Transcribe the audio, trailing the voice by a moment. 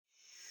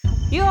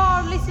You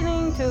are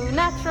listening to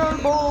Natural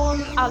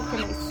Born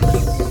Alchemist.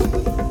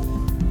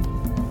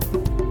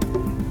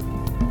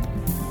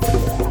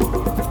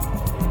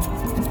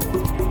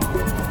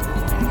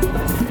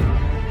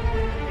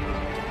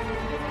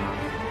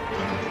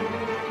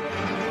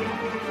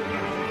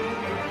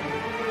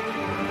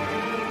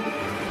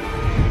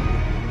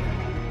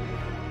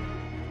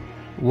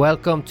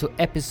 Welcome to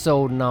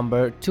episode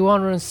number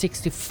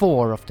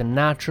 264 of the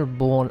Natural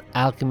Born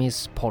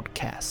Alchemist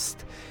podcast.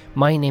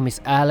 My name is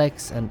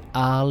Alex and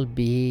I'll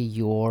be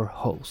your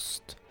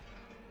host.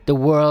 The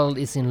world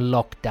is in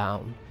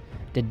lockdown.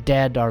 The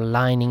dead are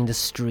lining the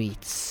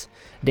streets.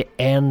 The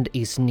end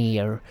is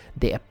near,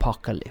 the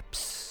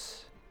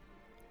apocalypse.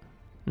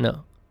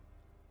 No,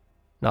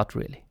 not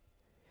really.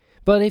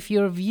 But if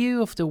your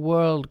view of the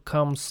world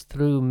comes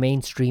through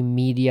mainstream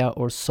media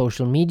or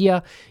social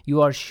media,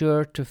 you are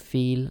sure to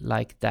feel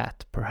like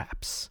that,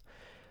 perhaps.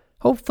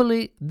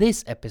 Hopefully,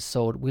 this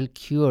episode will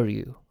cure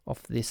you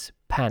of this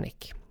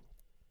panic.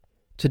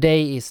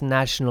 Today is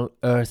National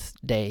Earth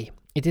Day.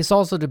 It is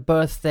also the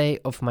birthday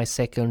of my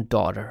second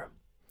daughter.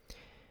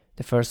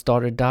 The first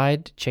daughter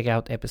died. Check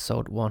out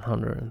episode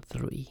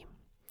 103.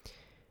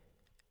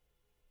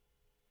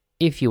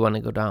 If you want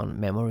to go down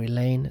memory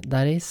lane,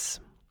 that is.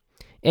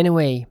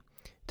 Anyway,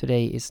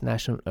 today is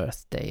National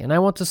Earth Day, and I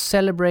want to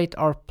celebrate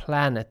our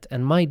planet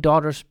and my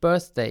daughter's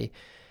birthday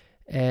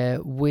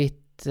with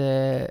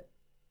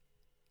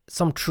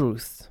some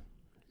truth,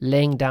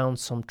 laying down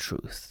some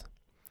truth.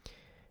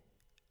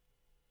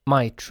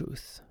 My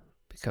truth,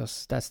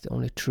 because that's the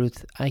only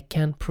truth I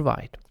can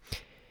provide.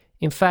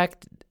 In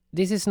fact,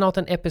 this is not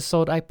an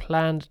episode I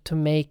planned to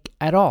make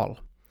at all.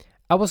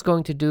 I was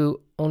going to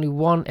do only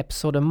one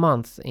episode a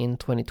month in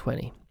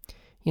 2020.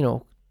 You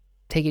know,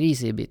 take it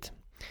easy a bit.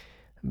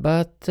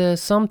 But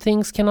some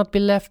things cannot be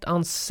left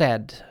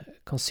unsaid,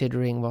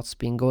 considering what's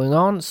been going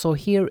on. So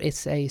here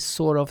is a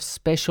sort of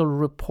special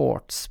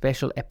report,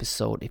 special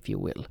episode, if you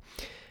will.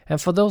 And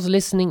for those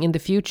listening in the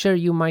future,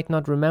 you might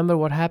not remember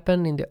what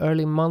happened in the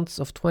early months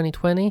of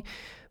 2020.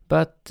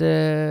 But,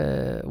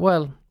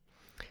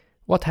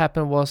 what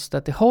happened was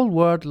that the whole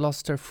world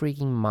lost their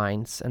freaking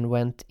minds and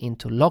went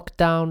into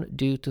lockdown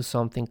due to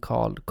something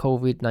called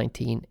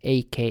COVID-19,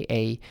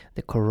 aka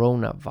the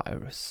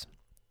coronavirus.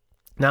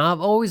 Now,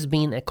 I've always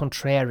been a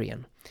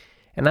contrarian,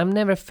 and I've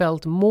never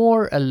felt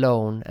more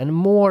alone and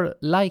more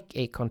like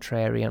a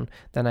contrarian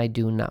than I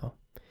do now.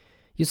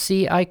 You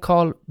see, I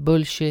call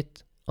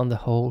bullshit on the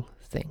whole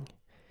thing.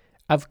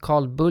 I've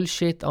called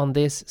bullshit on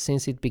this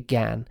since it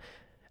began.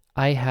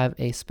 I have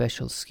a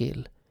special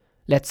skill,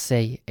 let's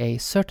say a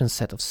certain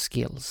set of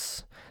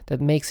skills,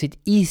 that makes it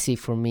easy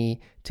for me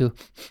to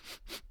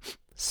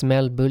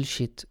smell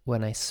bullshit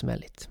when I smell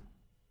it.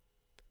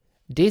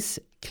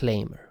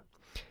 Disclaimer.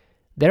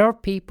 There are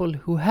people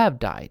who have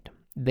died.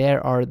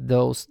 There are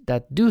those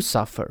that do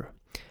suffer.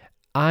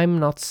 I'm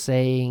not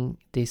saying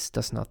this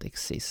does not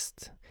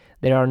exist.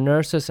 There are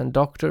nurses and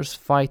doctors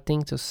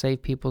fighting to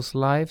save people's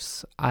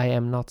lives. I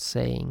am not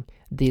saying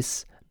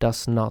this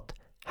does not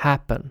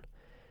happen.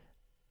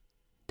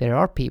 There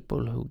are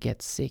people who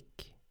get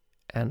sick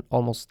and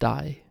almost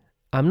die.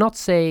 I'm not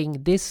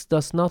saying this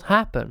does not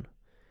happen.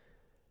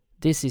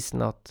 This is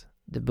not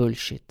the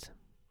bullshit.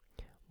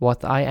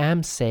 What I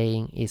am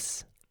saying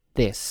is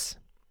this.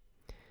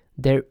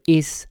 There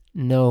is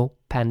no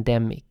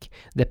pandemic.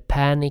 The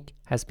panic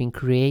has been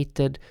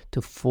created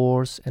to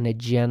force an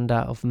agenda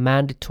of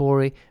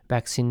mandatory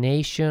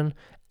vaccination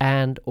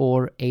and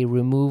or a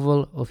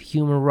removal of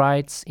human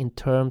rights in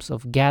terms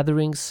of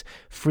gatherings,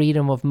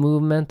 freedom of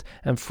movement,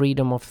 and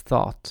freedom of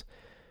thought.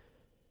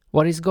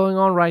 What is going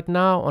on right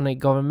now on a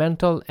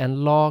governmental and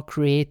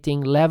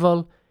law-creating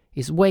level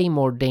is way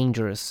more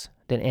dangerous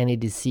than any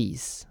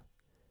disease.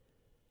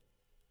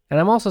 And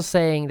I'm also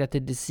saying that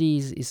the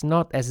disease is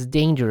not as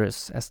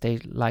dangerous as they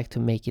like to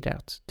make it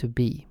out to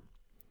be.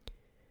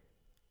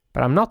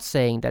 But I'm not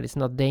saying that it's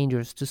not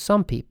dangerous to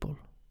some people,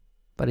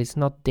 but it's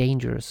not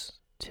dangerous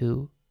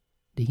to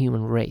the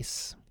human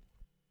race.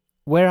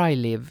 Where I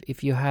live,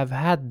 if you have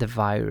had the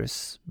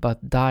virus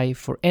but die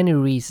for any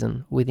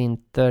reason within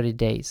 30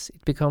 days,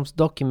 it becomes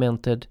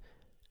documented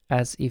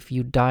as if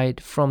you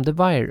died from the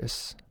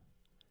virus.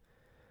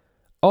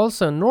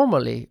 Also,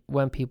 normally,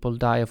 when people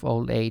die of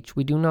old age,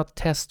 we do not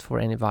test for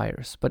any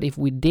virus. But if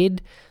we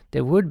did,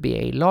 there would be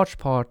a large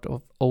part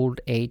of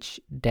old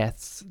age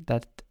deaths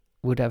that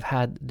would have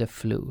had the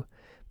flu.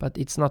 But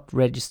it's not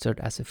registered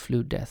as a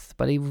flu death.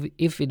 But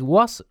if it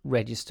was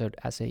registered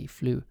as a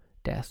flu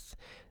death,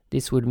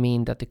 this would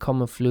mean that the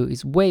common flu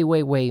is way,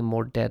 way, way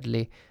more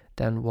deadly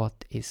than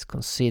what is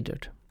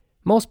considered.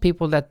 Most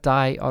people that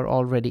die are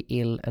already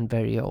ill and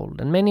very old,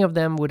 and many of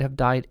them would have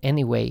died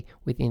anyway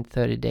within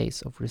 30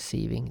 days of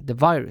receiving the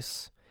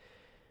virus.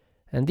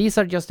 And these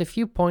are just a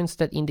few points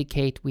that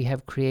indicate we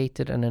have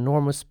created an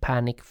enormous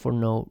panic for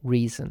no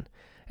reason.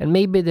 And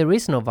maybe there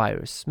is no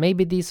virus.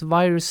 Maybe these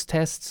virus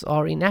tests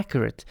are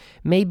inaccurate.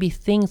 Maybe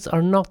things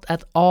are not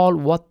at all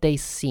what they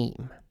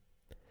seem.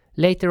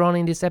 Later on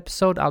in this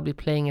episode, I'll be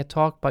playing a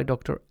talk by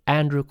Dr.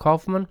 Andrew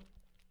Kaufman,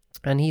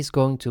 And he's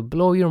going to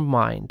blow your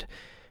mind.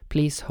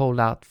 Please hold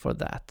out for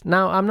that.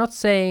 Now, I'm not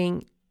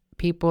saying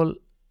people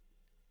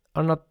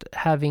are not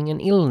having an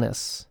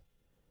illness.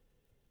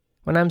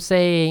 When I'm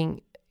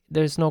saying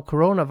there's no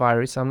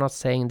coronavirus, I'm not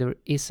saying there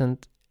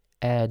isn't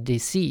a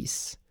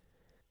disease.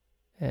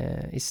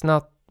 It's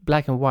not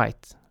black and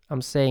white.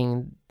 I'm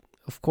saying,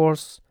 of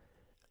course,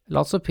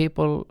 lots of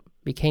people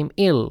became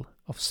ill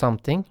of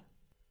something,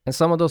 and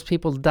some of those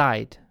people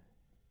died.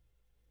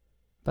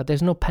 But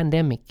there's no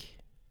pandemic.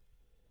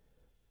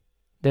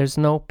 There's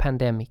no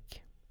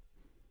pandemic.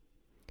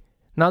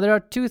 Now, there are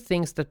two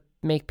things that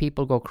make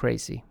people go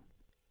crazy.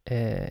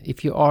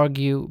 If you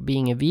argue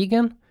being a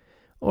vegan,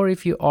 or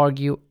if you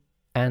argue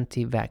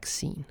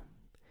anti-vaccine.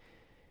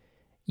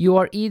 You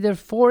are either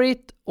for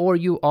it or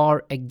you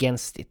are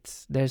against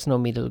it. There's no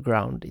middle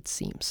ground, it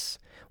seems.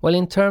 Well,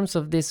 in terms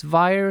of this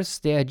virus,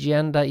 the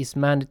agenda is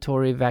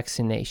mandatory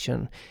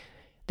vaccination.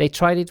 They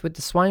tried it with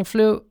the swine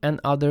flu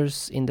and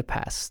others in the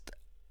past.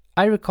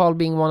 I recall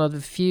being one of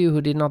the few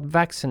who did not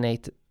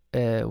vaccinate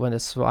when the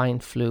swine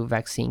flu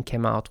vaccine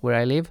came out where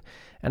I live,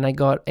 and I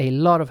got a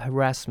lot of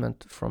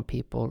harassment from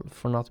people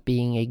for not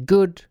being a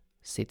good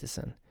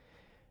citizen.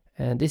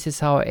 And this is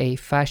how a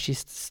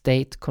fascist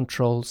state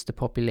controls the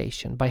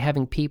population, by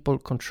having people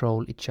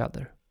control each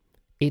other.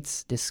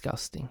 It's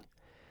disgusting.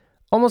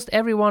 Almost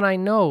everyone I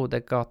know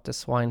that got the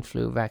swine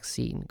flu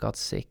vaccine got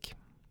sick.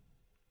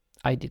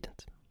 I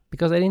didn't,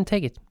 because I didn't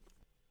take it.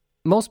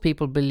 Most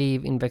people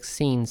believe in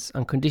vaccines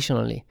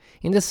unconditionally,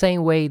 in the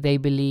same way they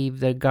believe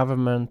their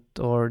government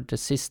or the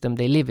system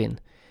they live in.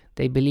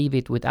 They believe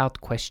it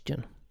without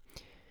question.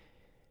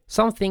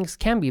 Some things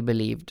can be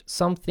believed,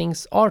 some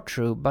things are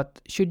true,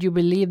 but should you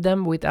believe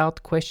them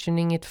without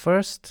questioning it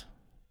first?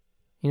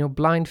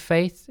 Blind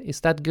faith, is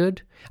that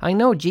good? I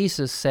know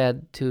Jesus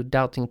said to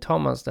doubting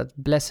Thomas that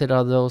blessed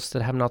are those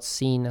that have not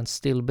seen and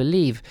still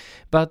believe,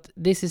 but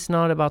this is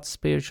not about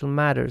spiritual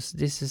matters,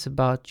 this is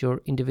about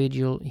your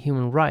individual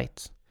human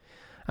rights.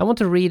 I want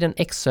to read an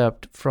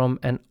excerpt from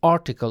an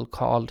article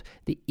called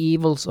The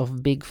Evils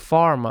of Big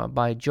Pharma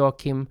by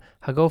Joachim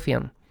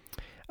Hagofian.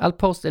 I'll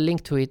post a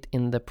link to it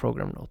in the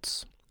program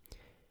notes.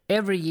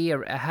 Every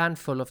year, a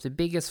handful of the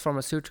biggest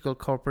pharmaceutical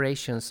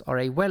corporations are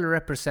a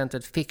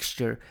well-represented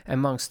fixture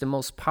amongst the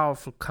most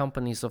powerful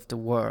companies of the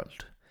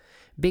world.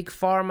 Big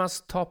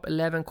Pharma's top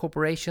 11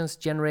 corporations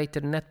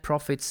generated net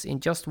profits in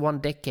just one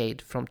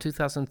decade, from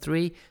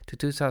 2003 to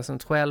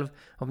 2012,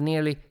 of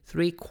nearly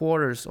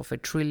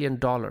 $750 billion.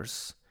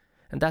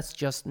 And that's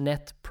just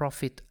net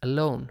profit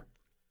alone.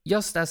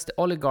 Just as the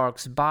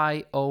oligarchs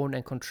buy, own,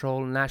 and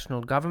control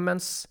national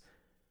governments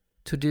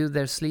to do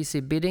their sleazy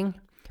bidding,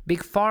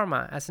 Big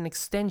Pharma, as an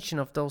extension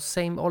of those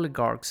same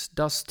oligarchs,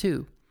 does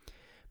too.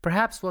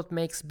 Perhaps what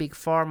makes Big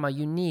Pharma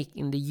unique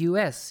in the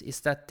US is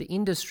that the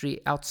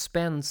industry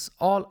outspends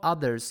all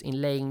others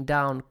in laying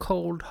down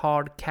cold,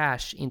 hard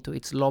cash into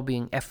its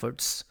lobbying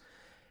efforts.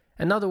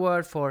 Another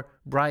word for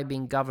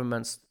bribing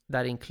governments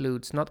that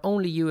includes not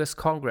only US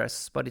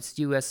Congress, but its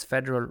US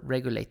federal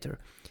regulator,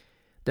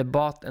 the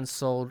bought and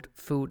sold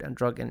Food and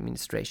Drug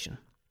Administration.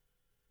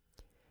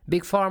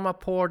 Big Pharma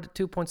poured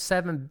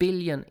 $2.7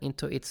 billion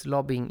into its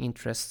lobbying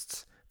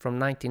interests from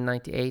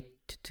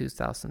 1998 to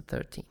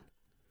 2013.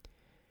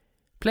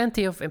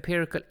 Plenty of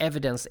empirical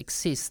evidence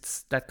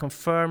exists that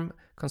confirm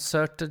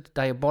concerted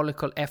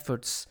diabolical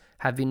efforts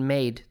have been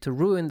made to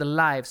ruin the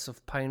lives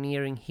of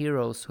pioneering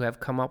heroes who have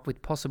come up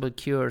with possible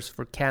cures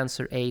for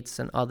cancer, AIDS,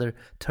 and other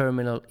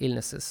terminal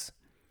illnesses.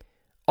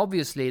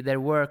 Obviously, their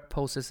work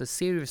poses a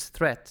serious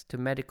threat to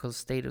medical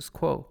status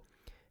quo.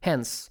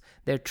 Hence,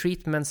 their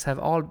treatments have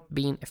all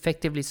been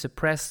effectively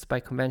suppressed by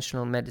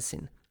conventional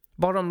medicine.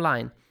 Bottom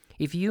line,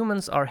 if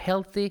humans are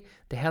healthy,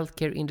 the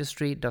healthcare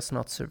industry does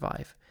not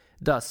survive.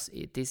 Thus,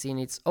 it is in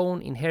its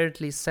own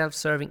inherently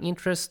self-serving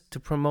interest to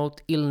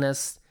promote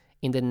illness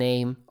in the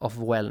name of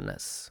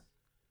wellness.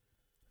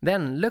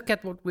 Then, look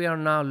at what we are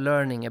now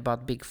learning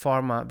about Big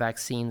Pharma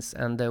vaccines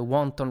and the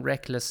wanton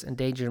reckless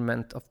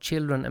endangerment of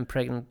children and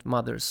pregnant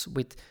mothers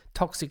with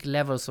toxic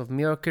levels of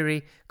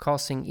mercury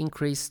causing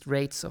increased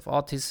rates of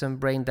autism,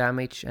 brain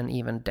damage, and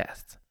even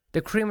death.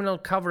 The criminal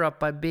cover-up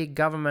by big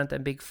government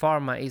and Big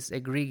Pharma is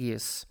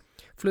egregious.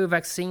 Flu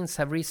vaccines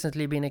have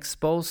recently been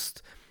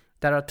exposed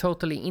that are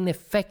totally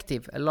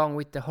ineffective, along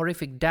with the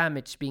horrific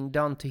damage being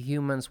done to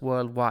humans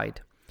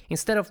worldwide.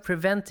 Instead of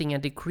preventing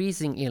and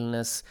decreasing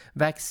illness,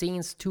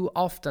 vaccines too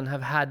often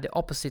have had the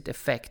opposite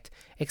effect,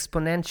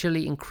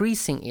 exponentially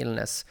increasing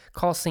illness,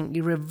 causing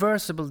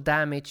irreversible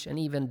damage and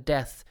even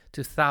death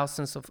to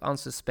thousands of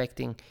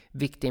unsuspecting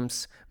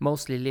victims,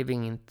 mostly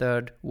living in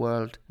third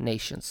world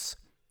nations.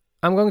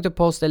 I'm going to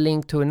post a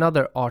link to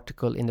another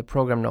article in the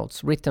program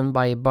notes written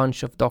by a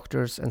bunch of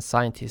doctors and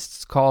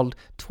scientists called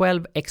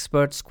 12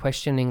 Experts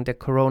Questioning the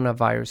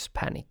Coronavirus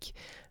Panic.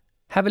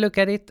 Have a look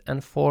at it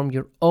and form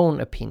your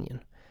own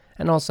opinion.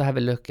 And also have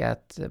a look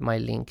at my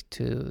link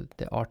to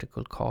the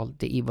article called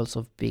The Evils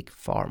of Big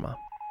Pharma.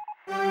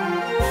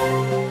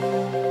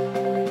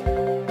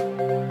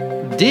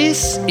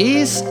 This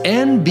is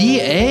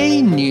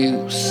NBA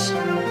News.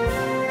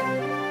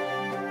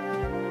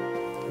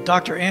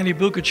 Dr. Annie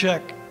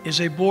Bukacek is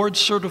a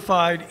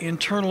board-certified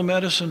internal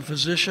medicine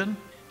physician.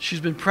 She's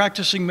been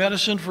practicing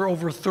medicine for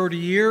over 30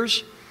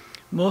 years,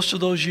 most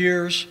of those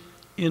years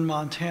in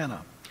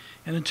Montana.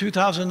 And in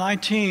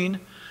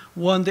 2019,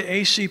 won the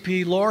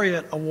ACP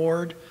Laureate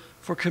Award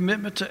for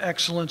commitment to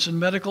excellence in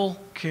medical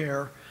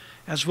care,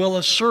 as well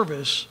as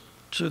service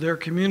to their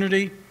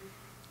community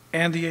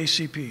and the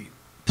ACP.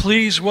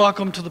 Please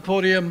welcome to the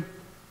podium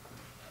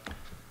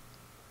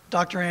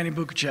Dr. Annie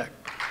Bukacek.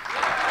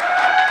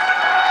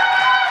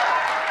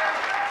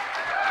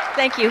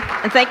 Thank you,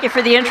 and thank you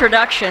for the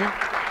introduction.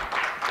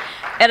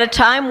 At a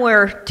time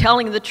where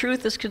telling the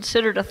truth is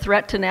considered a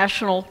threat to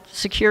national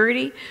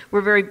security,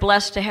 we're very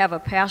blessed to have a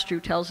pastor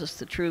who tells us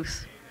the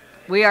truth.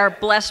 We are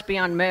blessed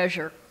beyond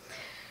measure.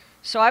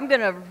 So I'm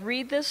going to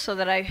read this so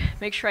that I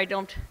make sure I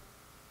don't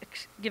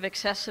give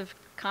excessive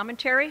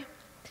commentary.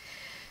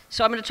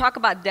 So I'm going to talk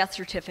about death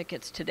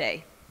certificates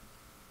today.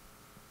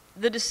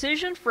 The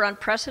decision for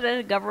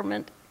unprecedented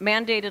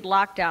government-mandated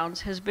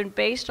lockdowns has been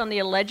based on the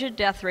alleged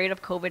death rate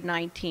of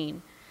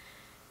COVID-19.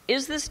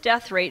 Is this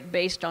death rate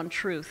based on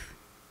truth?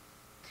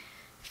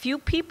 Few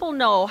people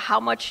know how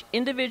much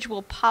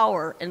individual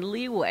power and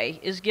leeway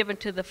is given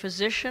to the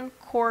physician,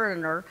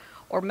 coroner,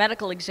 or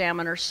medical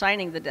examiner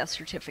signing the death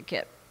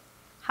certificate.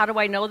 How do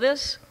I know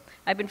this?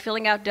 I've been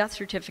filling out death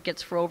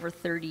certificates for over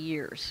 30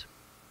 years.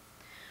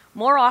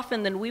 More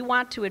often than we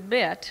want to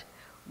admit,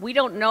 we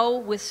don't know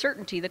with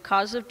certainty the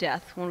cause of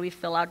death when we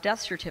fill out death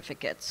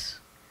certificates.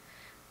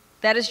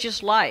 That is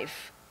just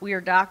life. We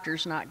are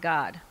doctors, not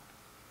God.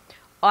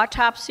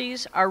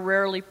 Autopsies are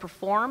rarely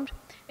performed,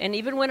 and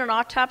even when an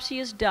autopsy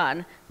is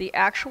done, the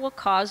actual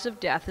cause of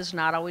death is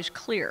not always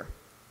clear.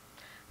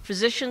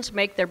 Physicians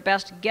make their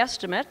best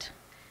guesstimate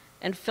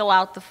and fill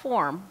out the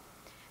form.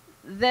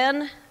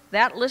 Then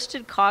that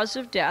listed cause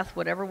of death,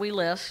 whatever we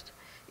list,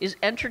 is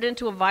entered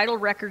into a vital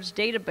records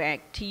data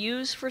bank to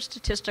use for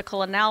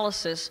statistical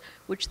analysis,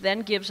 which then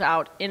gives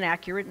out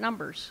inaccurate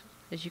numbers,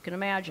 as you can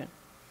imagine.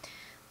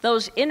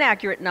 Those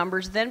inaccurate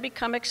numbers then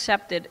become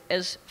accepted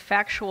as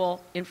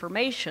factual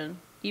information,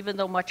 even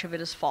though much of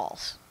it is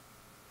false.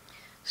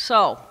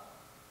 So,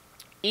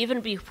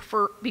 even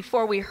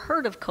before we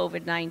heard of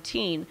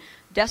COVID-19,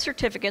 death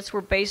certificates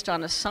were based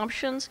on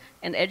assumptions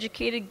and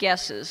educated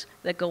guesses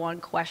that go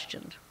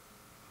unquestioned.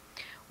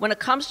 When it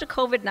comes to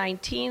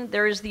COVID-19,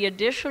 there is the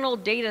additional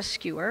data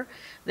skewer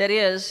that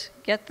is,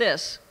 get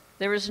this,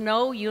 there is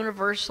no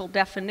universal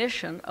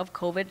definition of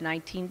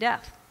COVID-19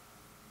 death.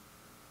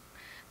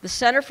 The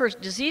Center for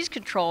Disease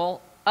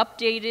Control,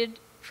 updated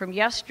from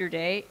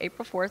yesterday,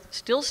 April 4th,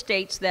 still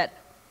states that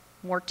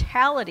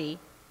mortality,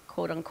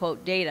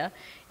 quote-unquote, data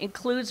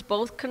includes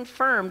both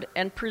confirmed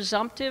and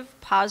presumptive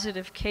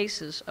positive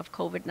cases of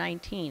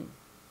COVID-19.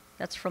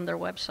 That's from their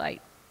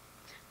website.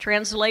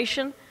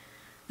 Translation,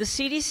 the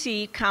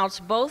CDC counts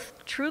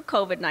both true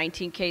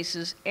COVID-19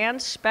 cases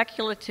and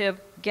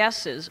speculative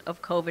guesses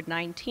of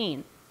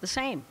COVID-19 the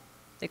same.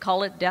 They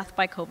call it death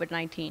by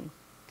COVID-19.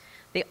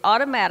 They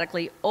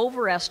automatically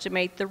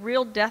overestimate the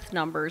real death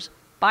numbers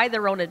by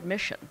their own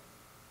admission.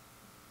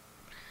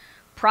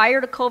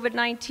 Prior to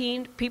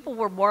COVID-19, people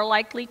were more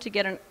likely to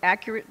get an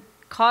accurate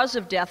cause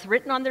of death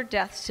written on their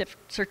death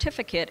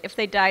certificate if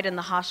they died in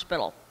the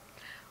hospital.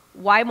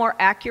 Why more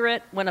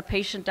accurate when a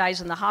patient dies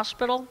in the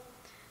hospital?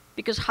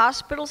 Because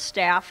hospital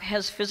staff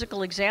has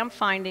physical exam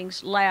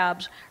findings,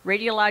 labs,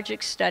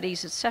 radiologic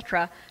studies,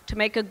 etc., to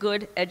make a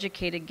good,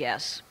 educated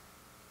guess.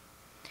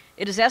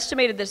 It is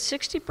estimated that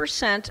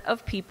 60%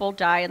 of people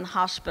die in the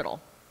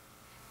hospital.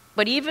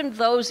 But even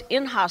those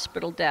in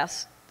hospital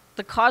deaths,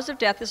 the cause of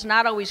death is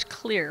not always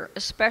clear,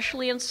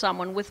 especially in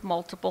someone with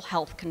multiple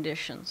health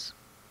conditions,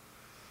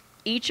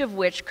 each of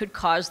which could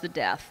cause the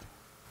death.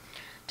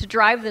 To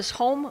drive this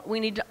home, we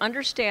need to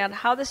understand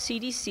how the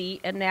CDC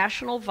and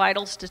National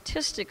Vital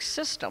Statistics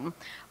System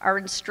are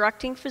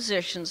instructing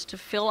physicians to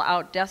fill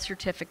out death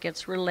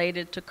certificates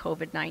related to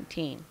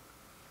COVID-19.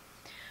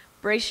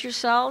 Brace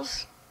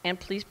yourselves, and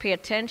please pay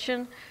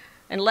attention,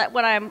 and let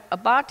what I'm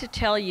about to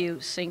tell you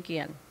sink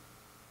in.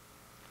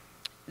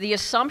 The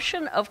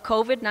assumption of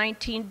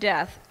COVID-19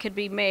 death can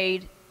be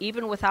made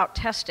even without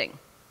testing.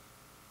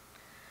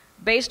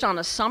 Based on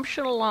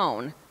assumption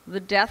alone, the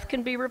death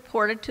can be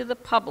reported to the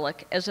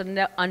public as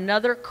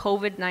another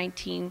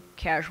COVID-19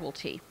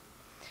 casualty.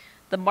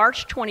 The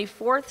March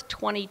 24th,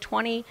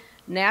 2020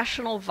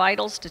 National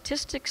Vital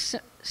Statistics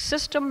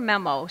System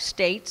memo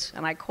states,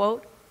 and I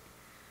quote,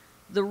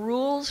 "The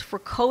rules for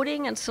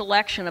coding and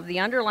selection of the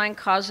underlying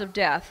cause of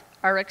death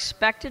are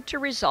expected to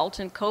result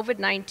in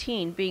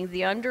COVID-19 being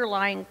the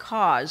underlying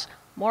cause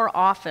more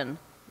often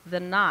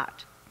than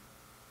not."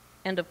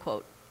 End of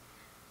quote.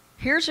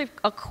 Here's a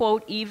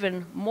quote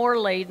even more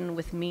laden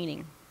with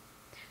meaning.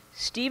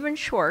 Stephen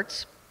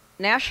Schwartz,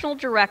 National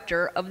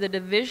Director of the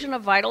Division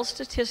of Vital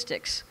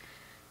Statistics,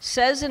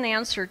 says in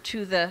answer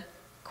to the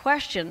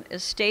question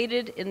as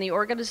stated in the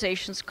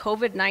organization's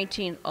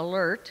COVID-19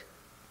 alert,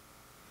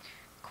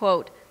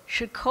 quote,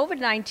 "Should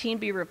COVID-19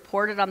 be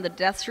reported on the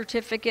death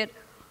certificate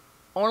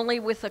only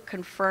with a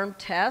confirmed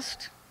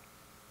test?"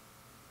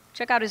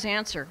 Check out his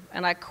answer,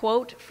 and I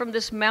quote from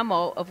this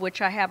memo, of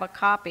which I have a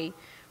copy,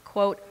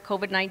 quote,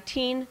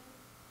 COVID-19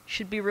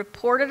 should be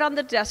reported on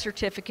the death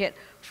certificate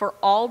for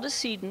all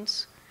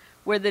decedents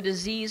where the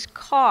disease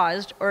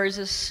caused or is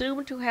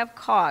assumed to have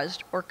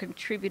caused or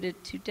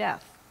contributed to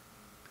death.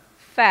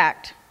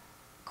 Fact,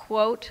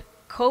 quote,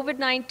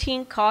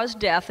 COVID-19 caused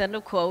death, end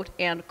of quote,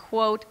 and,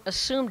 quote,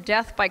 assumed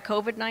death by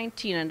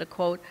COVID-19, end of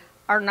quote,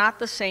 are not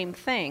the same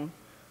thing.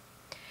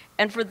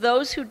 And for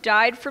those who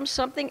died from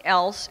something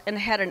else and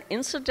had an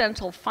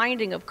incidental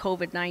finding of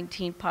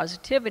COVID-19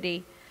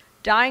 positivity,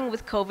 dying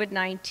with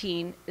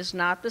COVID-19 is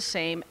not the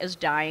same as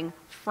dying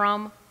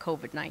from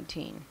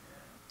COVID-19.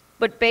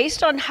 But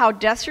based on how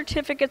death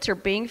certificates are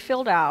being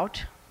filled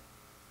out,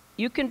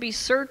 you can be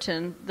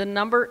certain the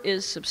number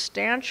is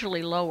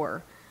substantially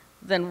lower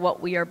than what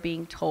we are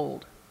being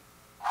told.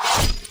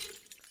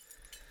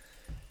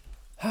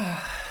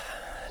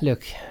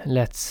 Look,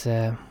 let's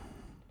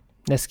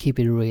keep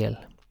it real.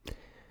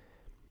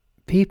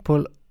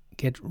 People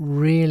get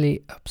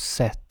really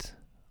upset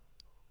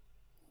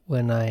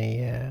when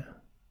I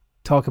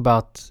talk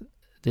about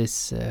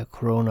this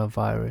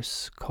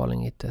coronavirus,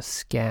 calling it a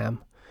scam.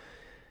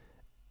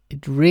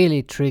 It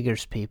really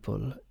triggers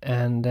people.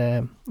 And,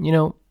 I'm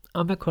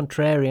a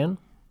contrarian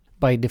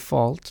by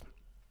default.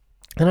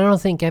 And I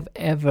don't think I've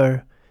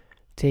ever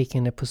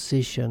taken a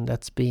position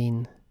that's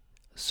been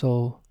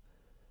so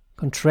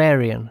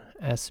contrarian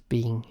as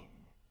being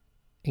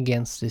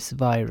against this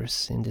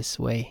virus in this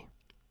way.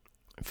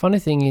 Funny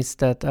thing is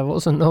that I've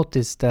also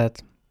noticed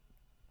that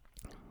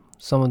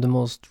some of the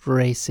most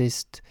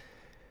racist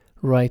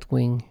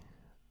right-wing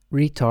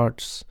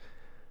retards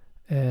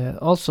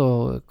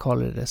also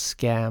call it a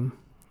scam,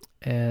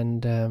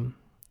 and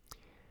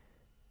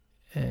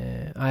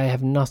I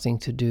have nothing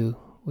to do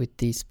with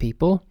these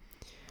people.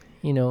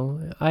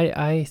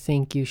 I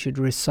think you should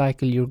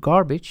recycle your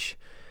garbage,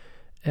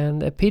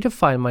 and a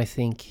pedophile might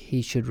think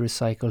he should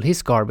recycle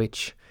his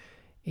garbage.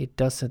 It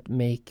doesn't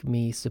make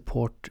me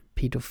support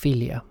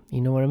pedophilia, you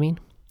know what I mean?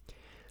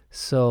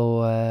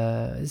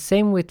 So,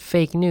 same with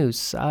fake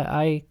news.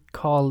 I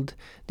called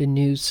the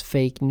news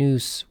fake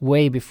news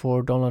way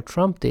before Donald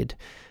Trump did.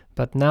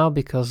 But now,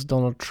 because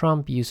Donald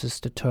Trump uses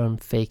the term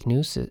fake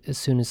news, as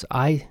soon as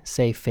I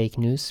say fake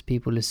news,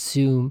 people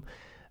assume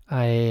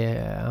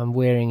I'm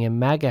wearing a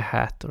MAGA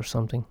hat or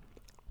something.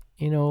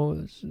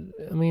 There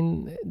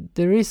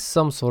is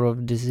some sort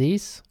of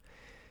disease.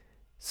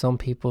 Some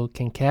people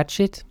can catch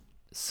it.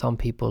 Some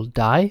people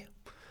die.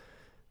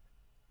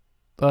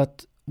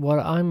 But what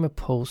I'm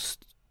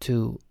opposed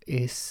to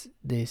is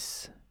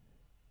this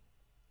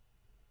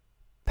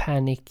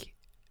panic,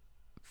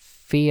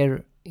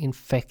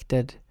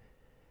 fear-infected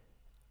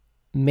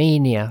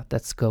mania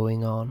that's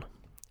going on.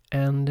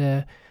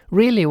 And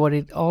really what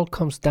it all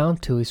comes down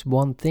to is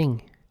one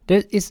thing.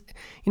 There is,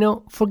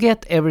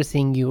 forget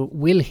everything you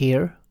will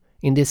hear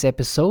in this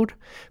episode.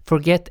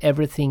 Forget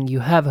everything you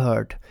have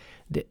heard.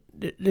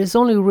 There's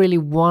only really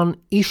one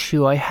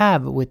issue I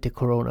have with the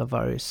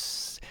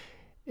coronavirus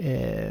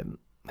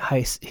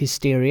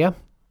hysteria.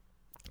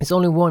 It's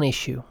only one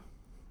issue.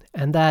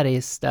 And that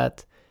is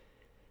that,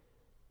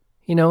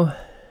 in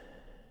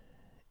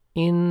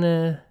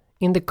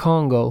the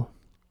Congo,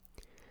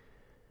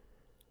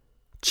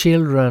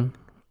 children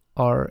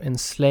are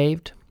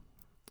enslaved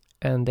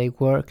and they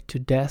work to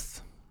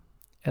death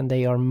and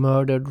they are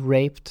murdered,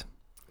 raped,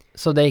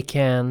 so they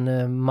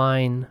can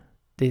mine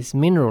this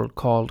mineral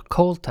called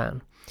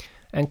coltan.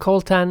 And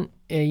coltan,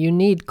 you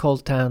need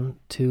coltan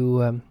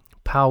to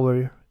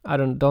power,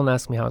 don't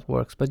ask me how it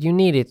works, but you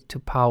need it to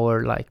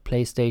power like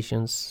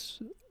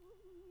PlayStations,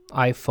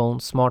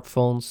 iPhones,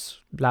 smartphones,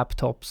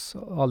 laptops,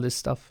 all this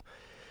stuff.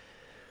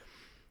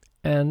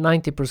 And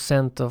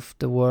 90% of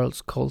the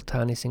world's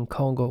coltan is in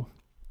Congo.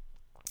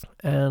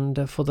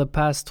 And for the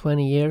past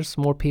 20 years,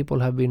 more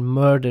people have been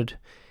murdered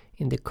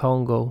in the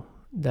Congo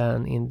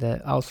than in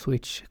the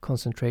Auschwitz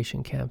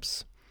concentration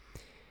camps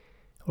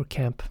or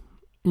camp.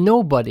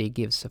 Nobody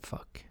gives a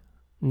fuck.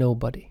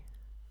 Nobody.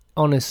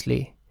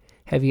 Honestly,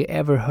 have you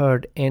ever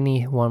heard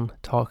anyone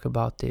talk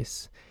about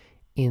this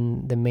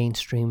in the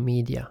mainstream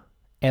media?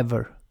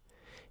 Ever?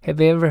 Have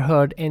you ever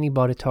heard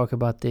anybody talk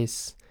about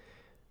this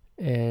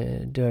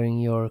during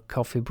your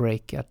coffee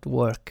break at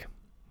work?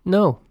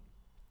 No.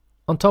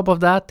 On top of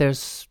that,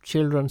 there's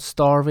children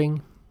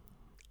starving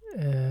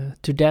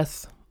to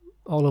death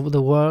all over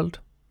the world.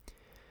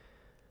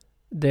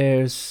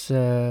 There's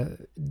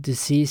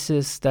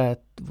diseases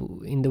that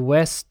in the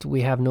West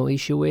we have no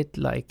issue with,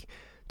 like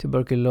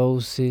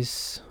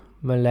tuberculosis,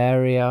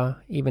 malaria,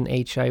 even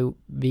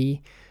HIV.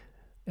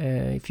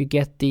 If you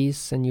get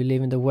these and you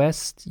live in the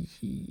West,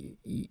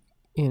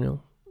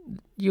 you'll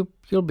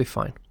be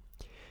fine.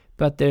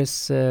 But there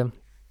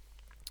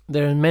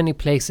are many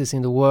places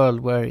in the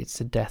world where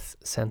it's a death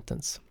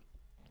sentence.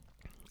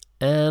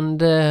 And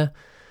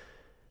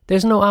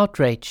there's no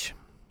outrage.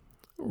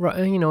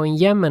 In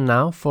Yemen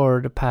now,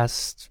 for the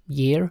past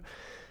year,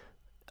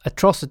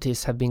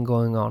 atrocities have been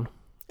going on.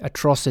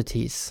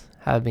 Atrocities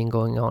have been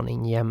going on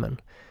in Yemen.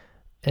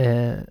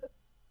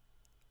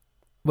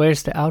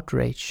 where's the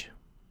outrage?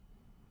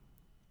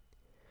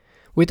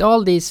 With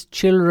all these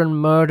children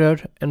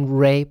murdered and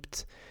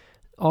raped,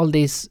 all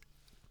these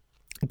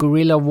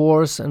guerrilla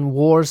wars and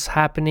wars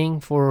happening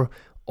for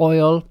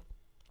oil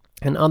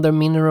and other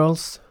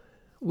minerals,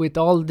 with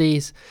all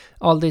this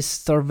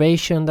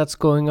starvation that's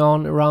going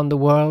on around the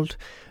world,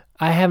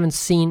 I haven't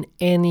seen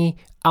any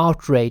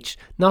outrage.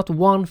 Not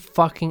one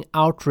fucking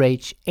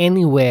outrage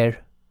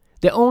anywhere.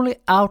 The only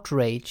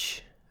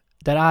outrage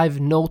that I've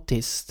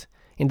noticed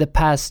in the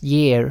past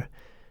year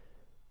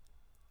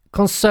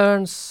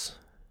concerns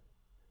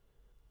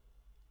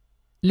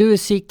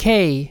Louis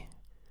C.K.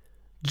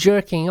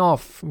 jerking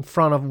off in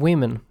front of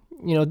women.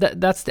 You know,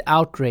 that's the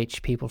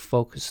outrage people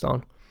focused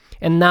on.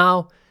 And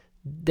now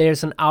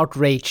there's an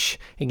outrage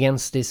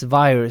against this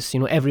virus. You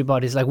know,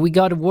 everybody's like, we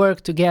gotta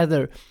work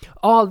together.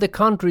 All the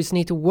countries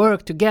need to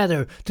work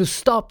together to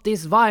stop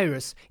this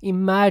virus.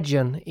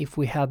 Imagine if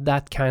we had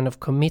that kind of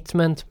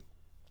commitment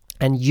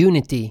and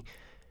unity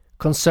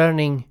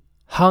concerning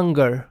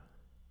hunger,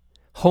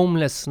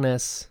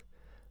 homelessness,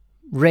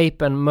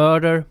 rape and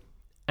murder,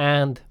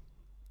 and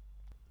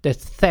the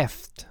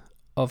theft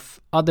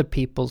of other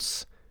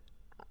people's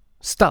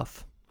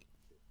stuff.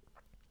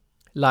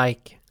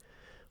 Like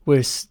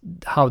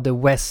how the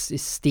West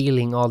is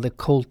stealing all the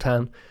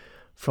coltan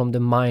from the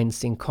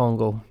mines in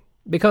Congo.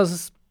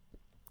 Because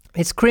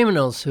it's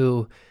criminals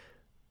who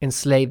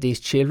enslave these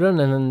children,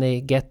 and then they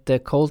get the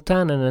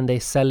coltan and then they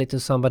sell it to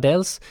somebody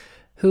else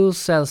who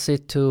sells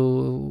it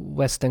to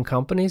Western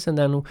companies, and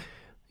then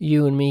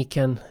you and me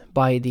can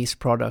buy these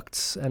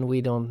products and we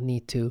don't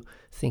need to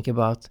think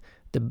about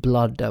the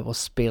blood that was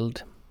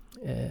spilled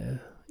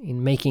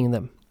in making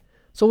them.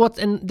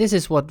 And this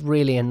is what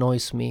really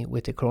annoys me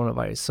with the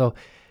coronavirus. So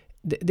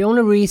the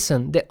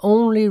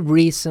only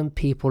reason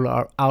people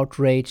are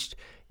outraged,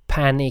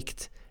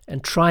 panicked,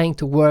 and trying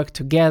to work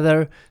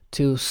together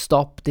to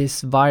stop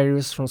this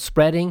virus from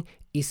spreading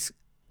is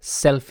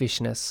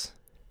selfishness.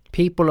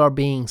 People are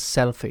being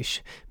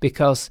selfish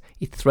because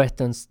it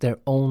threatens their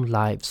own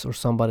lives or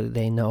somebody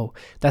they know.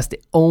 That's the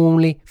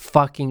only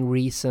fucking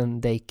reason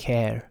they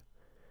care.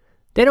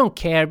 They don't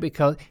care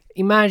because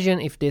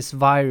imagine if this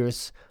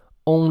virus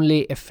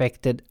only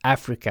affected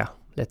Africa,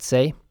 let's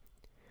say.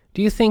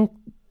 Do you think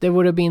there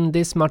would have been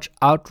this much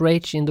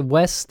outrage in the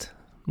West?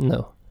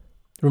 No.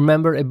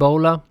 Remember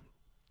Ebola?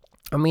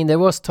 I mean, there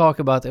was talk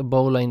about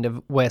Ebola in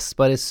the West,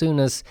 but as soon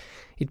as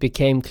it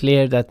became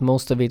clear that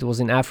most of it was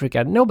in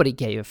Africa, nobody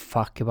gave a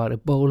fuck about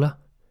Ebola.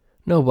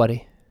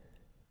 Nobody.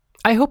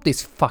 I hope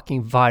this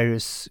fucking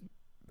virus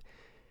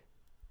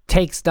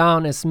takes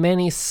down as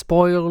many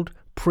spoiled,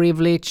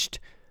 privileged,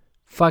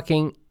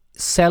 fucking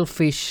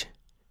selfish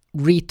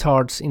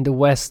retards in the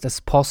West as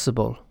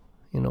possible.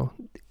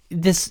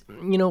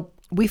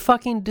 We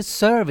fucking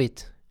deserve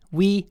it.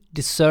 We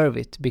deserve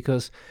it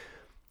because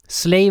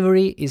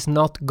slavery is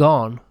not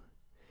gone.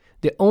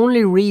 The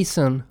only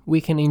reason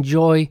we can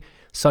enjoy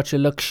such a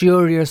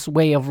luxurious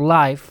way of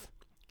life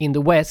in the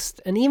West,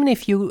 and even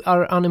if you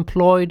are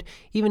unemployed,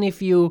 even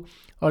if you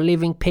are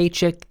living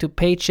paycheck to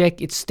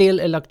paycheck, it's still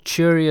a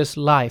luxurious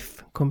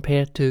life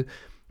compared to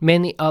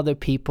many other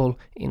people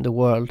in the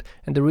world.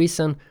 And the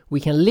reason we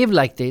can live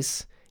like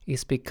this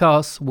is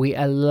because we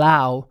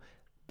allow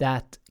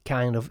that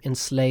kind of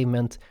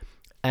enslavement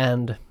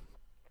and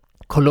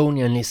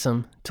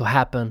colonialism to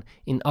happen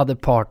in other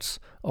parts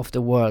of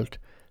the world.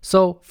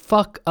 So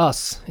fuck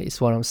us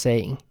is what I'm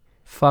saying.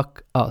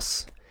 Fuck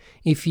us.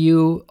 If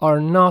you are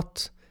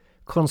not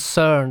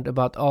concerned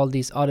about all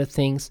these other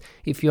things,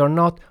 if you are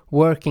not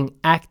working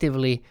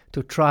actively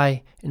to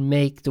try and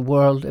make the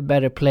world a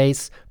better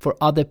place for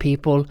other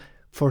people,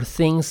 for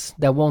things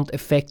that won't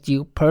affect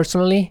you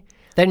personally,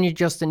 then you're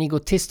just an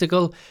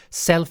egotistical,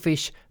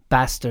 selfish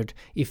bastard.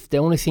 If the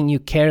only thing you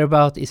care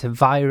about is a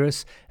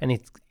virus and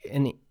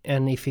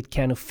if it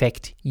can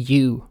affect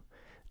you.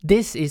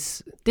 This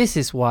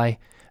is why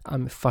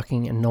I'm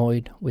fucking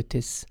annoyed with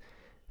this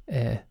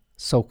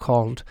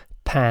so-called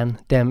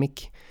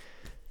pandemic.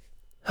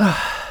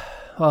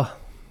 Oh,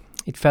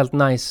 it felt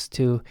nice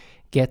to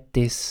get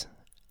this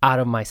out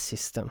of my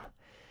system.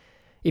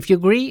 If you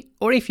agree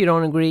or if you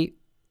don't agree,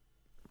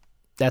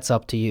 that's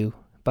up to you.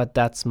 But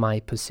that's my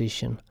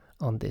position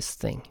on this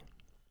thing.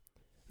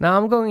 Now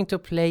I'm going to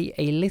play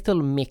a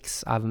little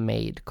mix I've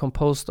made,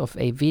 composed of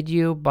a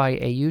video by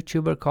a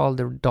YouTuber called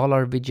the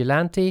Dollar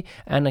Vigilante,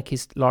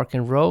 anarchist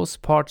Larkin Rose,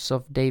 parts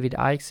of David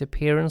Icke's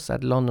appearance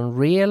at London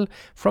Real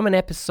from an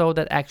episode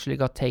that actually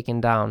got taken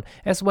down,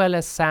 as well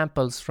as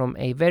samples from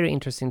a very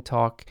interesting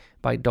talk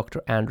by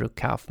Dr. Andrew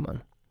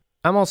Kaufman.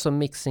 I'm also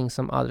mixing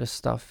some other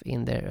stuff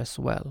in there as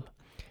well.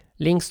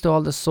 Links to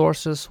all the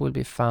sources will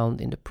be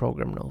found in the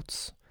program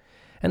notes.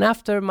 And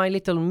after my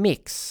little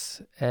mix,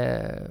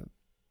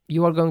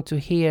 you are going to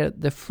hear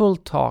the full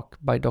talk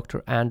by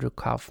Dr. Andrew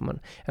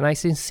Kaufman, and I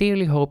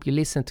sincerely hope you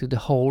listen to the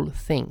whole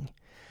thing.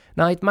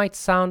 Now, it might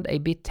sound a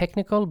bit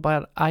technical,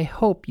 but I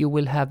hope you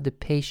will have the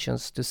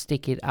patience to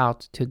stick it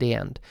out to the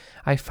end.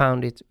 I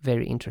found it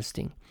very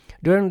interesting.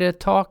 During the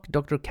talk,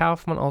 Dr.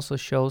 Kaufman also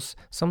shows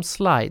some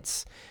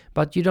slides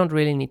but you don't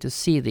really need to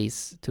see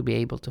these to be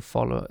able to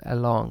follow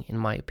along, in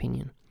my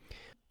opinion.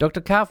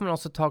 Dr. Kaufman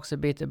also talks a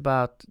bit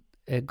about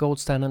gold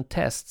standard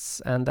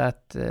tests, and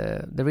that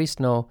there is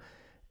no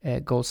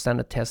gold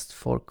standard test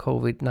for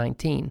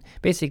COVID-19.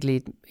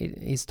 Basically,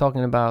 he's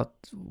talking about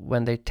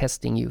when they're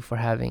testing you for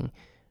having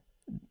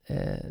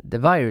the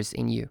virus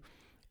in you.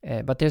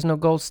 But there's no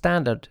gold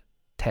standard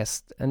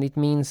test, and it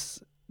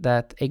means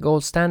that a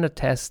gold standard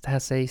test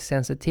has a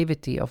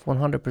sensitivity of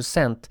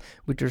 100%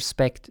 with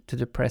respect to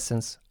the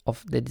presence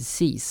of the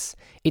disease.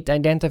 It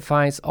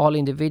identifies all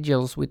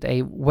individuals with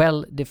a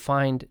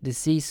well-defined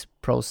disease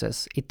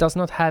process. It does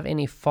not have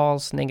any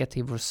false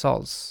negative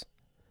results.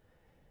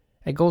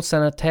 A gold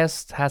standard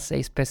test has a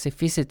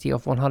specificity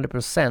of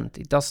 100%.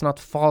 It does not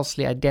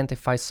falsely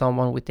identify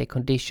someone with a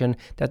condition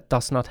that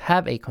does not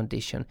have a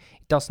condition.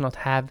 It does not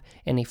have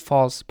any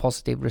false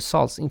positive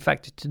results. In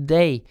fact,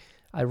 today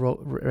I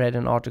read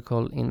an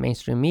article in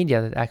mainstream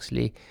media that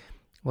actually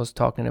was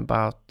talking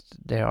about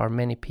there are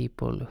many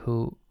people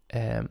who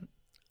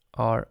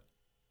are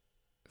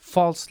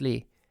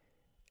falsely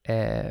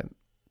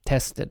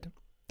tested,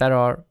 that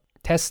are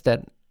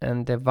tested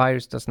and the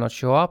virus does not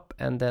show up,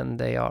 and then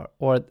they are,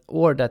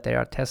 or that they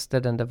are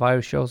tested and the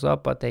virus shows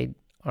up, but they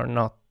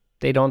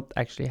don't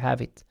actually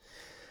have it.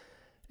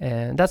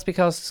 And that's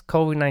because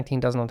COVID-19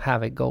 does not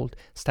have a gold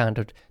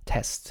standard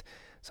test.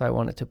 So I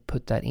wanted to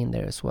put that in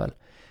there as well.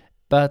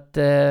 But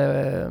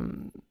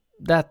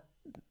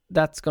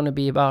that's going to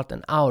be about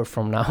an hour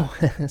from now.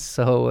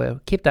 So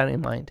keep that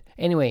in mind.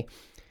 Anyway,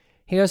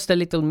 here's the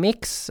little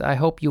mix. I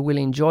hope you will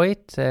enjoy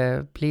it.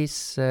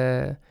 Please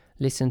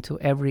listen to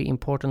every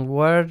important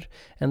word.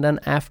 And then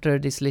after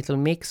this little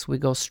mix, we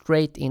go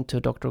straight into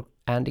Dr.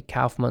 Andy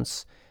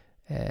Kaufman's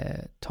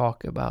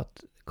talk about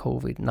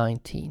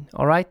COVID-19.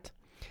 All right?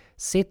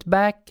 Sit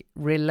back,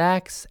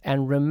 relax,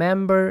 and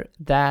remember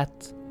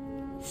that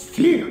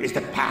fear is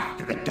the path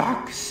to the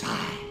dark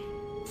side.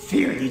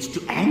 Fear leads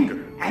to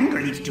anger.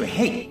 Anger leads to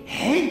hate.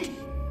 Hate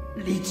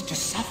leads to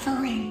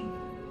suffering.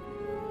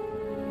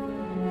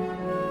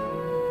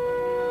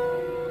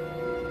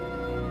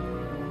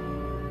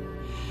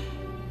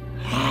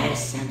 I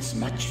sense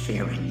much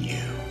fear in you.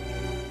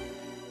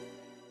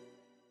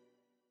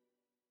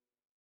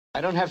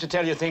 I don't have to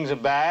tell you things are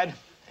bad.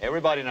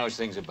 Everybody knows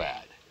things are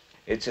bad.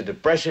 It's a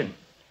depression.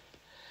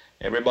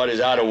 Everybody's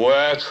out of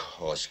work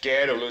or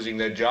scared of losing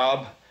their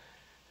job.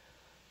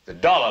 The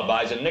dollar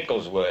buys a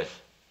nickel's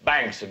worth.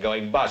 Banks are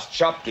going bust.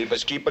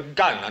 Shopkeepers keep a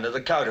gun under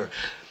the counter.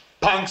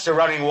 Punks are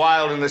running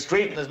wild in the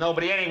street, and there's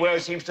nobody anywhere who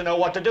seems to know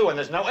what to do, and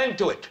there's no end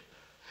to it.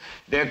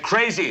 They're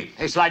crazy.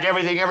 It's like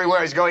everything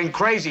everywhere is going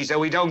crazy, so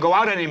we don't go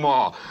out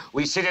anymore.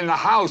 We sit in the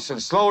house, and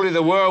slowly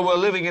the world we're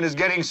living in is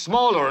getting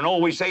smaller, and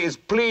all we say is,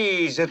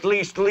 please, at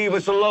least leave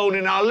us alone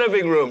in our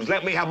living rooms.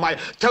 Let me have my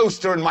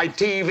toaster and my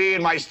TV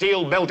and my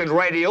steel-belted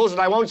radios, and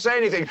I won't say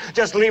anything.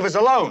 Just leave us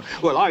alone.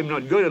 Well, I'm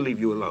not going to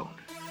leave you alone.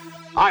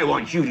 I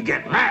want you to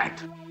get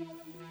mad.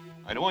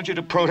 I don't want you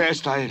to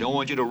protest. I don't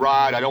want you to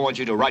riot. I don't want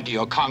you to write to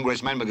your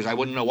congressman because I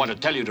wouldn't know what to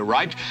tell you to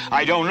write.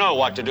 I don't know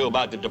what to do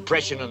about the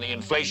depression and the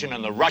inflation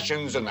and the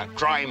Russians and the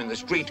crime in the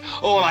street.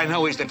 All I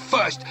know is that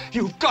first,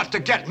 you've got to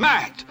get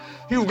mad.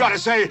 You've got to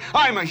say,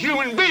 I'm a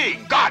human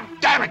being. God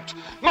damn it.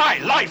 My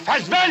life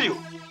has value.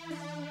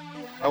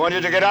 I want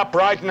you to get up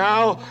right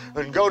now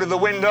and go to the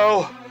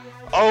window,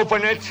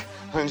 open it,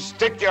 and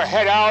stick your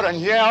head out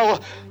and yell,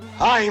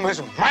 I'm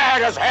as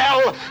mad as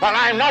hell, and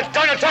I'm not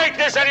going to take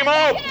this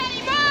anymore.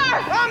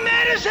 I'm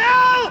mad as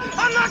hell!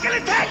 I'm not gonna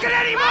take it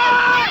anymore!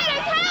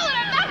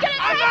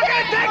 I'm not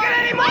gonna take it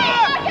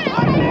anymore!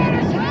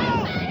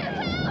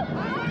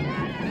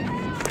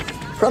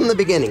 From the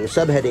beginning,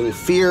 subheading,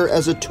 Fear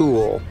as a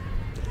Tool.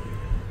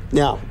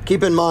 Now,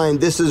 keep in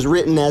mind, this is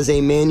written as a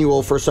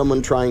manual for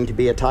someone trying to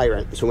be a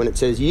tyrant. So when it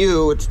says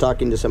you, it's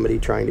talking to somebody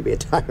trying to be a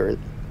tyrant.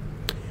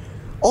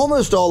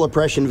 Almost all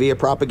oppression via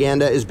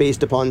propaganda is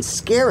based upon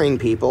scaring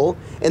people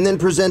and then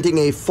presenting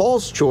a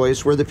false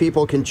choice where the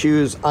people can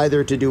choose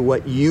either to do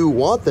what you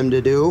want them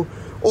to do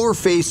or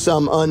face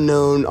some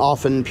unknown,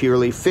 often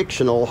purely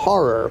fictional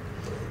horror.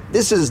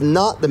 This is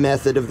not the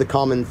method of the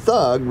common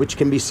thug, which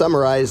can be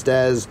summarized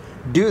as,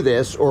 do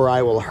this or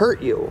I will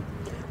hurt you.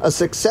 A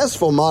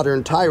successful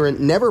modern tyrant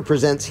never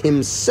presents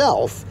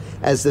himself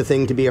as the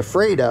thing to be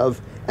afraid of,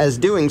 as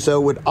doing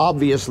so would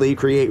obviously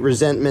create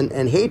resentment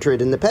and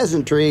hatred in the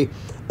peasantry,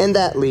 and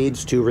that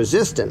leads to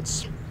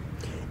resistance.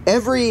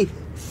 Every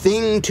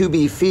thing to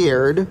be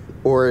feared,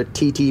 or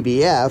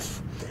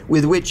TTBF,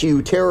 with which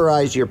you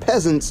terrorize your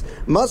peasants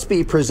must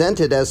be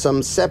presented as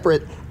some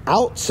separate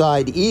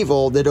outside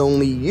evil that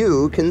only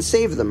you can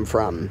save them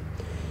from.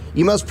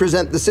 You must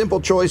present the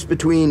simple choice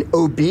between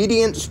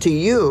obedience to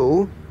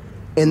you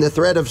and the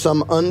threat of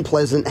some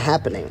unpleasant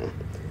happening,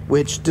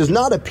 which does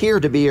not appear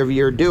to be of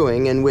your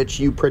doing and which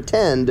you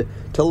pretend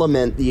to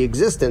lament the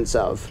existence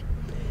of.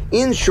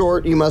 In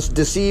short, you must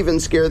deceive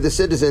and scare the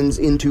citizens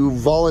into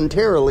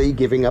voluntarily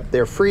giving up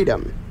their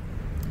freedom.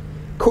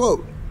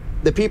 Quote,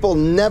 the people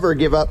never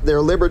give up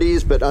their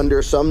liberties but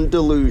under some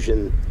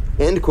delusion.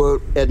 End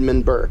quote,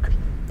 Edmund Burke.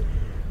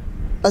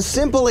 A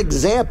simple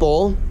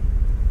example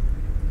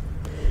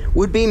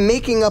would be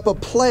making up a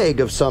plague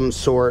of some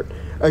sort,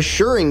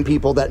 assuring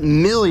people that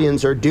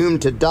millions are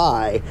doomed to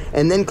die,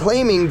 and then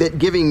claiming that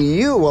giving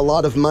you a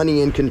lot of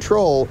money and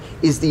control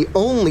is the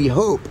only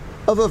hope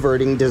of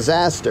averting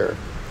disaster.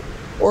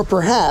 Or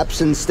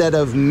perhaps, instead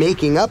of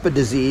making up a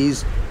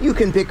disease, you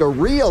can pick a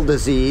real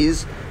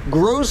disease,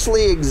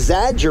 grossly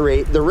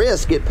exaggerate the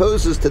risk it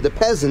poses to the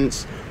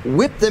peasants,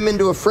 whip them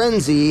into a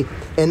frenzy,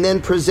 and then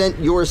present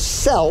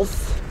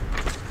yourself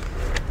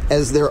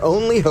as their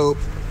only hope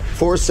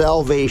for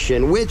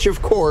salvation, which,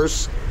 of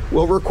course,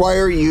 will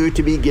require you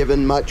to be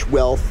given much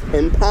wealth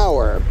and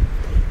power.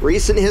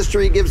 Recent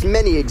history gives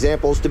many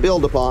examples to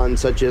build upon,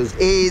 such as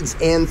AIDS,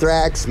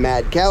 anthrax,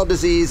 mad cow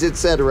disease,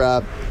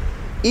 etc.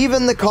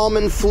 Even the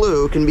common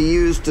flu can be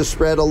used to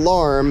spread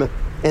alarm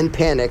and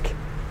panic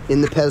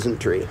in the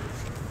peasantry.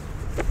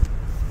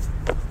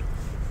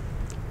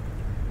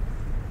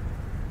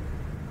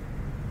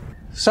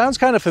 Sounds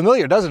kind of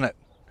familiar, doesn't it?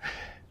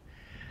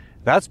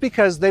 That's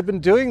because they've been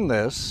doing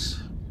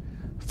this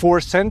for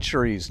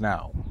centuries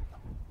now.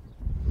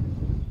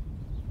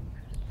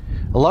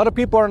 A lot of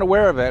people aren't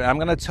aware of it, and I'm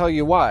going to tell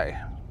you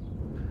why.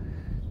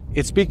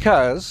 It's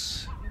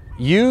because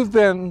you've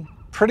been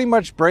pretty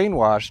much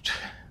brainwashed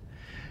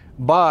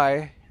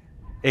by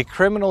a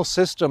criminal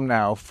system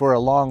now for a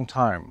long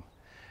time.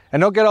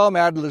 And don't get all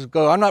mad and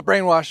go, I'm not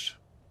brainwashed.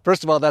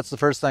 First of all, that's the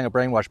first thing a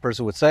brainwashed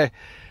person would say.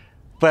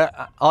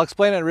 But I'll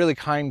explain it in really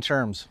kind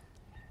terms.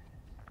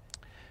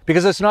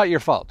 Because it's not your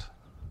fault.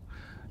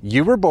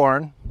 You were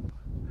born.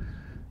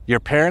 Your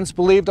parents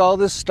believed all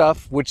this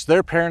stuff, which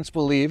their parents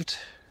believed.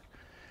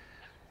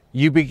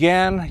 You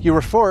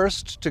were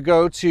forced to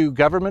go to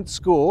government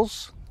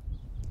schools,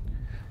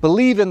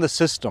 believe in the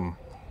system,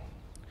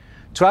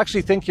 to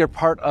actually think you're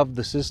part of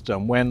the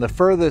system when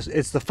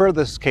it's the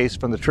furthest case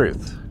from the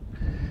truth.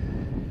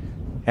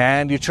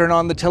 And you turn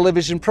on the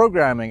television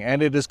programming,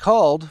 and it is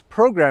called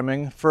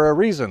programming for a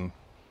reason.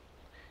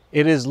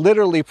 It is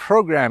literally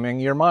programming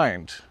your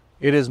mind.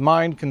 It is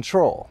mind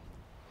control.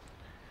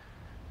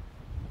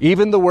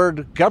 Even the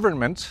word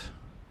government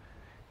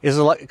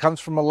comes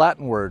from a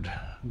Latin word.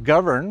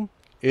 Govern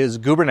is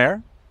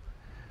gubernare,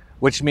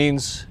 which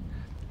means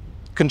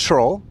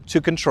control, to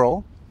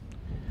control.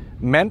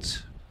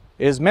 Ment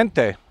is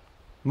mente,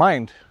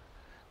 mind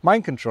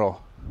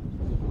control.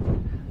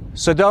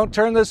 So don't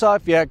turn this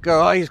off yet,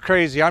 go, oh, he's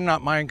crazy, I'm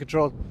not mind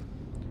controlled.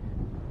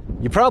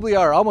 You probably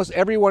are. Almost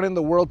everyone in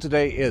the world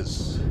today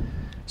is.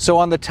 So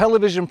on the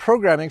television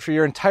programming for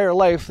your entire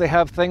life, they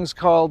have things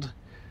called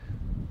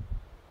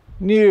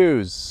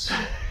news.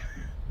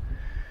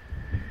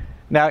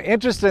 Now,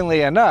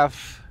 interestingly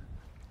enough,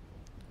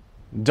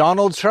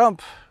 Donald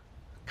Trump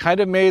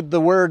kind of made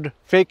the word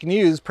fake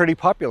news pretty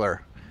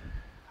popular.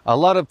 A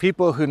lot of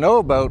people who know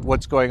about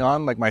what's going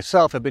on, like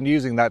myself, have been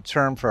using that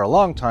term for a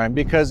long time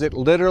because it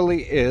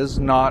literally is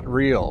not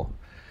real.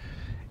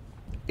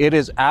 It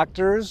is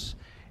actors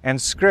and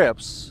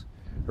scripts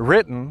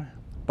written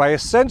by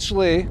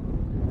essentially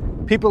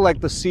people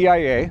like the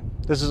CIA.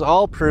 This is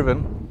all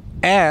proven.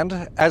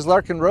 And as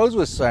Larkin Rose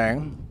was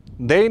saying,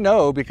 they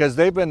know because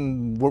they've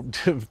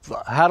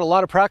had a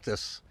lot of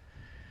practice.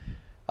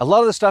 A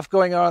lot of the stuff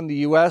going on in the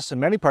US and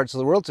many parts of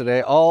the world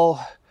today all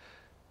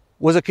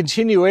was a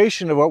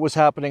continuation of what was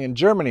happening in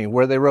Germany,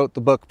 where they wrote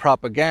the book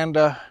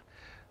Propaganda,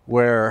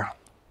 where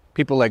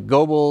people like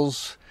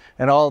Goebbels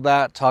and all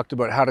that talked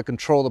about how to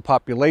control the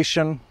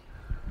population.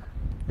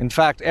 In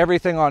fact,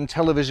 everything on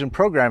television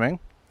programming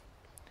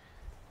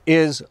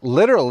is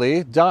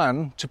literally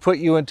done to put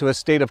you into a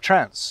state of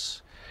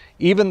trance.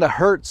 Even the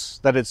hertz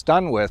that it's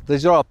done with,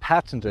 these are all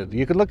patented.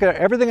 You can look at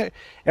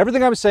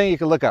everything I'm saying, you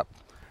can look up.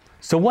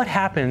 So what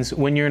happens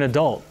when you're an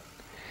adult?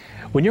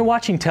 When you're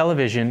watching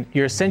television,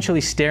 you're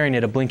essentially staring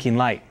at a blinking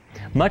light,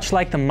 much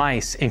like the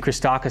mice in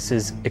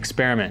Christakis'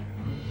 experiment.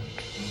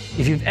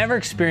 If you've ever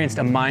experienced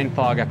a mind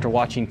fog after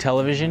watching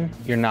television,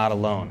 you're not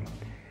alone.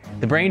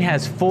 The brain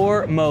has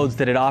 4 modes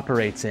that it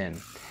operates in,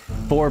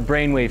 4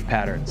 brainwave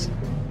patterns.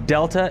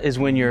 Delta is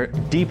when you're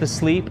deep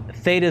asleep,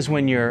 theta is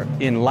when you're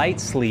in light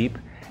sleep,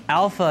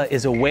 alpha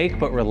is awake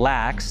but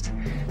relaxed.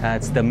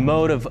 It's the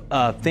mode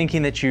of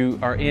thinking that you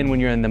are in when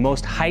you're in the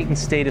most heightened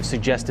state of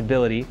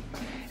suggestibility.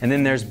 And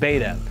then there's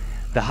beta,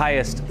 the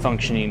highest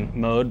functioning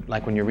mode,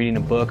 like when you're reading a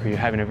book or you're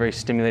having a very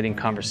stimulating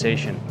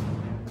conversation.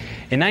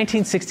 In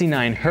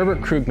 1969, Herbert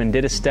Krugman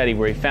did a study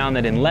where he found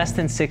that in less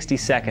than 60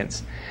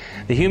 seconds,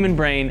 the human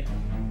brain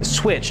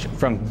switched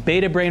from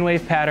beta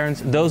brainwave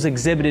patterns, those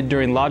exhibited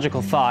during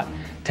logical thought,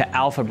 to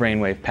alpha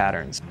brainwave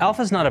patterns.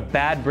 Alpha is not a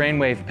bad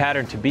brainwave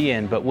pattern to be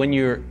in, but when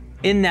you're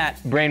in that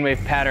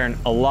brainwave pattern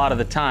a lot of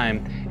the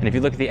time, and if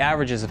you look at the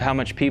averages of how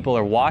much people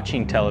are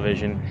watching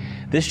television,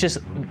 this just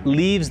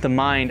leaves the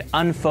mind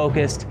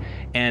unfocused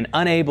and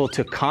unable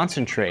to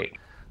concentrate.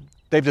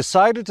 They've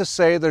decided to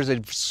say there's a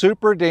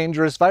super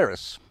dangerous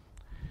virus.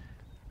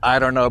 I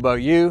don't know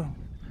about you.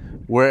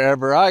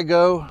 Wherever I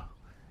go,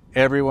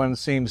 everyone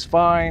seems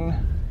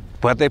fine.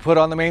 But they put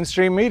on the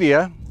mainstream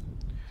media,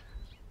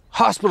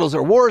 hospitals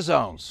are war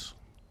zones.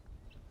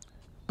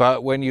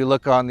 But when you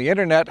look on the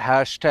internet,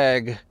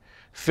 hashtag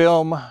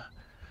film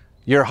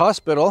your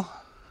hospital,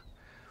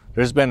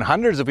 there's been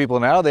hundreds of people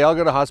now, they all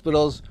go to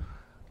hospitals,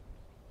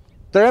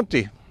 they're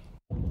empty.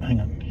 Hang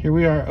on, here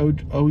we are,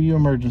 OU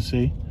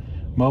Emergency,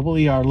 mobile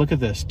ER, look at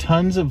this,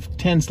 tons of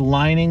tents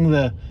lining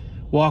the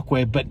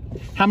walkway, but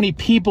how many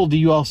people do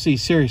you all see,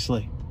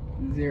 seriously?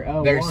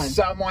 0, there's 1.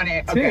 Someone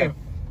in, okay.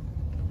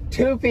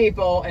 2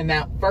 people in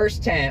that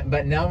first tent,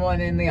 but no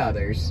one in the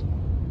others.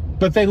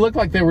 But they look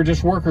like they were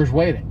just workers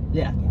waiting.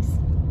 Yeah.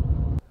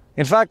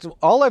 In fact,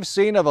 all I've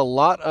seen of a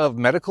lot of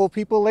medical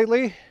people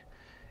lately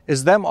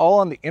is them all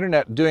on the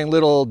internet doing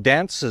little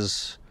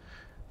dances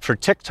for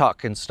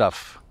TikTok and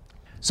stuff.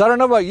 So I don't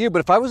know about you, but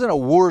if I was in a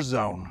war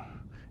zone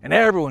and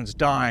everyone's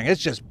dying,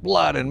 it's just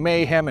blood and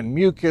mayhem and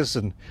mucus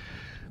and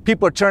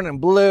people are turning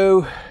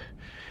blue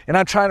and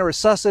I'm trying to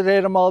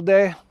resuscitate them all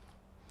day.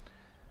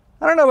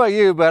 I don't know about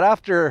you, but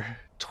after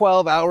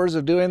 12 hours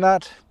of doing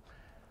that,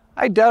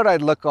 I doubt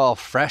I'd look all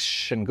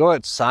fresh and go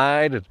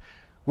outside and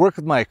work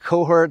with my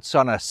cohorts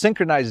on a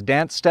synchronized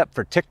dance step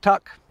for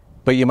TikTok.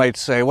 But you might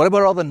say, what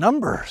about all the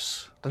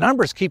numbers? The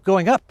numbers keep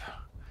going up.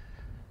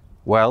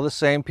 Well, the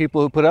same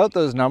people who put out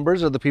those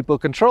numbers are the people who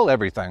control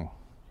everything.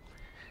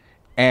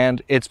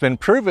 And it's been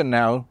proven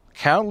now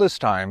countless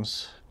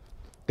times.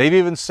 They've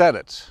even said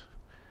it.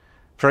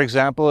 For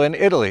example, in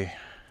Italy,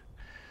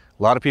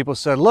 a lot of people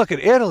said, look at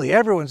Italy,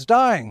 everyone's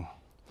dying.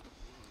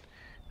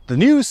 The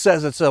news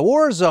says it's a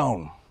war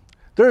zone.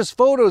 There's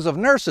photos of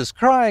nurses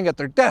crying at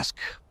their desk.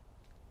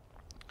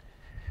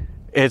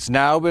 It's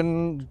now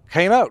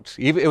came out.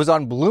 It was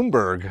on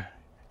Bloomberg.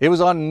 It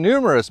was on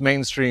numerous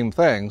mainstream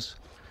things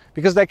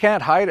because they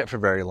can't hide it for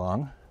very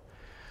long.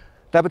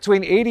 That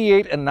between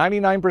 88 and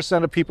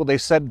 99% of people they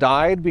said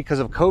died because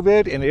of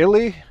COVID in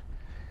Italy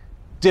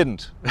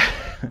didn't.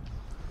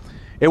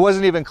 It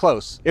wasn't even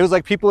close. It was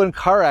like people in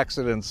car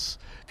accidents,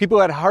 people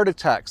who had heart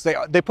attacks.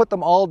 They put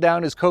them all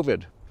down as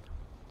COVID.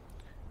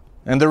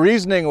 And the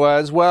reasoning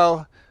was,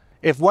 well,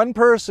 if one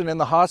person in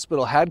the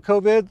hospital had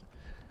COVID,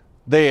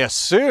 they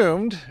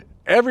assumed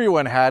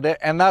everyone had it,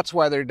 and that's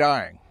why they're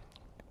dying.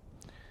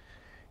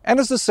 And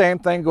it's the same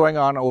thing going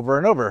on over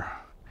and over.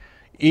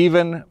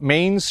 Even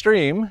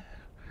mainstream,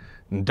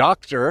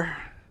 Dr.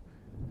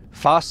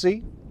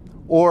 Fauci,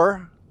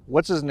 or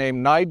what's his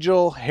name,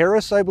 Nigel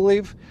Harris, I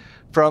believe,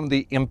 from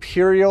the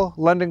Imperial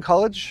London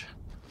College,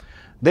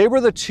 they were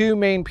the 2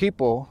 main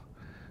people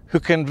who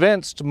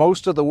convinced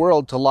most of the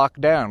world to lock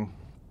down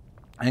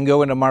and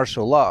go into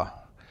martial law.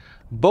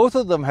 Both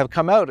of them have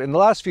come out in the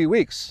last few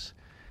weeks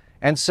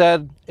and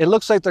said, it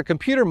looks like their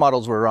computer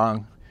models were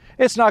wrong.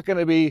 It's not going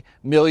to be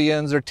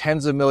millions or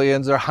tens of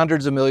millions or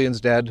hundreds of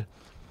millions dead.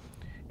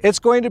 It's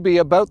going to be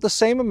about the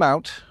same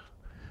amount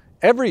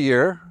every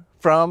year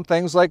from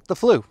things like the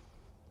flu.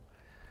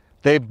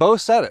 They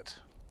both said it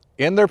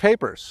in their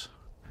papers.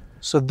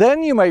 So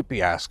then you might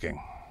be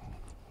asking,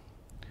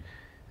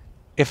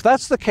 if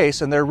that's the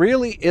case and there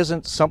really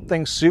isn't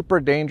something super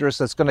dangerous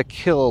that's going to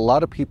kill a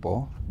lot of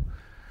people,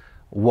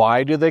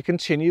 why do they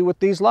continue with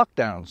these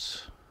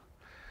lockdowns?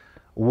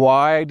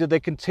 Why do they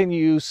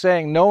continue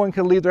saying no one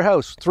can leave their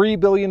house? 3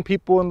 billion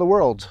people in the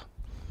world,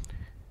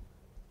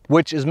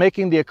 which is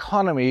making the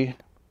economy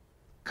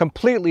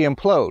completely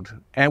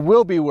implode and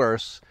will be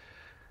worse,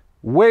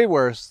 way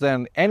worse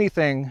than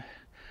anything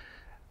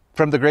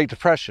from the Great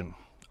Depression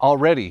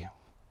already.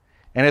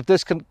 And if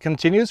this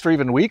continues for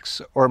even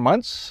weeks or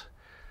months,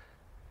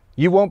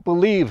 you won't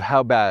believe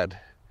how bad.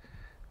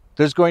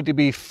 There's going to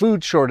be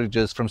food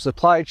shortages from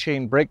supply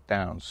chain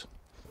breakdowns.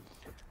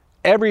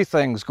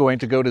 Everything's going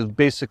to go to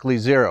basically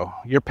zero.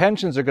 Your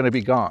pensions are going to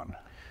be gone.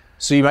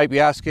 So you might be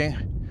asking,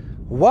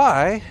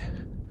 why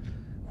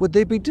would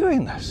they be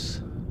doing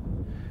this?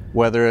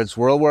 Whether it's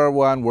World War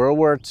I, World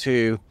War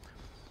II,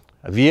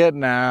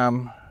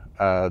 Vietnam,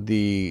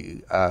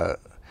 the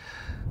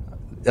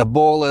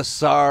Ebola,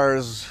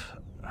 SARS,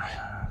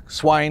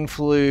 swine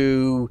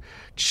flu,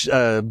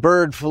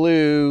 bird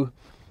flu,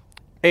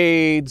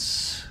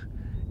 AIDS.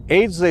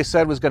 AIDS, they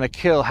said, was going to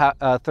kill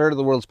a third of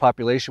the world's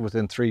population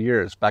within 3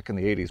 years, back in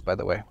the 80s, by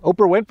the way.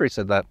 Oprah Winfrey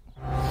said that.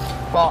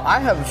 Well, I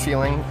have a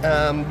feeling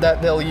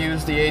that they'll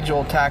use the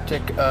age-old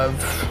tactic of,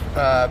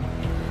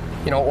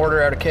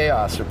 order out of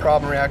chaos or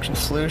problem, reaction,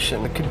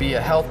 solution. It could be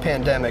a health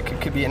pandemic. It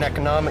could be an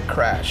economic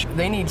crash.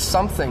 They need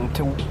something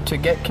to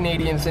get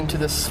Canadians into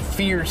this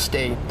fear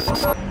state.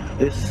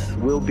 This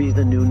will be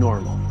the new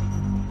normal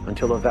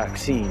until a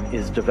vaccine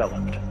is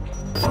developed.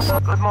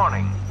 Good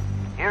morning.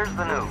 Here's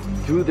the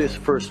news. Through this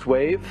first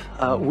wave,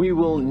 we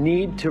will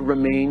need to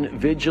remain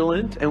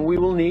vigilant and we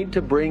will need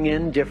to bring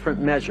in different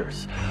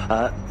measures.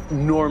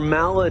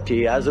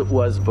 Normality, as it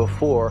was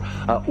before,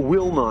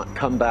 will not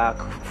come back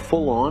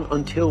full on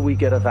until we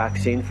get a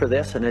vaccine for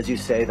this. And as you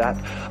say,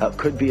 that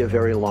could be a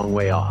very long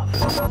way off.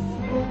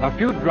 A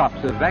few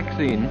drops of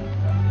vaccine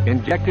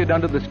injected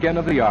under the skin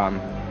of the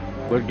arm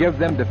will give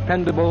them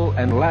dependable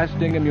and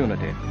lasting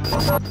immunity.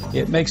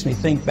 It makes me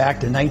think back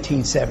to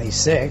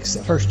 1976,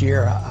 the first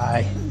year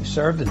I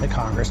served in the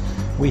Congress.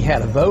 We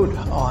had a vote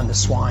on the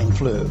swine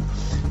flu.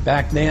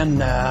 Back then,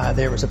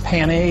 there was a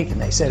panic, and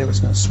they said it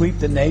was going to sweep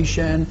the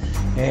nation,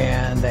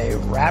 and they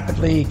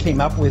rapidly came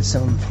up with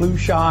some flu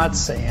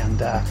shots, and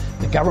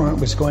the government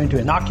was going to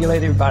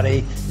inoculate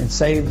everybody and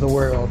save the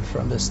world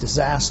from this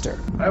disaster.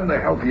 I'm the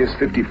healthiest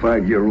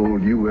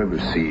 55-year-old you ever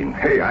seen.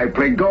 Hey, I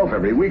play golf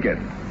every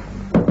weekend.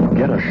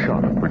 Get a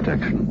shot of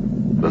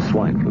protection, the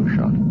swine flu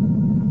shot.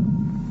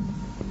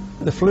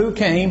 The flu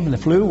came, and the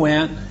flu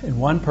went, and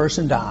one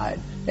person died,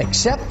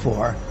 except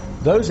for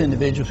those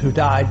individuals who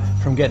died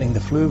from getting the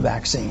flu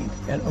vaccine.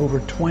 And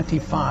over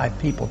 25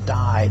 people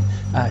died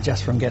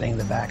just from getting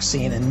the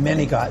vaccine, and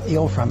many got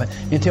ill from it,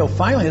 until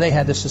finally they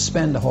had to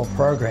suspend the whole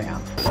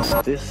program.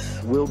 This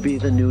will be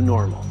the new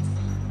normal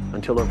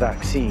until a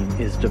vaccine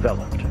is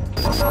developed.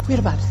 We had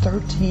about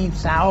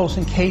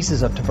 13,000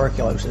 cases of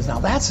tuberculosis. Now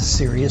that's a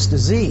serious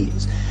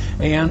disease.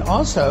 And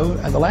also,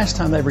 the last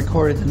time they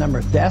recorded the number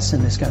of deaths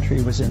in this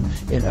country was in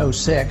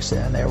 2006,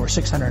 and there were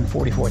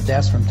 644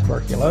 deaths from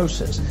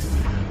tuberculosis.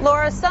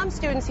 Laura, some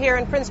students here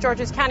in Prince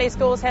George's County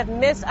schools have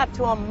missed up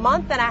to a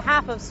month and a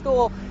half of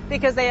school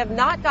because they have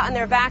not gotten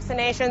their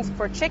vaccinations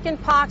for chicken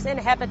pox and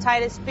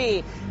hepatitis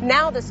B.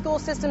 Now the school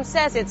system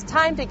says it's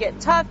time to get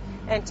tough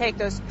and take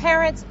those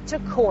parents to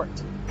court.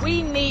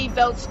 We need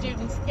those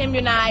students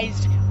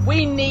immunized.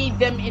 We need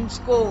them in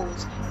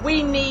schools.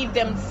 We need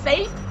them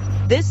safe.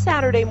 This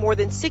Saturday, more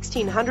than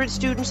 1,600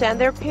 students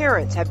and their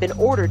parents have been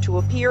ordered to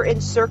appear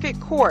in circuit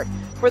court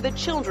for the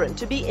children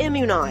to be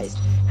immunized.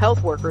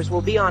 Health workers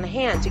will be on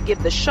hand to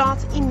give the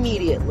shots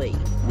immediately.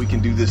 We can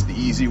do this the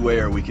easy way,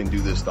 or we can do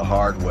this the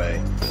hard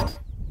way.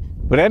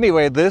 But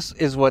anyway, this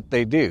is what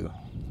they do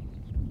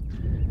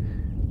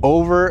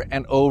over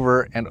and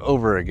over and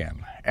over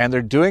again. And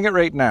they're doing it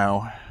right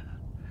now.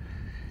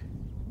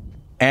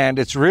 And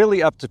it's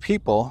really up to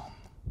people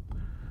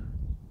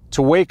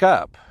to wake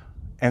up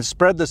and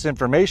spread this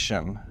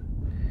information.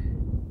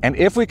 And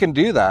if we can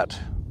do that,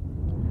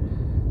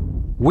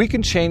 we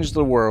can change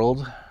the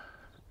world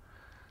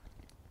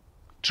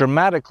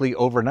dramatically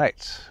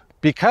overnight,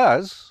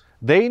 because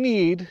they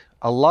need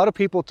a lot of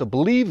people to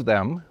believe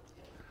them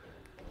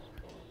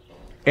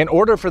in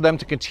order for them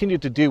to continue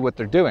to do what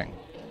they're doing.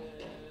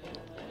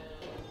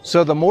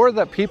 So the more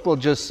that people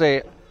just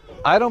say,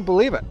 I don't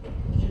believe it,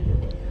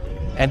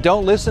 and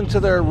don't listen to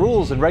their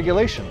rules and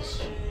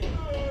regulations,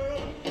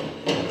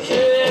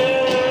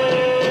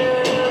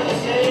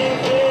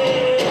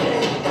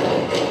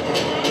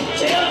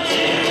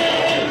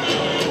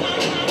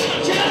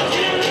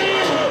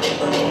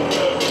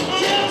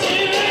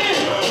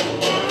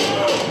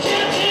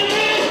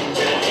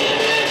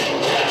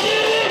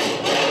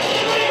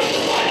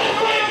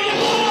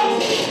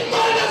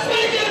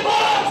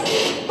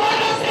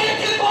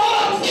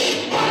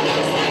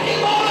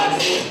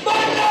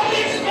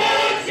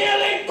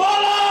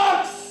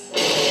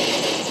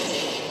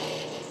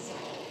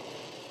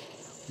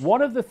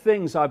 One of the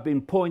things I've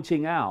been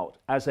pointing out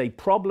as a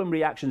problem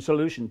reaction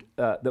solution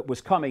that was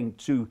coming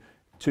to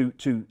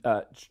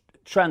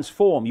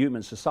transform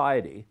human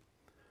society,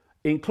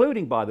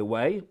 including, by the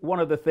way, one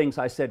of the things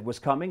I said was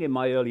coming in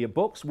my earlier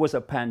books was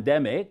a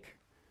pandemic,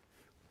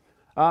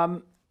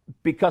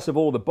 because of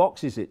all the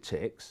boxes it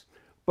ticks.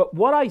 But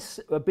what I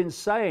have been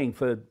saying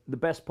for the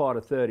best part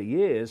of 30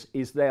 years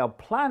is they are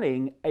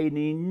planning an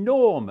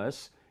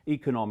enormous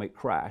economic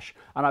crash.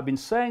 And I've been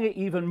saying it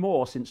even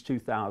more since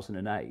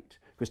 2008.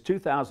 Because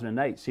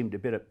 2008 seemed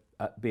to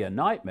be a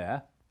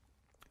nightmare.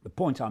 The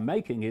point I'm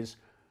making is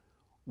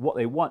what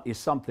they want is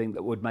something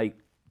that would make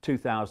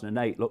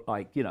 2008 look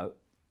like, you know,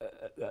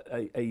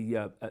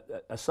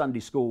 a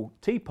Sunday school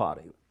tea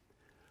party.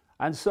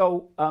 And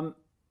so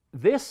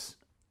this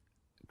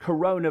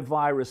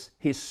coronavirus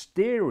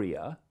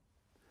hysteria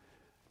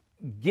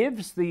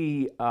gives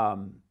the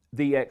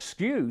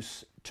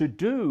excuse to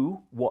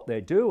do what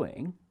they're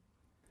doing.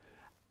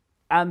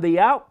 And the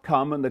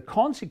outcome and the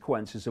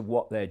consequences of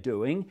what they're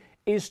doing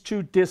is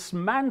to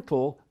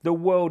dismantle the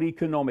world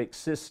economic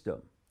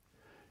system.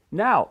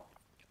 Now,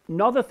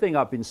 another thing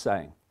I've been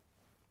saying,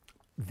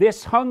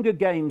 this Hunger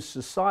Games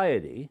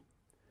society,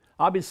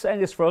 I've been saying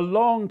this for a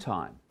long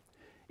time,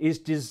 is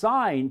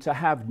designed to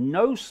have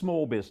no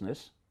small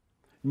business,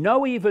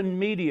 no even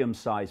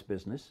medium-sized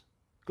business,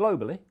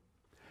 globally,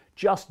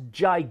 just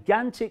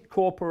gigantic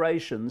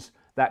corporations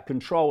that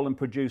control and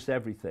produce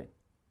everything.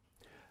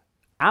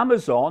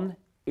 Amazon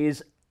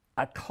is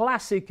a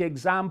classic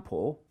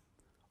example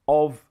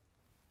of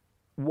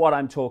what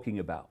I'm talking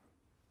about.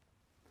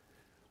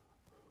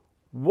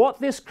 What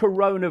this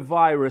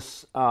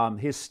coronavirus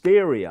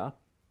hysteria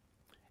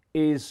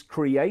is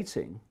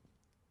creating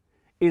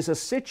is a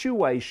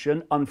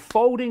situation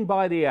unfolding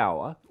by the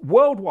hour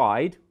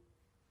worldwide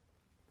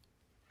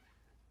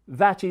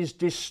that is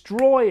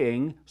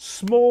destroying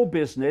small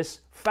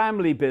business,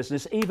 family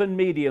business, even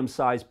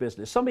medium-sized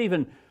business, some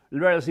even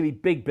relatively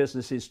big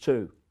businesses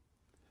too.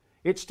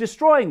 It's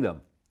destroying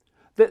them.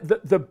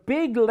 The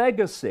big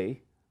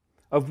legacy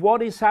of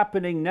what is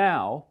happening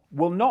now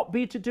will not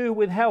be to do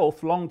with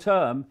health long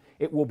term,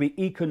 it will be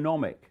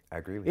economic. I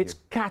agree with you.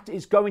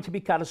 It's going to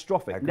be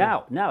catastrophic.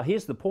 Now,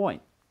 here's the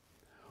point.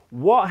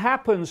 what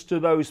happens to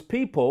those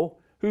people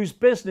whose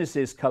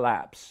businesses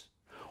collapse?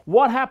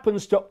 What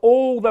happens to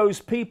all those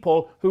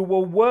people who were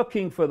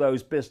working for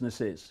those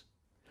businesses?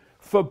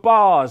 For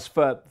bars,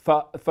 for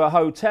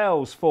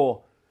hotels,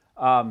 for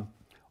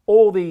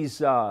all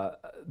these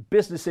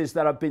businesses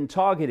that have been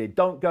targeted,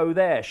 don't go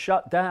there,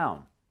 shut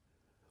down.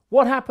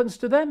 What happens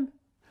to them?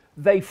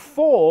 They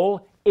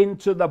fall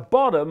into the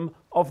bottom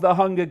of the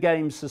Hunger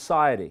Games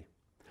society.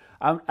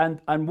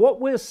 And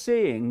what we're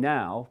seeing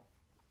now,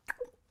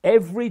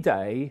 every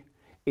day,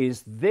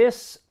 is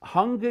this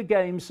Hunger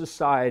Games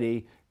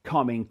society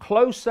coming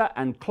closer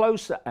and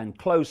closer and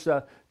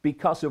closer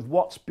because of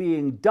what's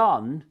being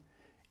done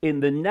in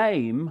the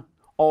name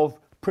of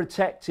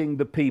protecting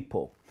the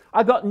people.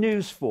 I got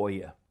news for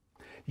you.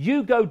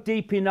 You go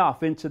deep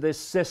enough into this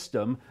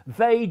system,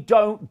 they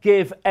don't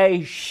give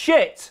a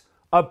shit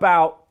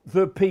about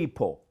the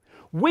people.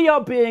 We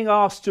are being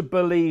asked to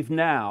believe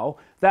now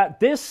that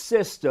this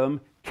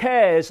system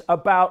cares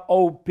about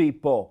old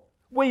people.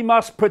 We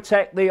must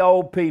protect the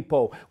old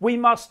people. We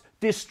must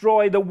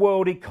destroy the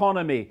world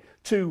economy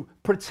to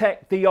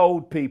protect the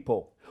old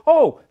people.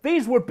 Oh,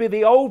 these would be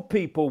the old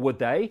people, would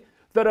they,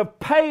 that have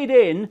paid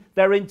in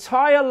their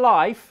entire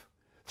life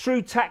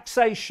through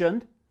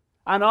taxation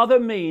and other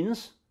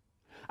means,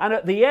 and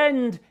at the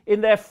end,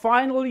 in their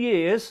final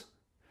years,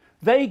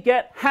 they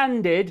get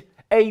handed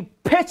a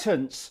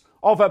pittance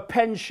of a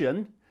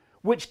pension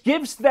which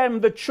gives them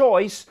the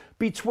choice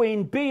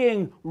between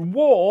being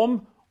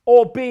warm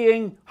or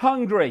being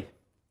hungry.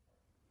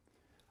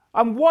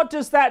 And what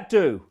does that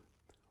do?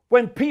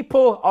 When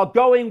people are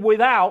going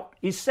without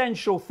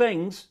essential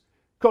things,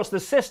 because the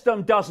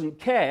system doesn't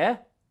care,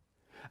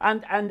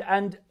 and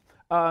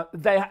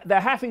they're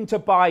having to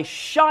buy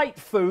shite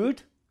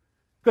food,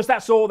 because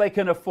that's all they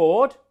can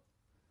afford.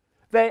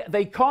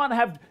 They can't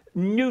have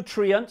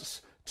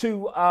nutrients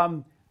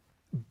to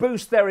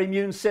boost their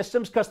immune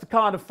systems because they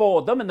can't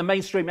afford them, and the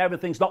mainstream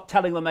everything's not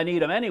telling them they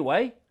need them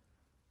anyway.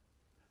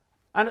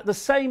 And at the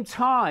same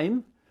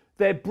time,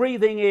 they're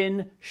breathing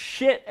in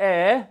shit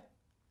air,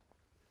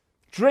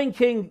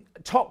 drinking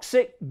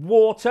toxic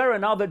water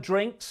and other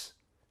drinks,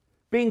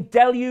 being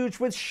deluged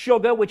with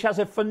sugar, which has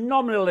a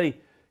phenomenally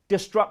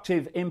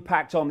destructive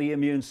impact on the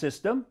immune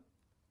system.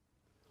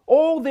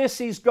 All this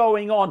is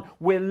going on.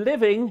 We're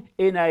living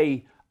in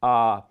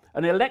an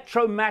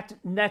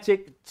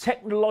electromagnetic,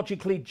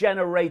 technologically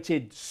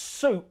generated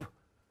soup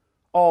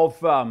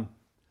of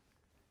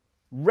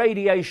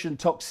radiation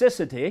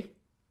toxicity.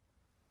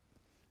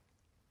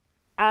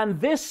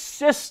 And this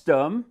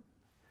system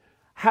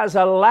has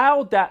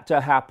allowed that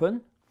to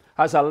happen,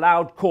 has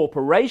allowed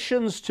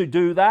corporations to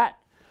do that.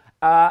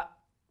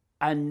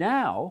 And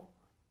now,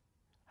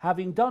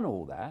 having done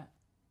all that,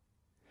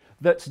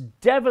 that's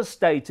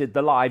devastated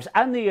the lives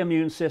and the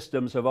immune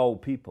systems of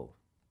old people,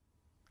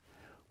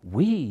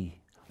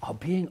 we are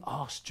being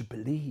asked to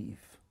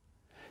believe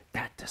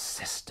that the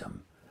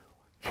system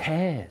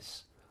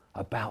cares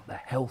about the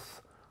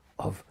health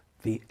of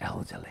the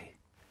elderly.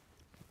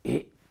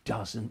 It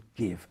doesn't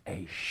give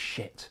a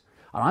shit.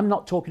 And I'm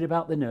not talking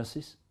about the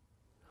nurses.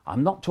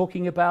 I'm not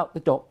talking about the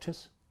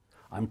doctors.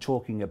 I'm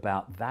talking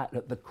about that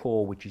at the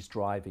core which is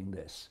driving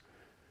this.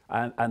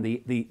 And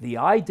the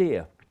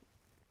idea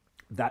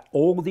that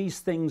all these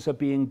things are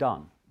being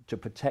done to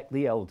protect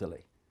the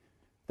elderly,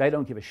 they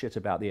don't give a shit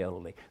about the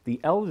elderly. The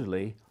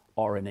elderly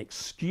are an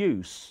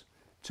excuse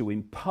to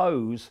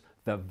impose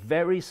the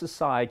very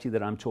society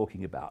that I'm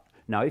talking about.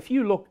 Now, if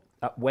you look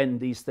at when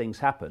these things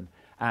happen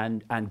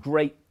and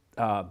great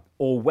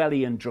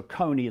Orwellian,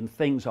 draconian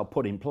things are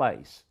put in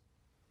place,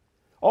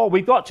 oh,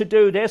 we've got to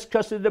do this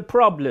because of the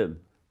problem.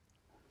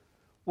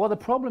 Well, the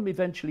problem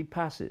eventually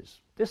passes.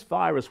 This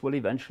virus will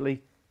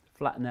eventually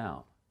flatten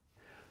out.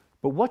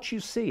 But what you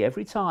see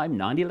every time,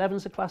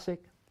 9/11's a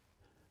classic,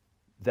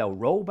 they'll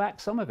roll back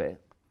some of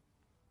it,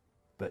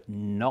 but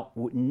not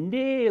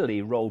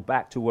nearly rolled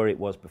back to where it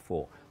was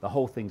before. The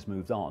whole thing's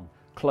moved on,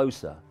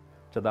 closer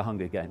to the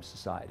Hunger Games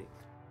society.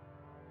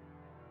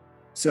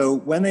 So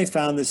when they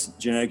found this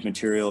genetic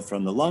material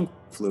from the lung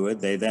fluid,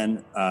 they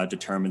then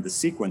determined the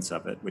sequence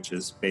of it, which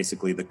is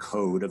basically the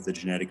code of the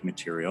genetic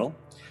material.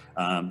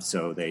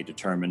 So they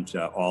determined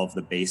all of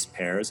the base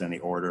pairs and the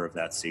order of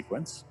that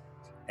sequence.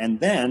 And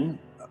then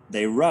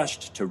they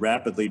rushed to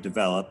rapidly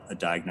develop a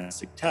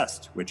diagnostic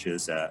test, which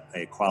is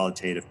a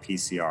qualitative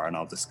PCR, and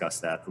I'll discuss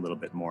that a little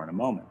bit more in a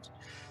moment.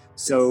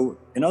 So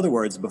in other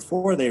words,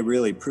 before they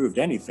really proved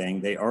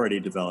anything, they already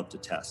developed a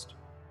test.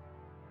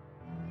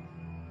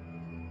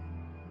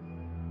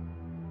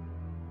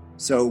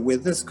 So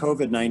with this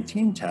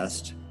COVID-19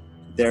 test,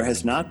 there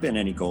has not been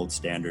any gold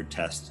standard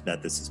test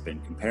that this has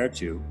been compared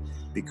to,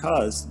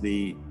 because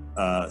the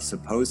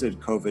supposed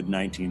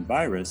COVID-19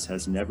 virus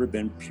has never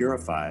been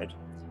purified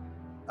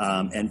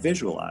and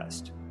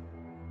visualized.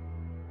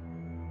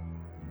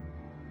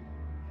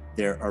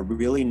 There are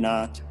really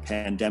not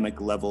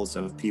pandemic levels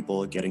of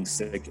people getting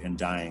sick and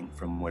dying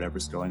from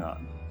whatever's going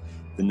on.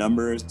 The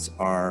numbers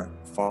are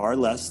far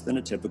less than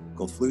a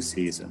typical flu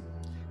season.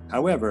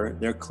 However,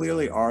 there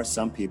clearly are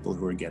some people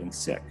who are getting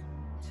sick.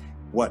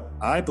 What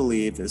I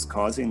believe is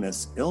causing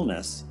this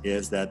illness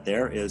is that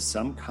there is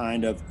some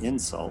kind of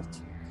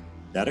insult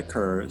that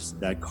occurs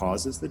that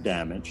causes the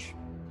damage,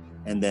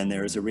 and then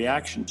there is a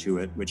reaction to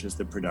it, which is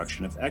the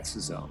production of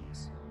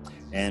exosomes.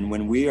 And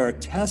when we are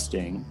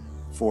testing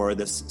for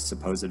this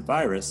supposed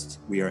virus,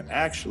 we are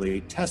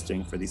actually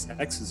testing for these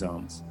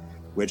exosomes,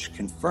 which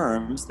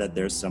confirms that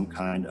there's some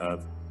kind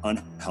of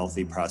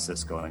unhealthy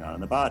process going on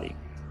in the body.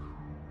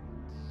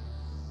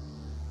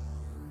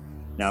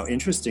 Now,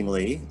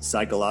 interestingly,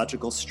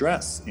 psychological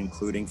stress,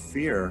 including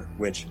fear,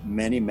 which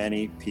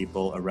many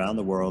people around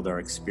the world are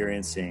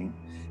experiencing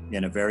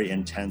in a very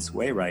intense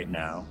way right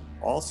now,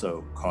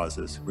 also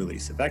causes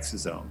release of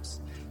exosomes.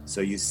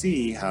 So you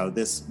see how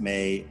this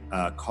may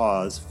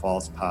cause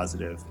false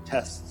positive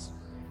tests.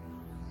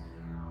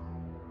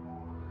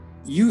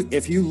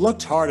 If you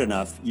looked hard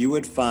enough, you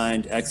would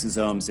find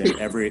exosomes in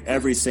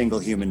every single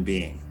human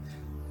being.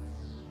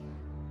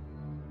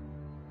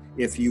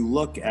 If you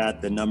look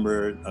at the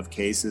number of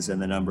cases and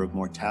the number of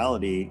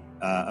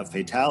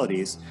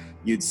fatalities,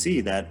 you'd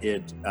see that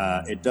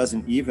it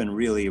doesn't even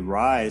really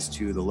rise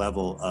to the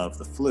level of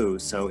the flu.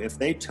 So if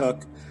they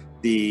took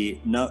the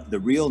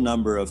real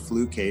number of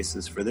flu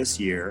cases for this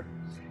year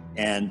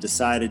and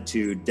decided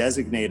to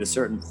designate a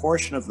certain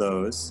portion of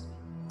those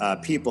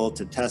people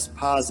to test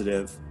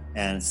positive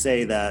and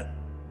say that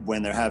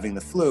when they're having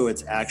the flu,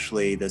 it's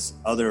actually this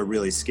other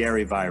really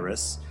scary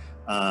virus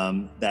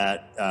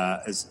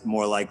that is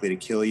more likely to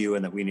kill you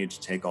and that we need to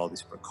take all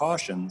these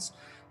precautions,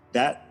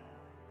 that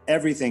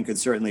everything could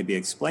certainly be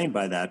explained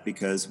by that,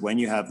 because when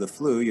you have the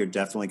flu, you're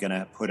definitely going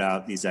to put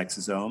out these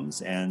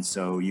exosomes, and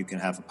so you can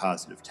have a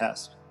positive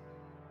test.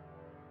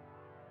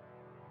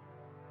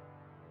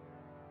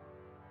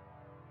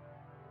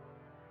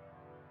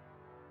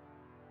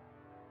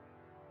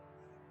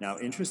 Now,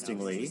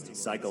 interestingly,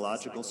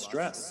 psychological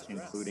stress,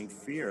 including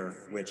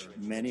fear, which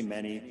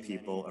many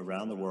people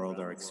around the world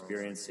are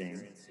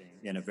experiencing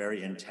in a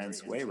very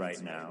intense way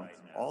right now,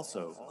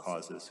 also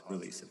causes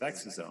release of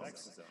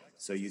exosomes.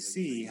 So you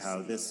see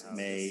how this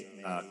may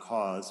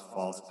cause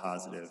false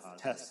positive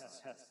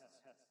tests.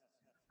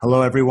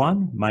 Hello,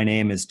 everyone. My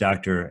name is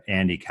Dr.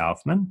 Andy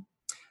Kaufman.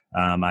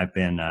 I've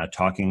been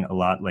talking a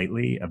lot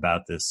lately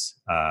about this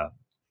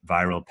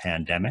viral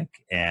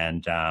pandemic,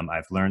 and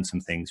I've learned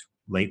some things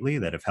lately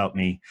that have helped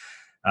me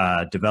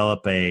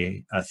develop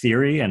a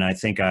theory, and I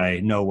think I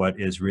know what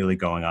is really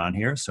going on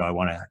here, so I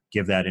want to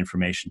give that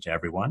information to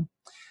everyone.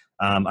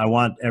 I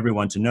want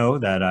everyone to know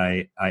that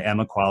I am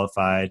a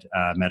qualified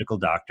medical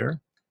doctor.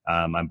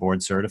 I'm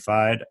board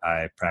certified.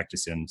 I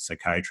practice in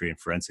psychiatry and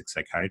forensic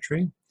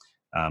psychiatry.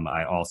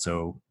 I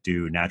also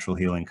do natural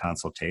healing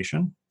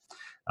consultation.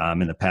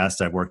 In the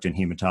past, I've worked in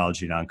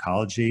hematology and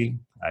oncology.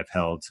 I've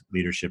held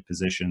leadership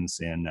positions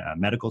in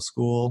medical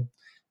school.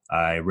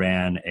 I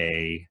ran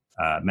a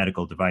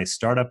medical device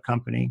startup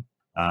company,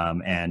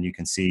 and you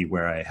can see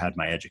where I had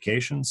my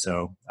education.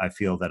 So I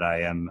feel that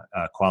I am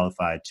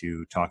qualified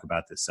to talk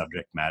about this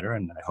subject matter,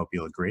 and I hope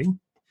you'll agree.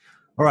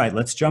 All right,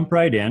 let's jump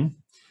right in.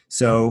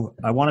 So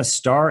I want to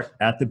start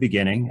at the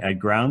beginning at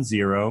ground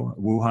zero,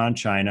 Wuhan,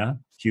 China,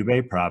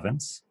 Hubei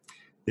province.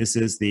 This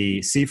is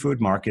the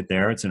seafood market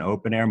there. It's an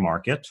open air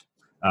market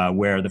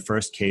where the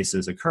first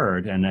cases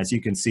occurred. And as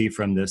you can see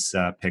from this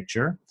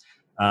picture,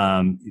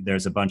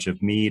 there's a bunch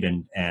of meat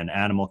and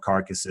animal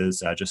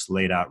carcasses just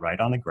laid out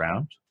right on the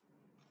ground.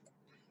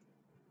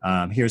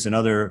 Here's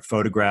another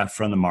photograph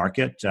from the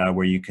market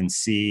where you can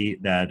see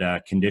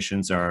that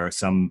conditions are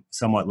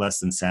somewhat less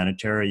than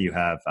sanitary. You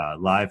have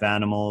live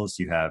animals,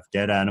 you have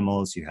dead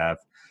animals, you have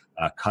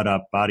cut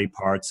up body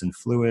parts and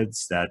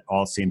fluids that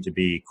all seem to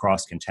be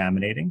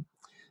cross-contaminating.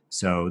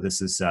 So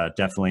this is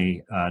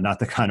definitely not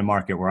the kind of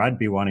market where I'd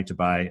be wanting to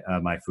buy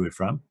my food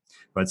from,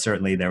 but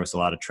certainly there was a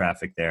lot of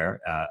traffic there,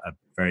 a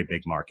very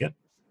big market.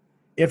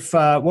 If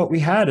what we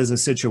had is a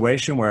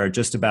situation where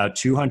just about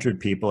 200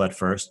 people at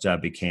first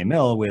became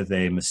ill with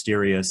a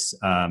mysterious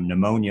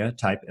pneumonia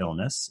type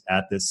illness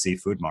at this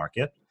seafood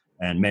market,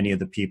 and many of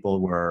the people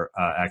were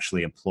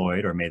actually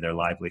employed or made their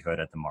livelihood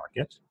at the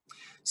market.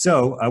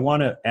 So I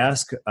want to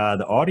ask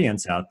the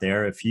audience out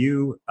there, if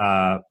you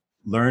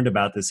learned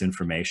about this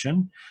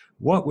information,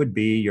 what would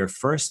be your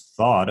first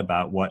thought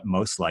about what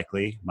most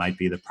likely might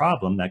be the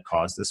problem that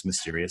caused this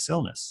mysterious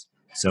illness?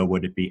 So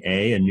would it be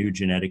A, a new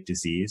genetic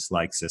disease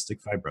like cystic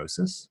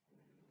fibrosis?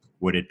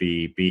 Would it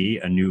be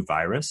B, a new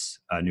virus,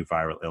 a new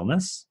viral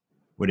illness?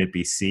 Would it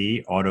be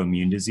C,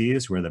 autoimmune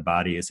disease where the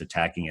body is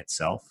attacking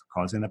itself,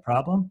 causing the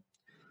problem?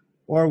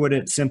 Or would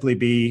it simply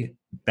be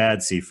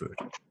bad seafood?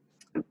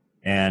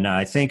 And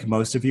I think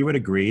most of you would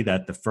agree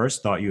that the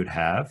first thought you would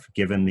have,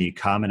 given the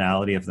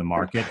commonality of the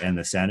market and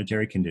the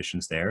sanitary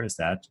conditions there, is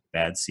that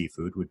bad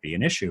seafood would be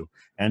an issue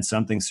and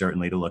something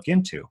certainly to look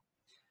into.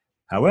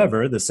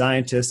 However, the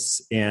scientists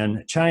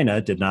in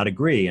China did not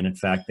agree, and in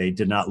fact, they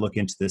did not look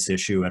into this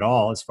issue at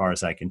all, as far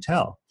as I can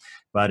tell.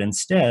 But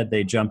instead,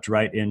 they jumped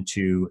right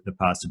into the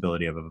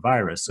possibility of a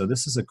virus. So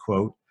this is a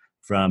quote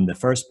from the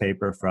first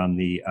paper from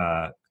the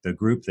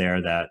group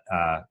there that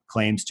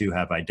claims to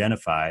have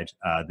identified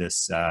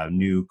this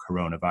new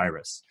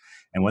coronavirus.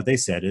 And what they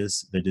said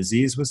is the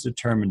disease was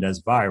determined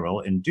as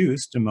viral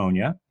induced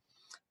pneumonia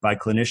by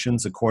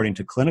clinicians according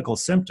to clinical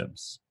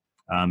symptoms,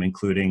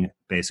 including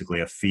basically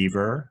a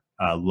fever,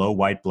 low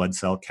white blood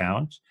cell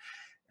count.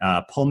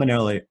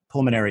 Pulmonary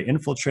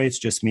infiltrates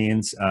just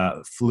means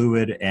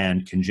fluid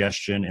and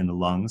congestion in the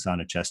lungs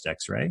on a chest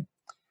x-ray.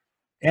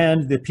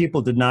 And the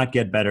people did not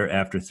get better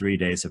after 3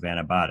 days of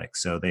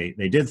antibiotics. So they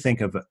did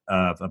think of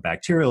a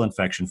bacterial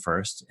infection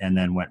first and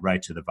then went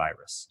right to the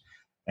virus.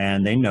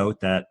 And they note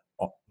that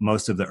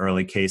most of the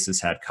early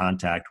cases had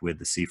contact with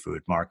the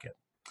seafood market.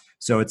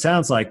 So it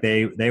sounds like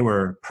they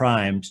were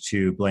primed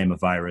to blame a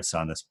virus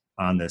on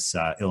this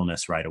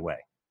illness right away.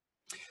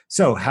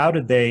 So how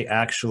did they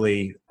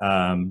actually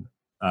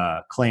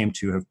claim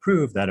to have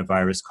proved that a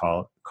virus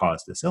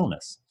caused this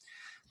illness?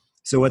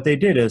 So what they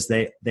did is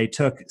they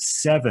took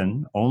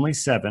only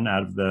seven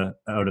out of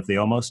the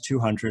almost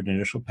 200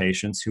 initial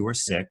patients who were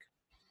sick,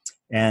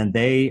 and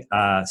they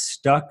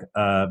stuck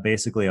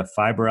basically a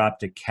fiber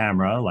optic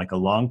camera, like a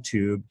long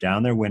tube,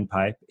 down their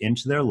windpipe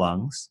into their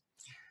lungs,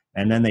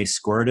 and then they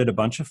squirted a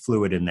bunch of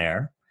fluid in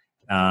there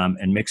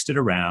and mixed it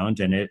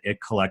around, and it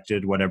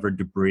collected whatever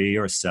debris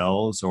or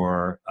cells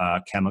or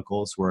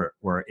chemicals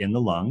were in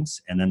the lungs,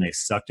 and then they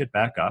sucked it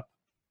back up.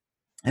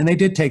 And they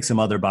did take some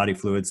other body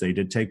fluids. They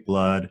did take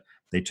blood.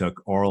 They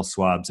took oral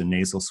swabs and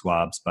nasal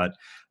swabs, but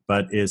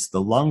it's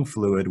the lung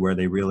fluid where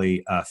they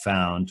really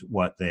found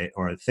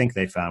think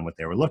they found what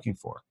they were looking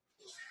for.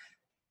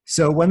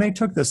 So when they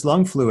took this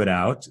lung fluid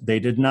out, they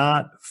did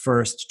not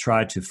first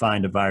try to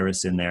find a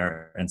virus in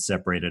there and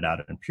separate it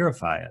out and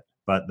purify it.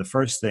 But the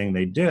first thing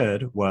they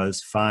did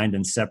was find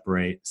and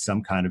separate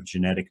some kind of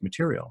genetic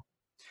material.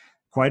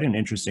 Quite an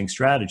interesting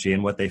strategy.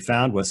 And what they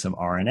found was some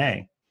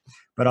RNA.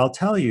 But I'll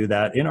tell you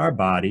that in our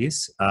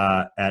bodies,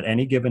 at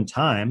any given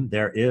time,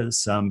 there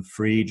is some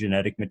free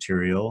genetic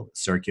material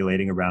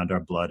circulating around our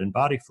blood and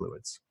body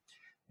fluids.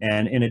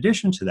 And in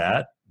addition to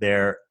that,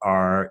 there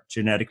are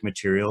genetic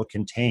material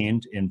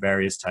contained in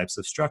various types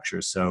of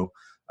structures. So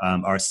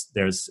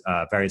there's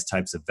various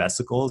types of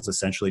vesicles,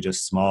 essentially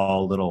just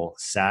small little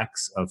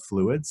sacs of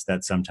fluids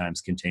that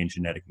sometimes contain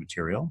genetic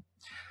material.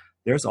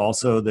 There's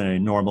also the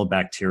normal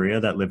bacteria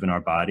that live in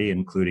our body,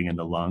 including in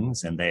the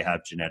lungs, and they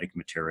have genetic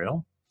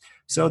material.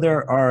 So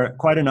there are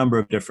quite a number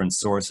of different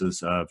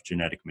sources of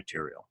genetic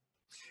material.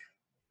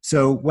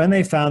 So when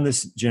they found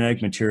this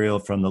genetic material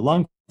from the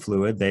lung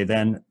fluid, they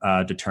then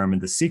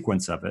determined the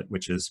sequence of it,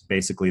 which is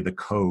basically the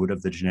code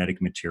of the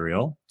genetic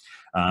material.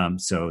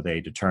 So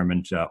they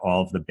determined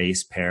all of the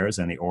base pairs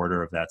and the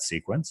order of that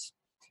sequence.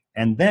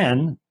 And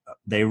then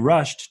they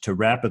rushed to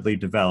rapidly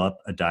develop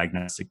a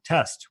diagnostic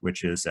test,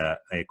 which is a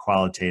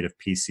qualitative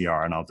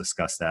PCR, and I'll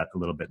discuss that a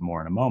little bit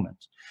more in a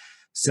moment.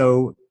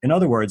 So in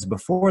other words,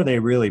 before they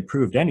really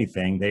proved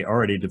anything, they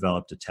already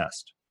developed a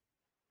test.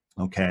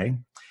 Okay,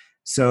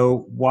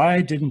 so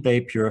why didn't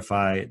they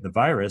purify the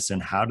virus,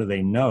 and how do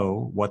they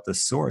know what the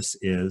source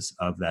is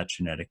of that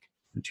genetic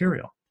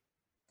material?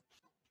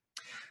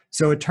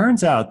 So it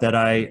turns out that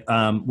I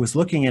was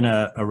looking in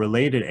a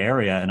related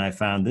area, and I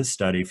found this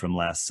study from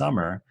last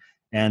summer.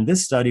 And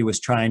this study was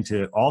trying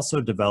to also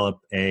develop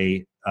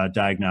a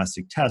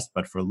diagnostic test,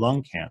 but for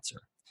lung cancer.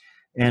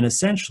 And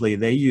essentially,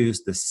 they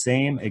used the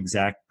same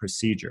exact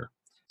procedure.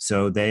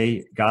 So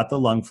they got the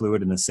lung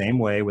fluid in the same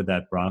way with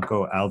that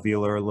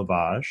bronchoalveolar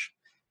lavage,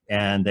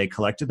 and they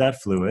collected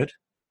that fluid.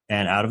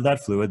 And out of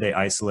that fluid, they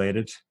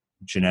isolated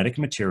genetic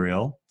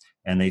material,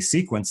 and they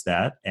sequenced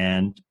that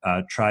and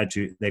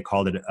they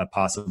called it a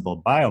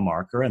possible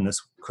biomarker, and this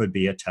could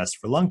be a test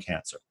for lung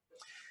cancer.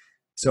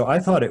 So I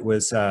thought it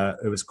was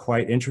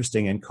quite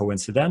interesting and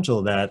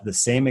coincidental that the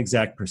same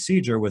exact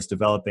procedure was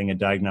developing a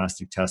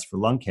diagnostic test for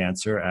lung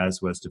cancer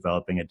as was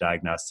developing a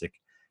diagnostic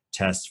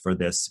test for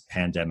this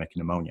pandemic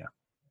pneumonia.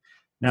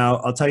 Now,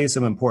 I'll tell you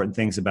some important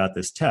things about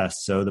this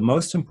test. So the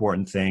most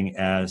important thing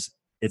is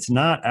it's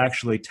not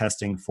actually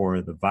testing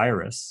for the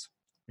virus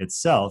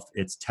itself,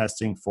 it's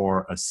testing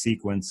for a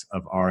sequence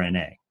of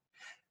RNA.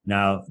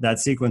 Now, that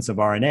sequence of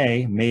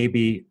RNA may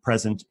be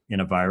present in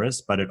a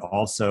virus, but it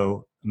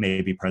also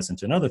may be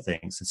present in other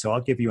things. And so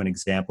I'll give you an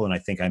example, and I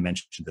think I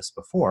mentioned this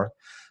before,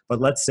 but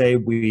let's say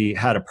we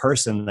had a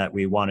person that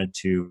we wanted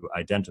to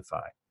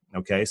identify.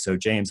 Okay, so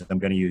James, I'm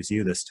going to use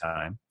you this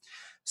time.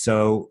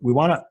 So we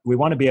want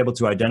to be able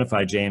to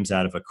identify James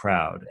out of a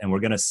crowd, and we're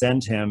going to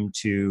send him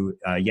to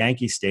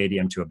Yankee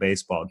Stadium to a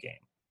baseball game.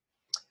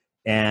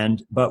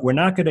 But we're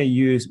not going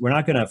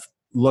to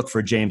look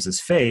for James's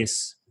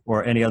face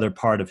or any other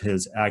part of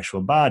his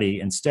actual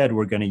body. Instead,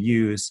 we're going to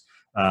use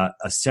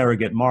a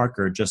surrogate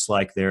marker just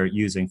like they're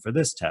using for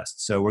this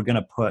test. So we're going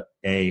to put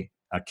a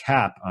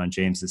cap on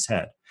James's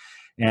head.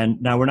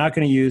 And now we're not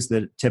going to use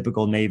the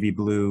typical navy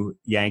blue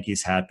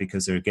Yankees hat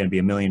because there are going to be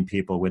a million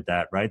people with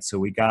that, right? So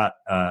we got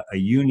a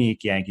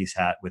unique Yankees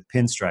hat with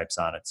pinstripes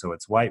on it. So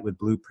it's white with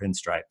blue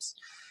pinstripes.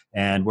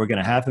 And we're going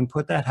to have him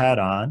put that hat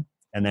on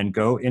and then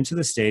go into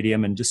the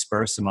stadium and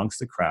disperse amongst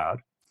the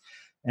crowd.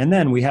 And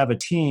then we have a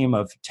team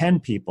of 10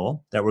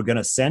 people that we're going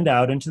to send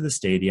out into the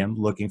stadium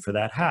looking for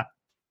that hat.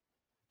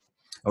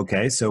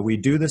 Okay, so we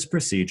do this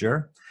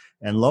procedure.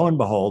 And lo and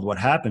behold, what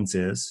happens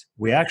is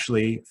we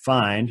actually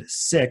find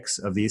 6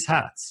 of these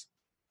hats.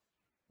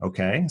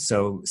 Okay,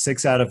 so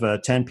 6 out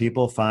of 10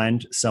 people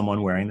find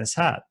someone wearing this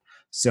hat.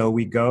 So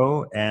we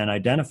go and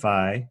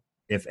identify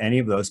if any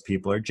of those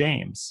people are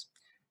James.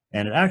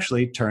 And it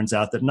actually turns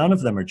out that none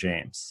of them are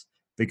James,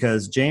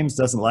 because James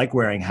doesn't like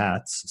wearing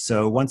hats.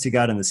 So once he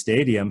got in the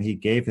stadium, he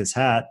gave his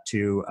hat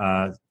to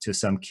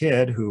some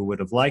kid who would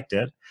have liked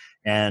it.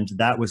 And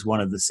that was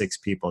one of the 6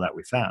 people that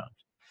we found.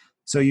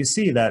 So you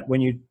see that when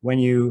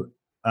you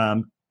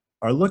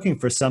are looking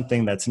for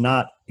something that's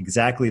not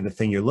exactly the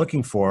thing you're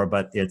looking for,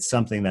 but it's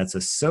something that's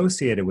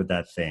associated with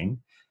that thing,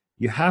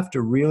 you have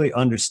to really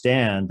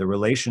understand the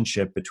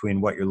relationship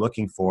between what you're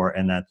looking for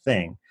and that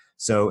thing.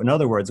 So in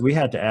other words, we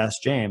had to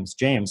ask James,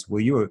 will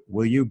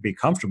you be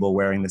comfortable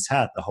wearing this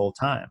hat the whole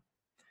time,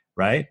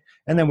 right?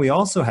 And then we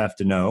also have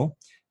to know,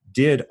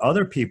 did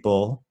other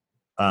people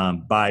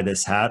buy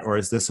this hat, or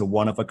is this a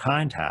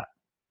one-of-a-kind hat?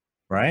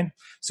 Right?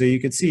 So you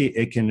can see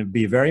it can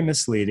be very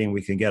misleading.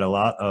 We can get a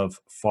lot of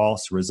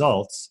false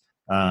results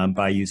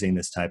by using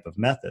this type of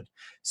method.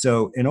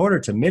 So in order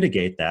to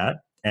mitigate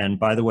that, and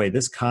by the way,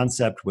 this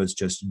concept was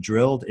just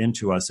drilled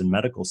into us in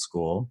medical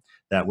school,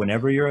 that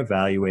whenever you're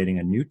evaluating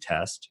a new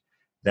test,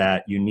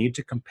 that you need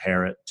to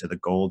compare it to the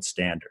gold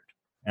standard.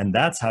 And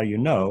that's how you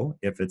know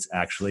if it's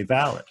actually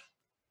valid.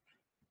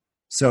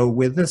 So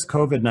with this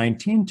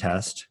COVID-19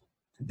 test,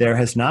 there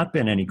has not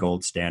been any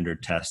gold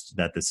standard test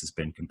that this has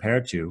been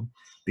compared to,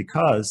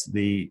 because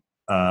the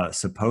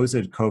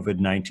supposed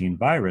COVID-19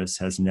 virus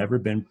has never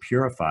been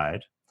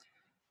purified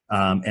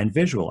and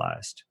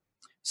visualized.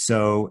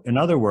 So in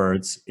other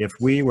words, if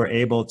we were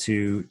able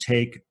to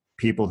take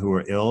people who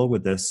are ill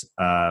with this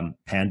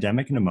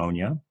pandemic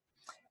pneumonia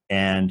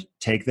and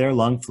take their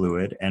lung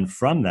fluid, and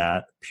from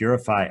that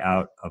purify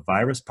out a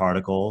virus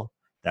particle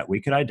that we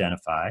could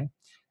identify,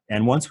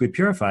 and once we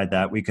purified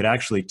that, we could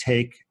actually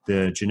take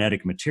the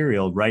genetic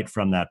material right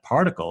from that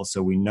particle,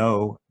 so we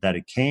know that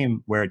it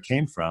came where it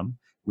came from.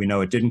 We know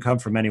it didn't come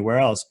from anywhere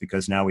else,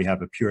 because now we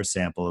have a pure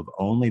sample of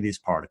only these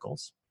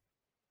particles.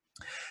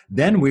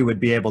 Then we would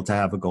be able to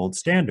have a gold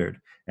standard.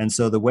 And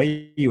so the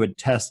way you would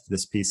test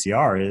this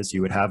PCR is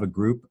you would have a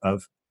group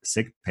of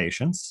sick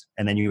patients,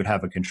 and then you would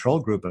have a control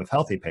group of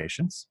healthy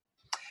patients.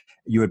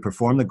 You would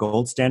perform the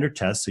gold standard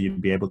test, so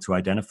you'd be able to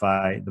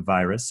identify the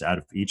virus out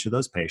of each of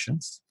those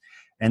patients.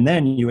 And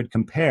then you would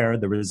compare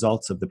the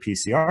results of the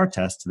PCR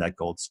test to that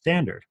gold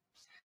standard.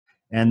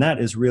 And that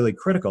is really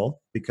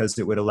critical, because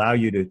it would allow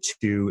you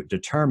to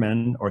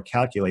determine or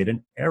calculate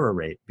an error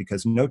rate,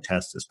 because no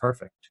test is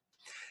perfect.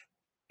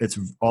 It's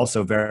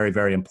also very,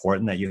 very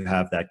important that you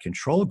have that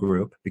control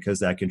group, because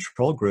that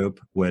control group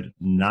would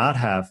not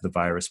have the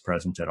virus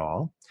present at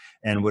all,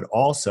 and would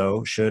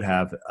also should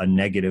have a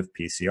negative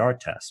PCR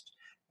test.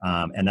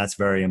 And that's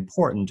very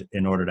important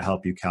in order to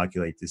help you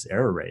calculate these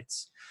error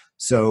rates.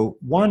 So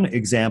one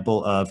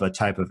example of a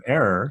type of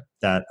error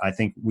that I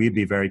think we'd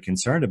be very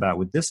concerned about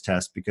with this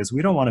test, because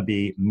we don't want to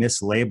be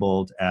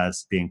mislabeled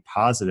as being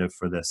positive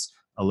for this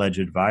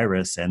alleged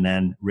virus and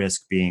then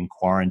risk being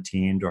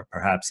quarantined or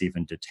perhaps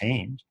even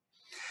detained.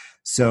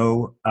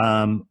 So,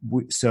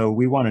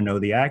 we want to know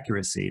the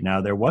accuracy. Now,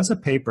 there was a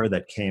paper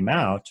that came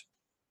out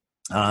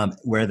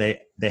where they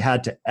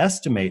had to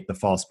estimate the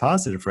false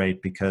positive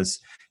rate, because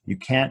you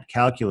can't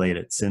calculate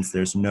it since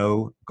there's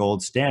no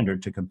gold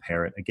standard to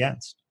compare it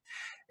against.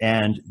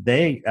 And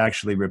they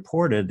actually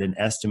reported an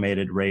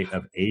estimated rate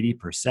of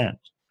 80%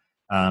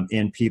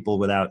 in people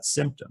without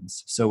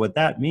symptoms. So what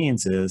that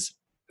means is,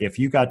 if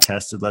you got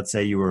tested, let's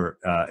say you were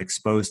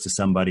exposed to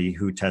somebody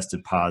who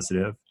tested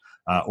positive,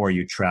 or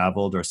you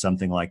traveled or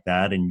something like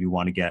that, and you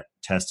want to get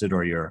tested,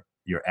 or you're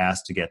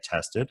asked to get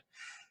tested,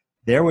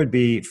 there would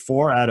be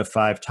 4 out of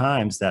 5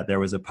 times that there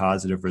was a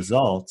positive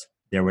result,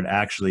 there would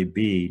actually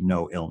be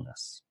no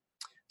illness.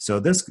 So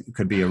this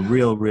could be a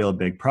real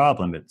big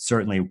problem. It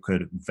certainly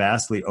could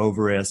vastly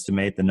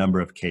overestimate the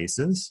number of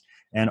cases,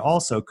 and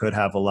also could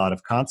have a lot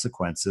of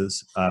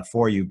consequences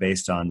for you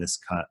based on this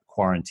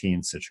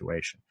quarantine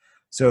situation.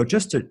 So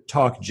just to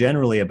talk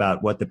generally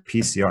about what the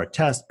PCR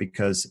test,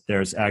 because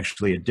there's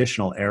actually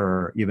additional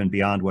error even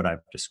beyond what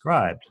I've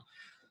described.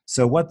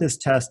 So what this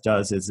test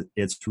does is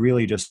it's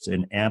really just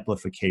an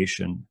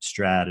amplification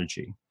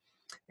strategy.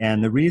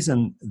 And the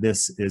reason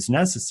this is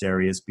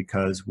necessary is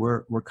because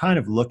we're kind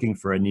of looking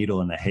for a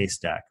needle in the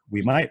haystack.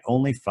 We might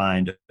only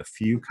find a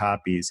few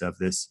copies of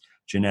this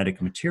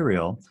genetic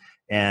material,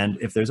 and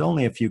if there's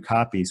only a few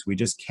copies, we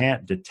just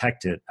can't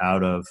detect it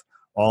out of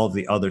all of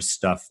the other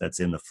stuff that's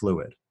in the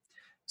fluid.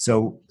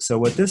 So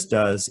what this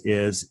does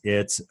is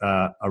it's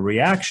a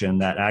reaction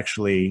that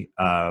actually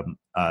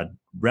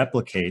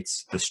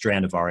replicates the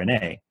strand of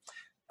RNA,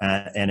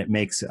 and it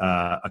makes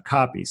a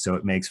copy. So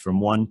it makes from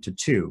 1 to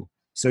 2.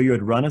 So you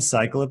would run a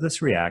cycle of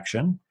this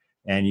reaction,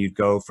 and you'd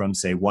go from,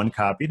 say, 1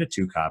 copy to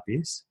 2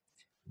 copies.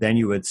 Then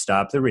you would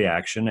stop the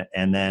reaction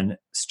and then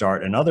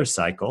start another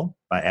cycle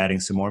by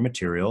adding some more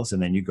materials,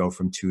 and then you go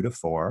from 2 to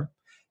 4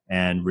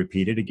 and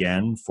repeat it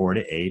again, 4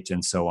 to 8,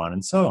 and so on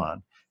and so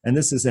on. And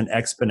this is an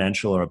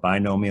exponential or a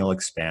binomial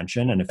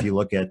expansion. And if you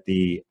look at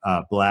the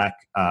black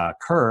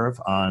curve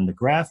on the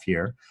graph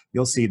here,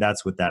 you'll see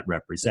that's what that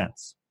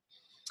represents.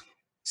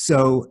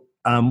 So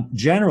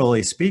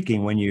generally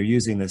speaking, when you're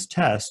using this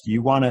test,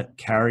 you want to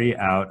carry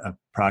out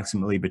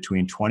approximately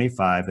between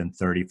 25 and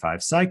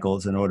 35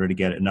 cycles in order to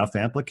get enough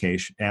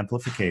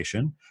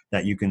amplification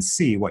that you can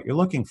see what you're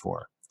looking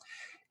for.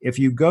 If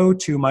you go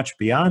too much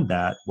beyond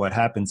that, what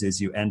happens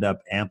is you end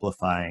up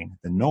amplifying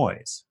the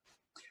noise.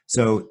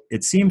 So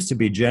it seems to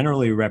be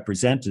generally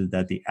represented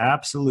that the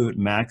absolute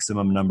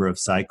maximum number of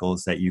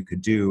cycles that you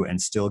could do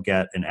and still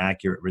get an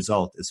accurate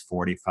result is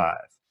 45.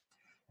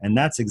 And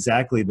that's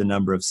exactly the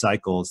number of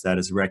cycles that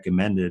is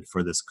recommended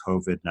for this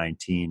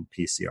COVID-19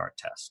 PCR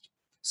test.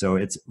 So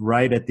it's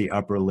right at the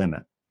upper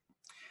limit.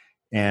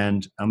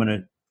 And I'm going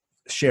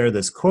to share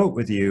this quote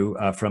with you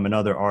from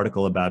another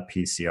article about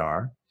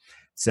PCR. It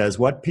says,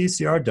 what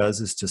PCR does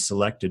is to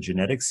select a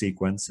genetic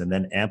sequence and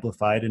then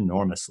amplify it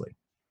enormously.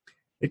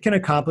 It can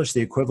accomplish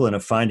the equivalent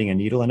of finding a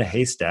needle in a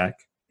haystack.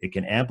 It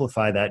can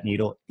amplify that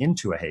needle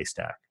into a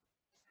haystack.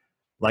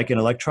 Like an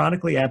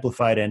electronically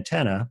amplified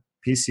antenna,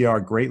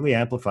 PCR greatly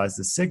amplifies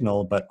the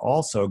signal, but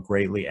also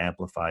greatly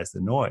amplifies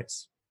the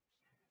noise.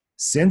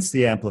 Since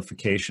the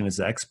amplification is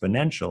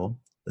exponential,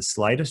 the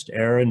slightest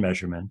error in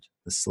measurement,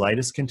 the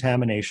slightest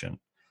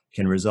contamination,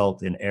 can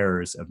result in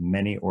errors of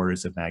many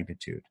orders of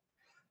magnitude.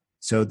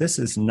 So this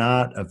is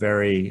not a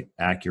very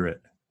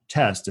accurate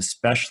test,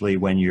 especially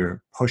when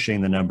you're pushing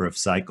the number of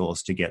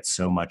cycles to get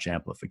so much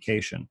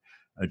amplification.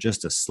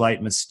 Just a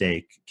slight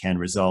mistake can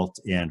result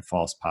in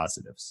false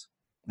positives.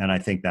 And I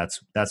think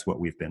that's what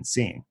we've been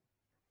seeing.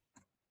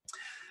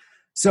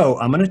 So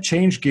I'm going to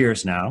change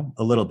gears now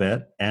a little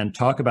bit and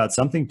talk about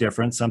something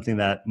different, something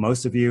that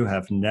most of you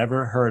have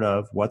never heard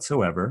of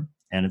whatsoever,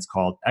 and it's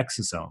called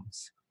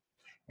exosomes.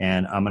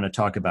 And I'm going to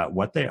talk about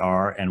what they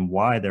are and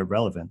why they're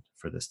relevant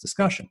for this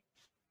discussion.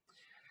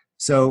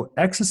 So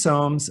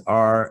exosomes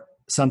are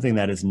something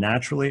that is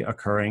naturally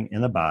occurring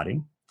in the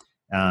body.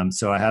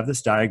 So I have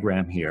this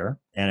diagram here,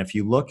 and if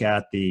you look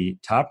at the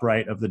top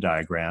right of the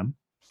diagram,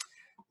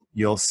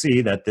 you'll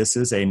see that this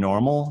is a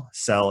normal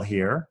cell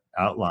here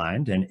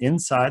outlined, and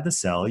inside the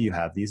cell you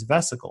have these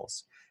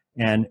vesicles.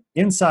 And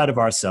inside of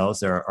our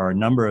cells there are a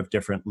number of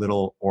different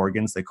little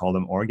organs, they call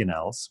them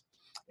organelles,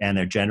 and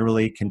they're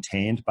generally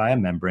contained by a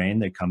membrane.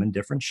 They come in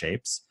different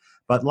shapes,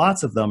 but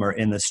lots of them are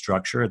in this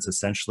structure. It's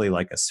essentially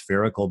like a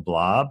spherical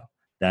blob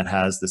that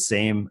has the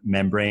same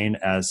membrane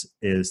as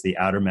is the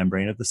outer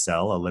membrane of the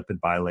cell, a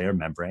lipid bilayer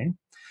membrane,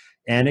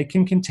 and it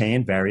can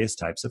contain various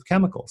types of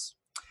chemicals.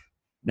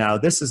 Now,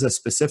 this is a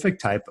specific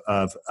type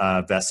of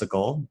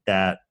vesicle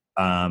that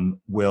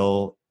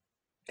will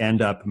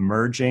end up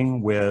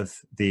merging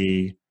with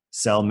the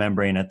cell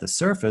membrane at the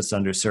surface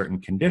under certain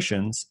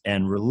conditions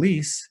and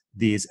release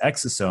these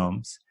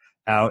exosomes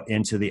out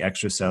into the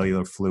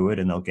extracellular fluid,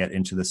 and they'll get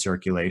into the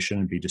circulation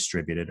and be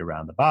distributed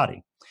around the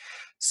body.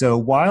 So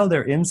while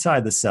they're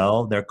inside the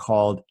cell, they're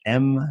called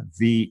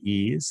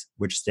MVEs,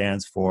 which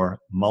stands for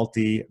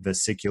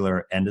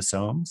multivesicular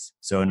endosomes.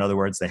 So in other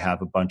words, they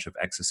have a bunch of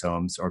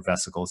exosomes or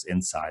vesicles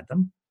inside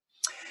them.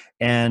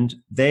 And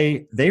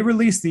they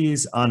release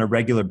these on a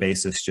regular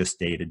basis, just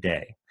day to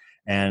day.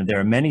 And there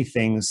are many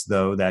things,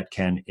 though, that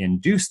can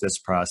induce this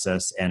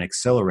process and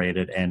accelerate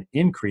it and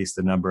increase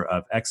the number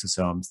of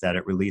exosomes that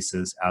it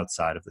releases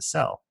outside of the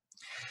cell.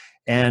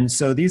 And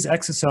so these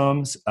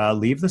exosomes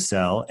leave the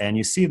cell, and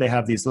you see they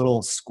have these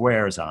little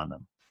squares on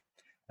them.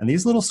 And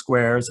these little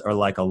squares are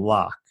like a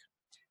lock.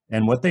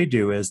 And what they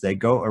do is they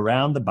go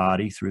around the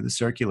body through the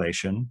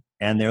circulation,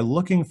 and they're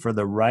looking for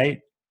the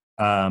right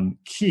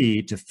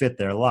key to fit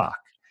their lock.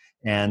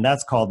 And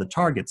that's called the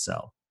target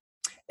cell.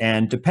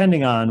 And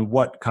depending on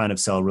what kind of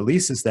cell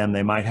releases them,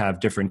 they might have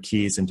different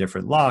keys and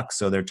different locks,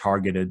 so they're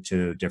targeted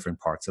to different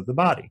parts of the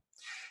body.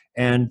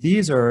 And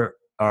these are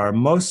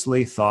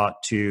mostly thought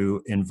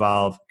to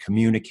involve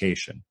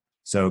communication.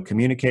 So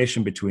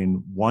communication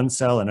between one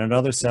cell and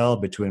another cell,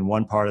 between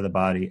one part of the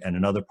body and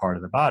another part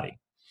of the body.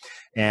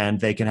 And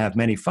they can have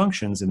many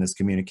functions in this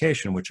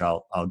communication, which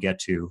I'll get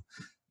to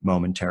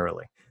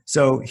momentarily.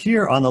 So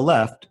here on the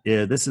left,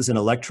 this is an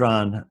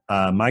electron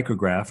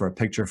micrograph, or a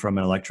picture from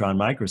an electron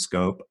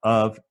microscope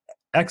of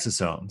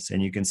exosomes.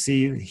 And you can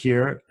see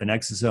here an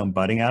exosome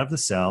budding out of the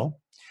cell.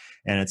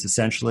 And it's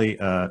essentially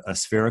a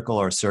spherical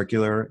or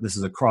circular, this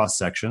is a cross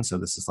section, so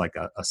this is like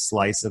a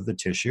slice of the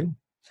tissue,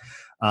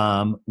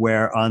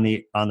 where on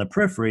the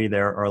periphery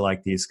there are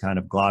like these kind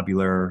of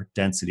globular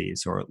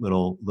densities or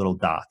little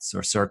dots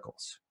or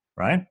circles,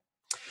 right?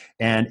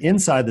 And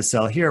inside the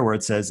cell here where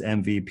it says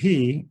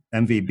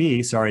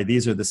MVB, sorry,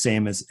 these are the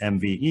same as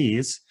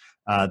MVEs,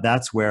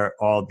 that's where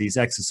all these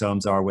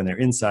exosomes are when they're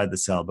inside the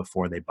cell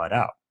before they bud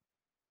out,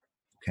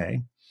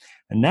 okay?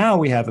 And now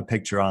we have a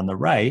picture on the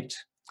right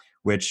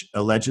which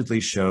allegedly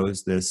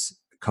shows this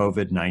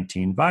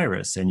COVID-19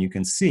 virus. And you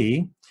can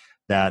see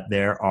that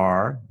there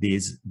are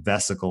these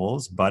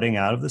vesicles budding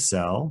out of the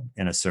cell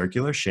in a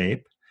circular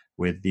shape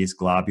with these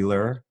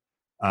globular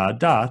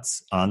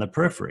dots on the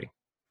periphery.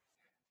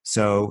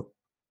 So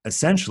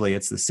essentially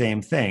it's the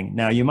same thing.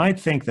 Now, you might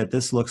think that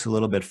this looks a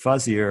little bit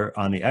fuzzier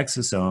on the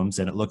exosomes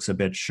and it looks a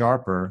bit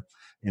sharper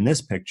in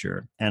this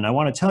picture. And I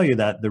want to tell you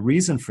that the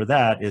reason for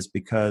that is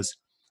because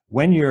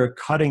when you're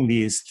cutting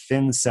these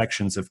thin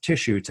sections of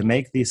tissue to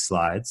make these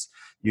slides,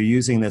 you're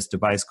using this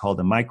device called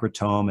a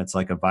microtome. It's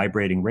like a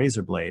vibrating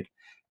razor blade.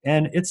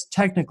 And it's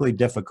technically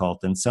difficult,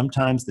 and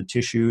sometimes the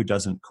tissue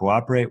doesn't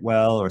cooperate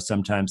well, or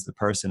sometimes the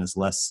person is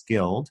less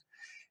skilled,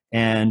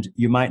 and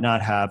you might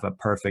not have a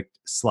perfect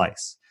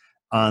slice.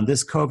 On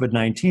this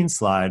COVID-19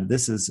 slide,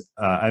 this is,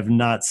 I've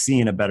not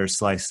seen a better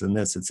slice than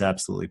this. It's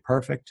absolutely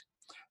perfect.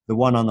 The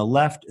one on the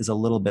left is a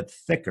little bit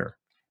thicker,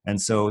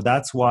 and so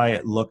that's why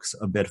it looks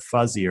a bit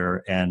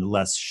fuzzier and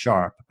less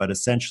sharp, but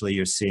essentially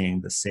you're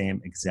seeing the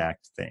same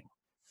exact thing.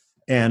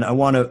 And I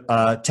want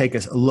to take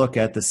a look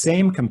at the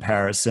same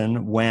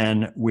comparison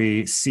when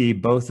we see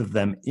both of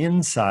them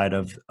inside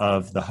of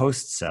the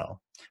host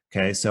cell.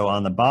 Okay, so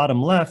on the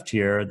bottom left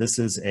here, this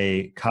is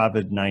a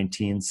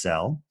COVID-19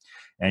 cell.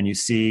 And you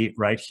see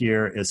right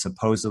here is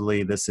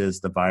supposedly this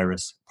is the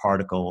virus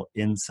particle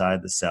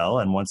inside the cell.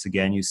 And once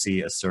again, you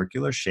see a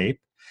circular shape.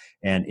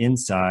 And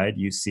inside,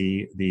 you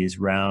see these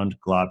round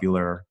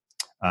globular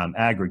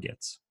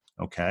aggregates.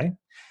 Okay,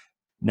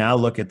 now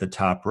look at the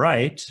top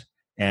right.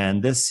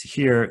 And this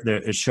here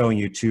is showing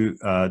you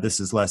this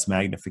is less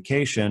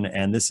magnification,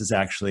 and this is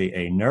actually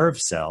a nerve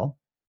cell.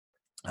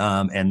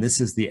 And this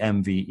is the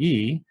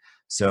MVE.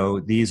 So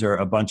these are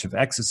a bunch of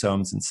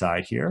exosomes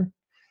inside here.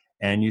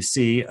 And you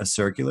see a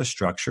circular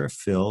structure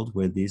filled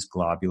with these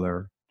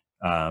globular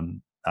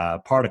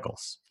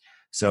particles.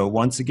 So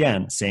once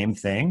again, same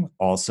thing,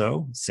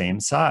 also same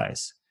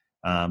size,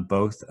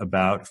 both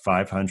about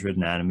 500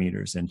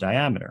 nanometers in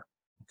diameter.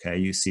 Okay,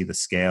 you see the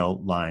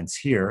scale lines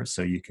here,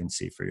 so you can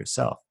see for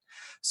yourself.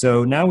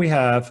 So now we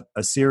have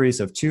a series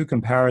of 2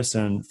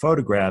 comparison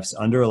photographs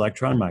under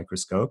electron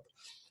microscope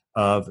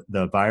of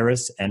the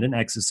virus and an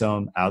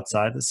exosome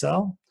outside the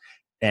cell,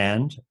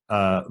 and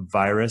a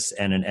virus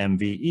and an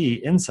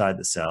MVE inside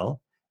the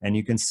cell, and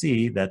you can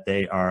see that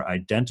they are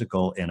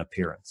identical in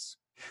appearance.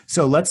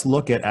 So let's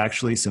look at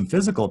actually some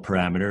physical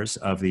parameters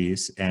of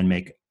these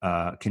and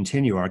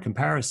continue our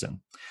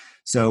comparison.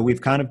 So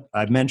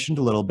I've mentioned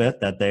a little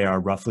bit that they are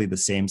roughly the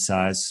same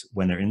size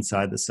when they're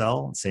inside the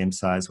cell, same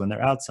size when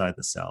they're outside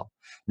the cell.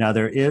 Now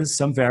there is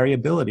some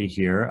variability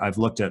here. I've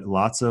looked at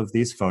lots of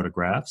these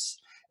photographs,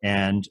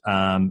 and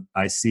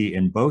I see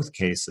in both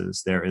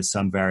cases there is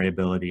some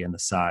variability in the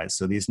size.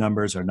 So these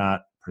numbers are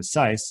not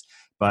precise,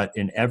 but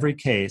in every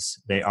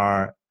case they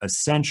are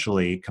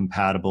essentially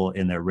compatible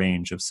in their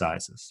range of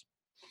sizes.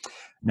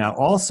 Now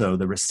also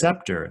the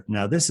receptor,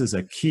 now this is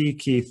a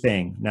key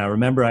thing. Now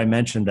remember I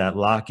mentioned that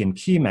lock and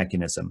key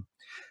mechanism.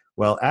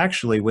 Well,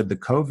 actually with the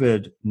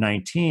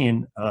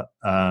COVID-19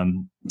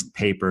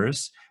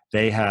 papers,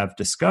 they have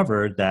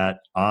discovered that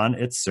on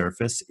its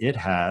surface it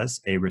has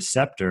a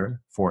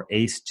receptor for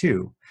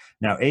ACE2.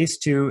 Now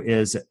ACE2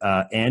 is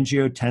an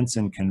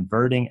angiotensin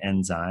converting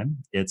enzyme.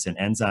 It's an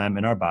enzyme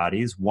in our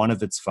bodies. One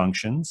of its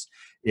functions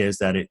is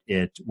that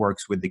it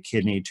works with the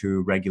kidney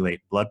to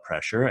regulate blood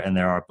pressure, and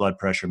there are blood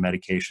pressure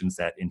medications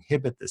that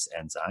inhibit this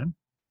enzyme.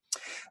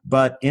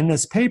 But in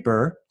this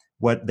paper,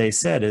 what they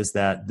said is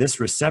that this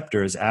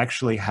receptor is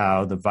actually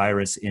how the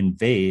virus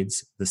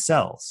invades the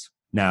cells.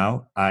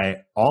 Now,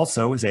 I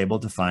also was able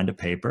to find a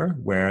paper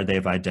where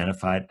they've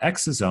identified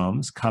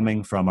exosomes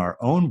coming from our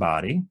own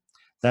body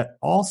that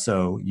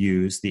also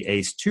use the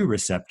ACE2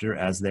 receptor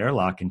as their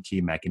lock and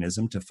key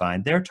mechanism to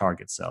find their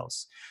target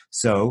cells.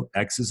 So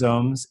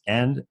exosomes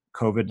and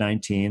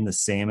COVID-19, the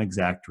same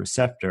exact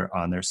receptor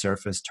on their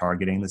surface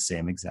targeting the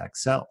same exact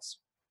cells.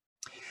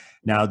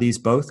 Now, these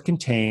both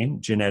contain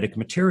genetic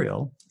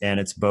material, and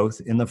it's both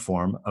in the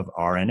form of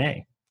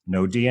RNA.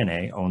 No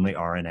DNA, only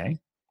RNA.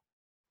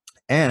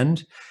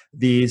 And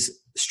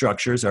these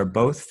structures are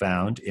both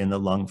found in the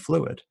lung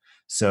fluid.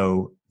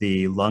 So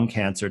the lung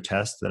cancer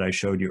test that I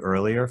showed you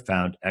earlier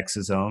found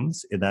exosomes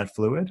in that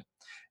fluid,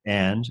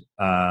 and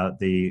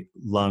the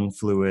lung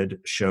fluid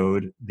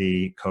showed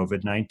the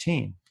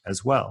COVID-19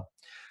 as well.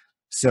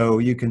 So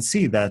you can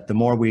see that the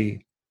more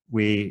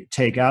we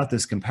take out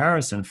this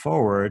comparison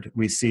forward,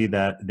 we see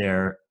that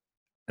they're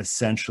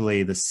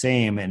essentially the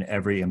same in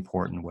every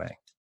important way.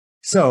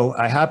 So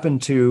I happen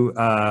to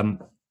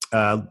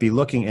be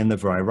looking in the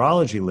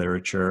virology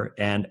literature,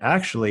 and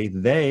actually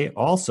they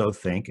also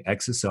think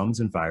exosomes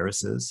and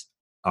viruses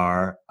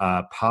are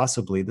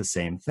possibly the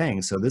same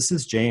thing. So this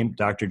is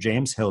Dr.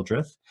 James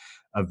Hildreth,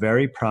 a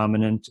very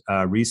prominent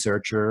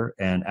researcher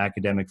and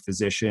academic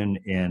physician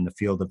in the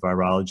field of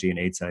virology and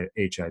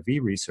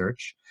HIV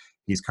research.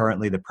 He's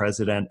currently the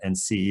president and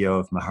CEO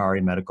of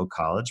Meharry Medical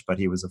College, but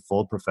he was a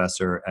full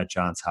professor at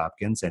Johns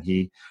Hopkins, and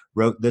he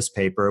wrote this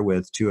paper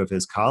with 2 of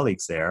his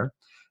colleagues there.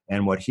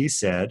 And what he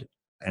said,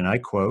 and I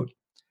quote,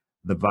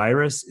 "The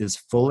virus is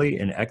fully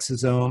an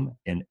exosome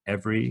in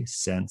every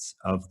sense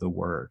of the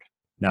word."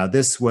 Now,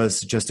 this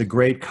was just a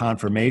great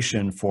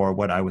confirmation for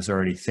what I was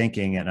already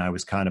thinking, and I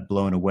was kind of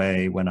blown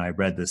away when I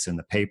read this in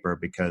the paper,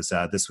 because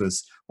this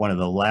was one of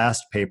the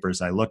last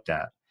papers I looked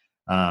at.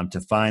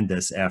 to find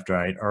this after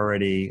I'd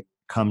already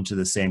come to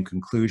the same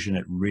conclusion.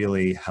 It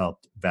really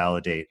helped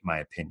validate my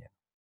opinion.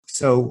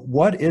 So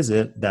what is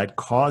it that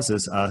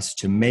causes us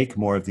to make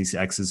more of these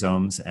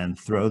exosomes and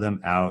throw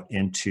them out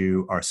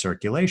into our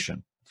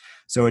circulation?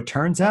 So it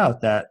turns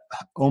out that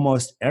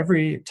almost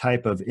every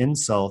type of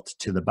insult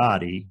to the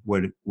body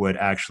would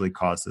actually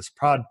cause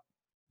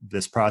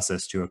this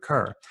process to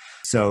occur.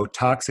 So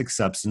toxic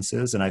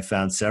substances, and I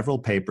found several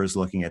papers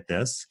looking at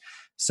this.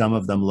 Some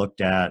of them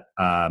looked at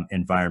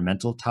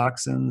environmental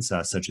toxins,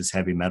 such as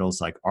heavy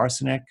metals like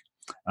arsenic,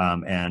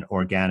 and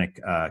organic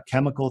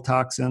chemical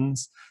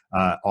toxins.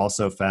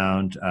 Also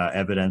found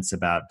evidence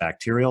about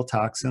bacterial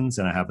toxins,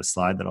 and I have a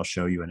slide that I'll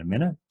show you in a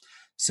minute.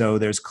 So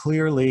there's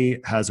clearly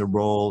has a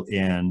role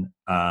in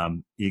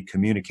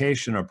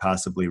communication or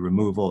possibly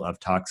removal of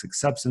toxic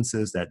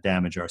substances that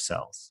damage our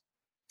cells.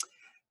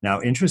 Now,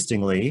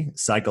 interestingly,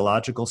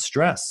 psychological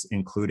stress,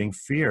 including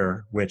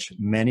fear, which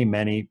many,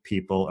 many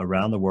people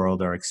around the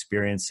world are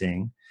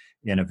experiencing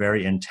in a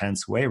very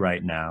intense way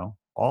right now,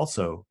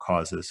 also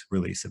causes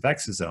release of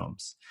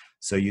exosomes.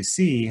 So you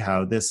see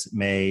how this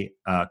may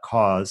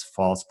cause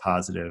false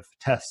positive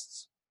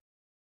tests.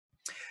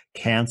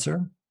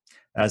 Cancer,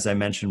 as I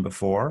mentioned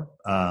before,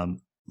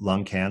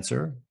 lung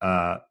cancer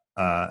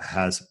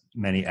has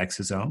many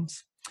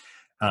exosomes.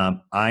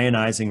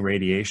 Ionizing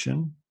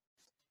radiation,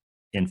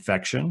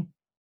 infection,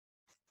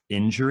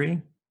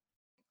 injury,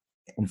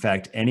 in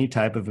fact, any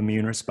type of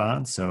immune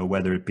response, so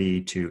whether it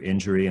be to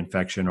injury,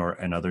 infection, or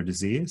another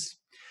disease,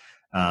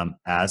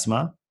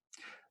 asthma.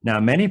 Now,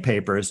 many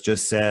papers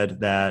just said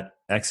that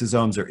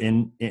exosomes are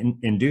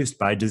induced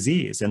by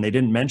disease, and they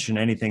didn't mention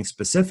anything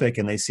specific,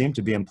 and they seem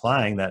to be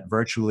implying that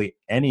virtually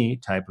any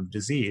type of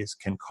disease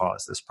can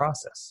cause this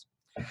process.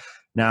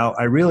 Now,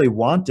 I really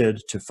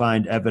wanted to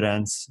find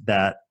evidence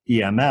that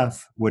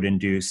EMF would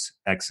induce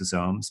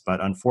exosomes,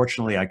 but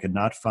unfortunately I could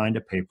not find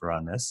a paper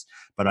on this.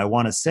 But I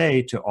want to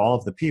say to all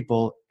of the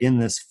people in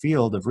this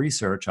field of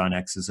research on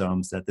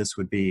exosomes that this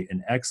would be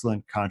an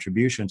excellent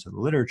contribution to the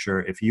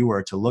literature if you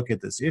were to look at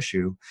this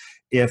issue,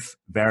 if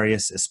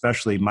various,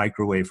 especially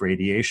microwave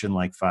radiation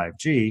like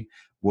 5G,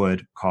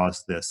 would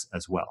cause this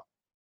as well.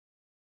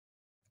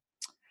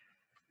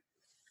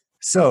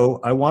 So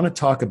I want to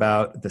talk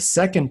about the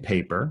second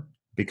paper,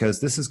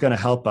 because this is going to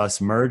help us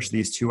merge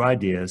these two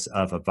ideas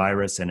of a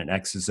virus and an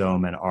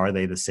exosome, and are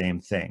they the same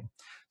thing?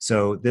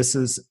 So this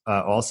is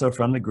also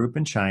from the group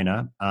in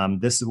China.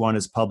 This one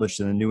is published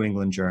in the New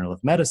England Journal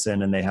of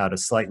Medicine, and they had a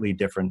slightly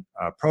different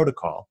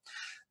protocol,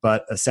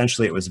 but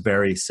essentially it was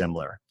very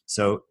similar.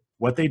 So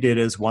what they did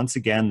is, once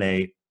again,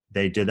 they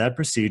did that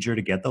procedure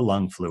to get the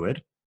lung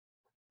fluid,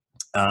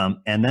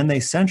 and then they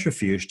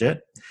centrifuged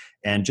it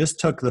and just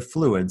took the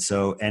fluid.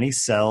 So any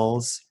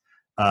cells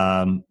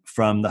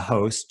from the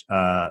host,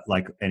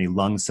 like any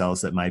lung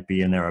cells that might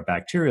be in there, or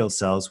bacterial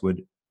cells,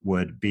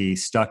 would be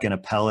stuck in a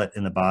pellet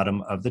in the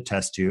bottom of the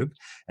test tube,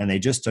 and they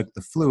just took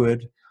the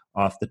fluid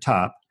off the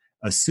top,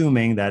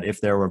 assuming that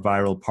if there were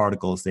viral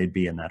particles, they'd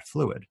be in that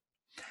fluid.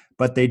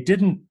 But they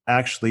didn't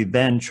actually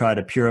then try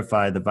to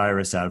purify the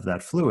virus out of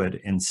that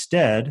fluid.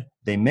 Instead,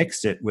 they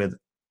mixed it with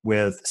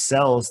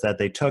cells that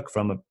they took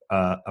from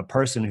a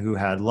person who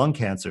had lung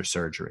cancer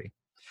surgery,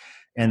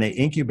 and they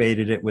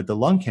incubated it with the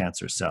lung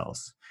cancer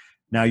cells.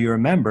 Now, you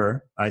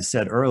remember I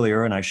said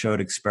earlier, and I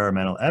showed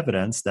experimental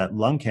evidence, that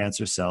lung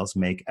cancer cells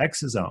make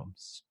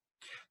exosomes.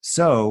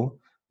 So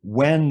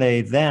when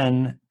they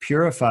then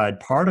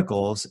purified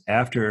particles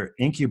after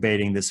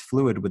incubating this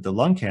fluid with the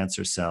lung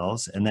cancer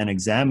cells and then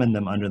examined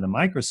them under the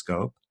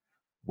microscope,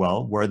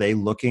 well, were they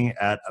looking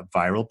at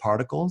viral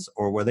particles,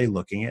 or were they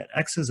looking at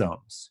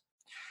exosomes?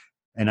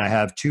 And I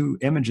have two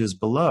images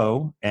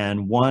below,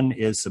 and one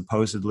is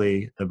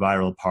supposedly the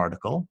viral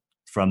particle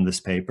from this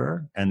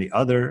paper, and the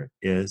other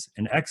is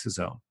an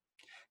exosome.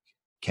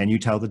 Can you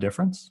tell the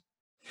difference?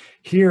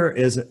 Here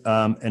is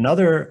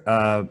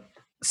another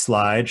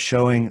slide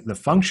showing the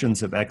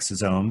functions of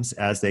exosomes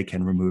as they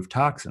can remove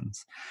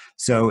toxins.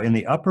 So in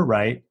the upper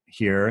right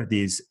here,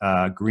 these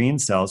green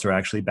cells are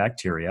actually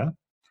bacteria.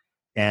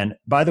 And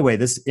by the way,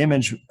 this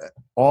image,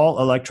 all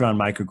electron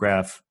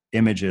micrograph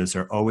images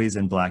are always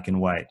in black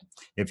and white.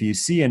 If you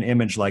see an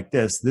image like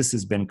this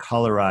has been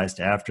colorized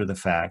after the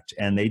fact,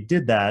 and they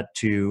did that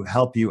to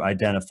help you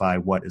identify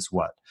what is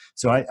what.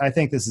 So I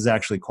think this is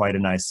actually quite a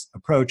nice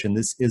approach, and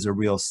this is a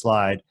real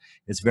slide.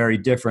 It's very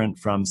different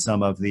from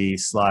some of the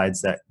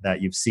slides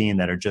that you've seen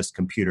that are just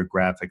computer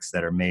graphics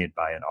that are made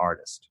by an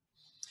artist.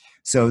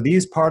 So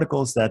these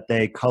particles that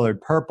they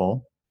colored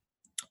purple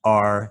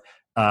are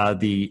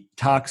the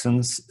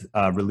toxins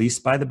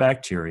released by the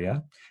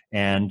bacteria.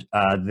 And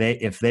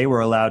if they were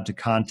allowed to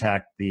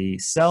contact the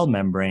cell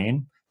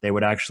membrane, they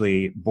would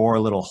actually bore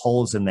little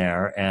holes in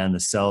there, and the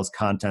cell's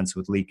contents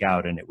would leak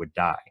out and it would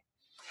die.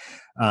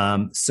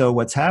 So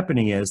what's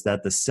happening is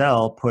that the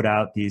cell put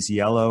out these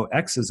yellow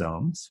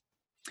exosomes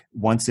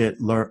once it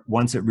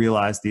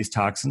realized these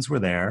toxins were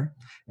there,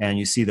 and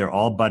you see they're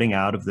all budding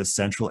out of the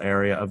central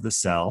area of the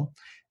cell,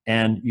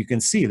 and you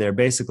can see they're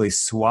basically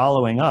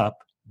swallowing up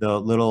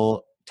the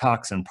little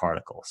toxin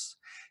particles.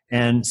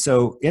 And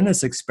so in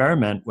this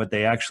experiment, what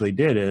they actually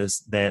did is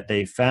that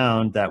they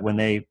found that when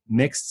they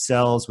mixed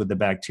cells with the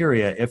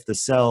bacteria, if the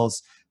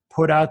cells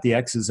put out the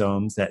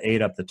exosomes that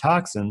ate up the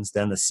toxins,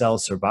 then the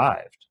cells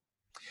survived.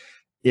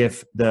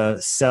 If the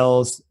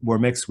cells were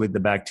mixed with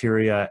the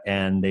bacteria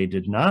and they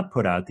did not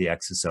put out the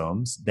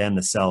exosomes, then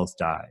the cells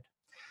died.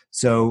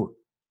 So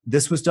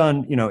this was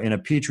done, in a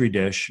petri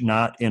dish,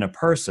 not in a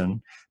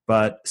person,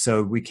 but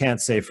so we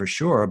can't say for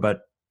sure,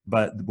 but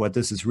what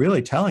this is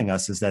really telling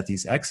us is that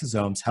these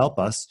exosomes help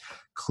us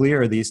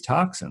clear these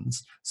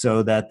toxins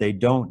so that they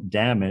don't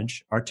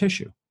damage our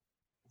tissue.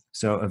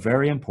 So a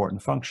very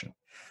important function.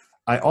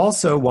 I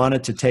also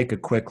wanted to take a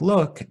quick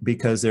look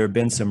because there have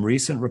been some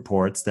recent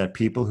reports that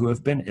people who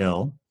have been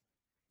ill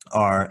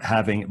are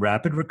having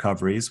rapid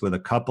recoveries with a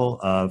couple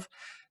of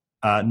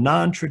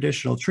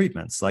non-traditional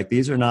treatments. Like,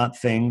 these are not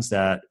things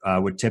that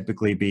would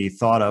typically be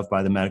thought of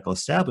by the medical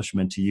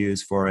establishment to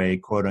use for a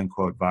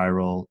quote-unquote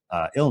viral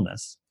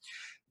illness.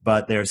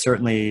 But there are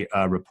certainly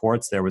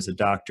reports. There was a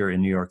doctor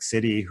in New York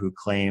City who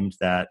claimed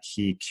that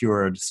he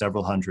cured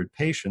several hundred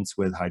patients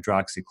with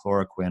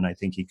hydroxychloroquine. I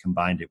think he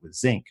combined it with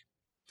zinc.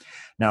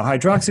 Now,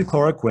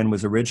 hydroxychloroquine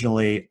was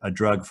originally a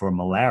drug for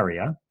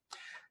malaria,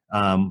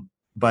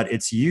 but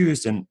it's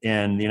used in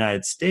the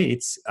United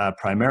States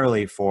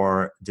primarily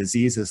for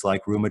diseases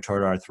like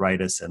rheumatoid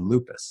arthritis and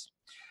lupus.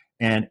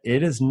 And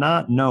it is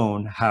not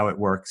known how it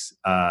works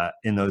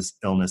in those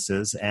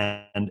illnesses.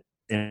 And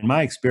in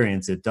my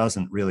experience, it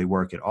doesn't really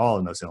work at all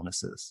in those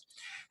illnesses.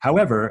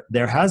 However,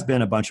 there has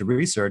been a bunch of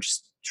research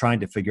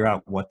trying to figure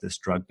out what this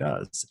drug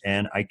does.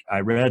 And I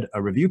read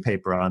a review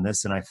paper on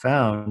this, and I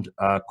found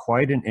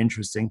quite an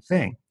interesting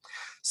thing.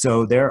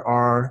 So there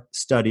are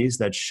studies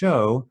that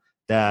show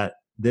that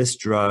this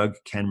drug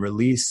can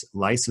release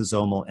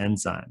lysosomal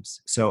enzymes.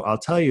 So I'll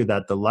tell you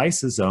that the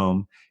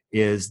lysosome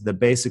is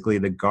basically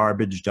the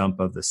garbage dump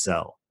of the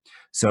cell.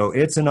 So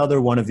it's another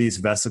one of these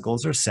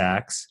vesicles or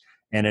sacs,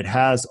 and it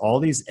has all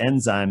these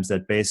enzymes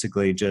that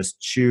basically just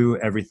chew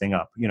everything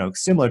up,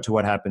 similar to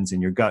what happens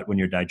in your gut when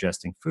you're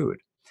digesting food.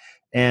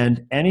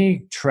 And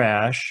any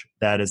trash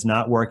that is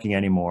not working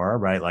anymore,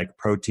 right, like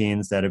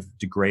proteins that have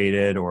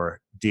degraded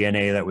or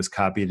DNA that was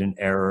copied in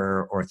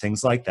error or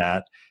things like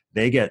that,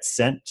 they get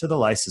sent to the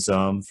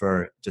lysosome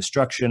for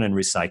destruction and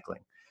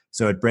recycling.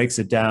 So it breaks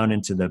it down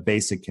into the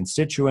basic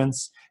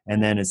constituents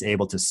and then is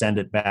able to send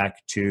it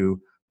back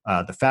to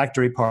the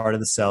factory part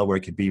of the cell where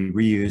it could be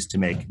reused to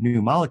make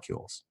new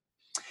molecules.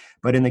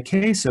 But in the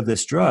case of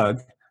this drug,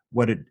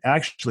 what it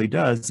actually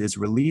does is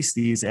release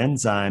these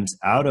enzymes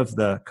out of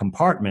the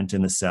compartment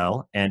in the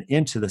cell and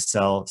into the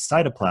cell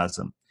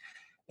cytoplasm.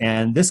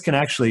 And this can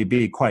actually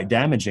be quite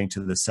damaging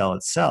to the cell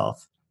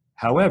itself.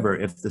 However,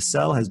 if the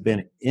cell has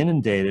been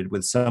inundated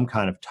with some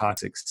kind of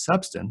toxic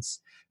substance,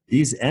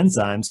 these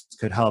enzymes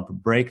could help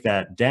break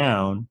that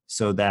down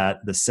so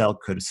that the cell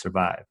could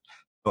survive.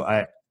 So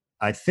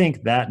I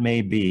think that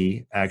may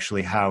be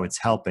actually how it's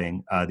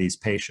helping these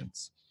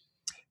patients.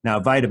 Now,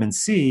 vitamin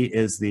C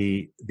is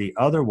the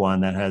other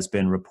one that has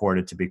been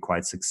reported to be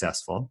quite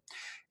successful.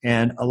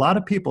 And a lot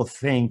of people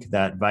think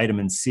that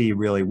vitamin C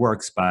really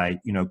works by,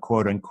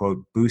 quote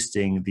unquote,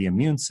 boosting the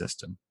immune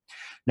system.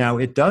 Now,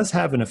 it does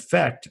have an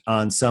effect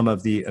on some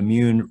of the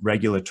immune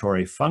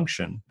regulatory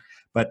function,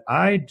 but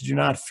I do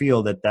not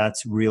feel that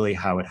that's really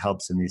how it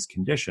helps in these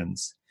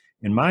conditions.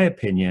 In my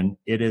opinion,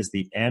 it is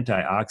the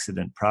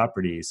antioxidant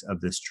properties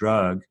of this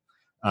drug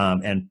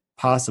and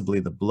possibly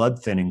the blood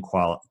thinning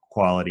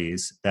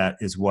qualities that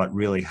is what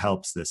really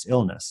helps this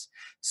illness.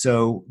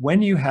 So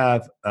when you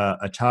have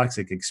a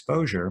toxic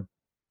exposure,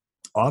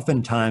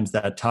 oftentimes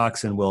that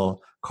toxin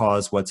will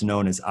cause what's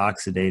known as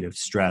oxidative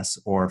stress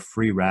or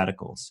free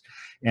radicals.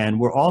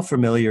 And we're all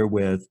familiar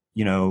with,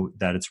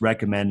 that it's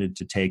recommended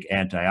to take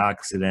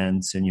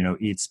antioxidants and,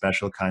 eat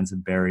special kinds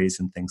of berries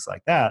and things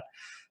like that.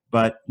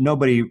 But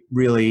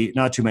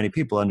not too many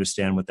people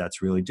understand what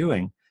that's really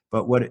doing.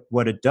 But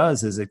what it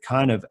does is it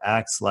kind of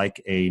acts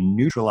like a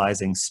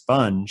neutralizing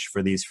sponge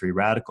for these free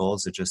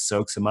radicals. It just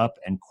soaks them up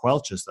and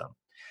quelches them.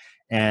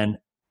 And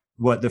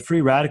what the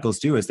free radicals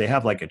do is they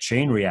have like a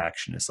chain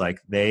reaction. It's like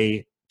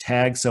they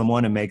tag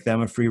someone and make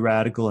them a free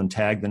radical and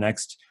tag the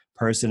next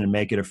person and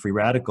make it a free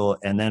radical.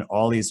 And then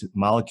all these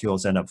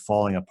molecules end up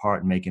falling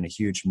apart and making a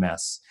huge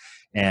mess.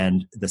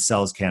 And the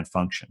cells can't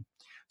function.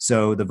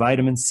 So the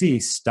vitamin C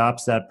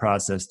stops that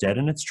process dead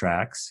in its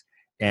tracks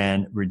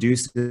and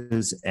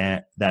reduces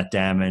that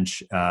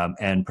damage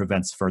and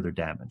prevents further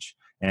damage.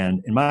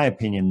 And in my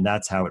opinion,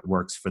 that's how it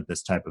works for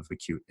this type of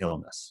acute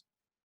illness.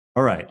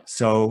 All right,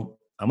 so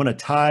I'm going to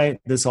tie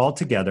this all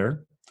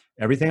together,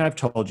 everything I've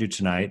told you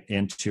tonight,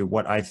 into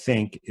what I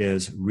think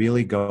is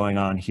really going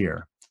on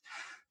here.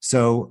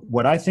 So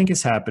what I think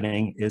is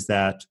happening is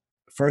that,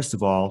 first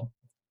of all,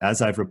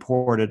 as I've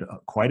reported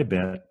quite a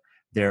bit,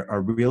 there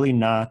are really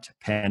not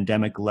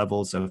pandemic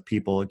levels of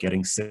people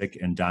getting sick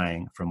and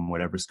dying from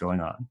whatever's going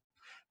on.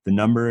 The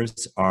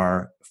numbers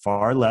are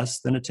far less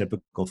than a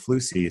typical flu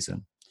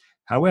season.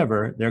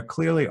 However, there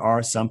clearly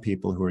are some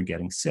people who are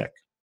getting sick.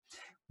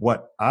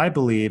 what I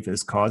believe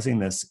is causing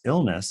this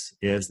illness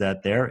is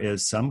that there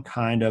is some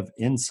kind of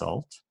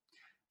insult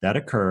that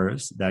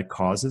occurs that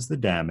causes the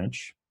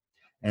damage,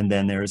 and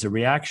then there is a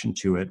reaction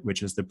to it,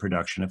 which is the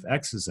production of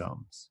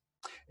exosomes.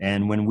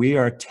 And when we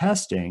are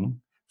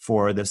testing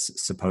for this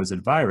supposed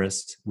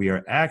virus, we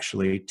are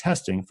actually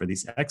testing for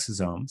these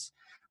exosomes,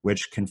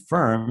 which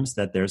confirms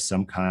that there's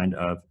some kind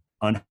of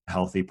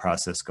unhealthy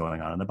process going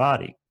on in the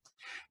body.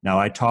 Now,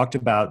 I talked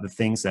about the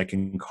things that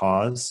can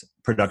cause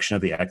production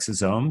of the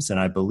exosomes, and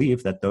I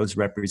believe that those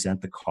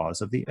represent the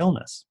cause of the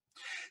illness.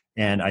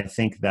 And I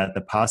think that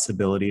the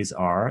possibilities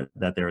are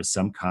that there is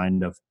some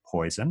kind of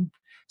poison.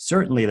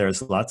 Certainly,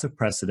 there's lots of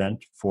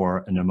precedent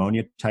for a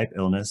pneumonia-type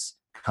illness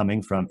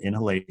coming from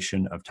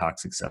inhalation of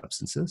toxic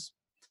substances.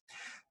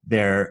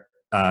 There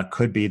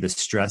could be the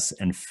stress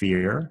and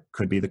fear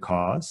could be the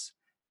cause.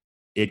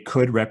 It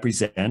could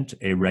represent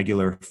a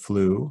regular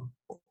flu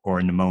or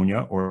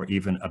pneumonia or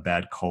even a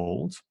bad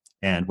cold,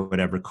 and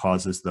whatever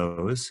causes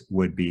those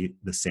would be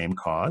the same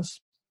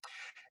cause.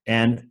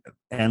 And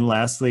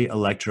lastly,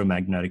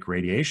 electromagnetic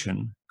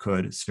radiation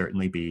could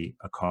certainly be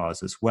a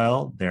cause as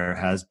well. There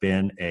has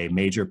been a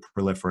major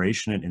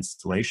proliferation and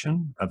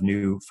installation of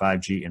new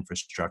 5G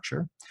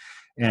infrastructure.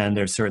 And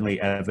there's certainly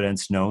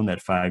evidence known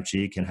that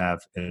 5G can have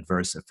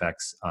adverse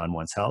effects on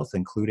one's health,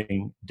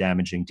 including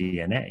damaging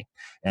DNA.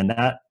 And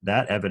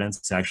that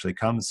evidence actually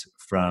comes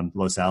from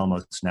Los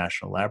Alamos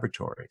National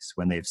Laboratories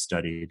when they've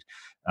studied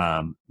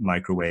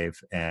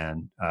microwave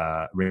and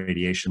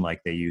radiation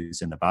like they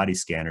use in the body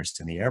scanners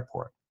in the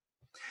airport.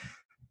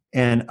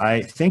 And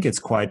I think it's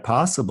quite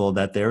possible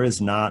that there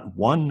is not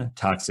one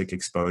toxic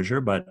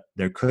exposure, but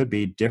there could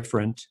be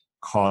different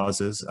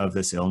causes of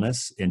this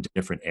illness in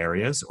different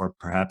areas, or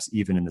perhaps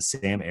even in the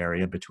same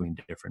area between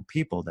different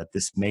people, that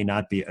this may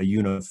not be a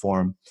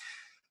uniform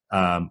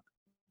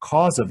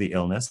cause of the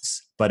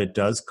illness, but it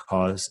does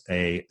cause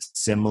a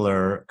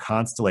similar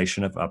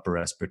constellation of upper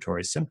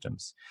respiratory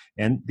symptoms.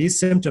 And these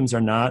symptoms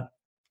are not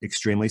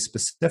extremely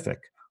specific.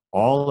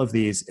 All of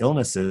these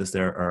illnesses,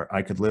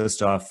 I could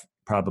list off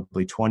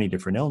probably 20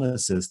 different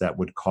illnesses that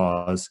would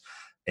cause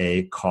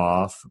a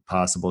cough,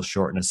 possible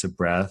shortness of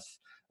breath,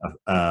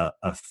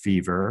 a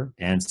fever,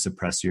 and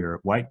suppress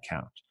your white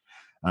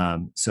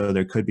count. So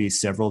there could be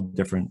several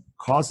different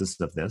causes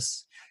of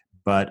this,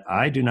 but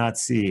I do not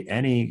see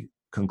any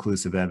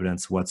conclusive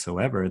evidence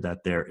whatsoever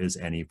that there is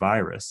any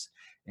virus.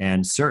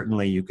 And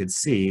certainly you could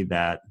see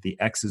that the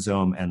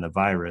exosome and the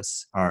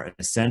virus are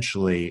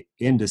essentially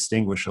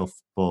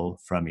indistinguishable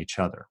from each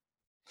other.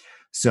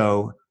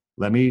 So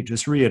let me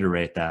just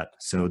reiterate that.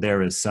 So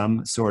there is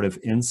some sort of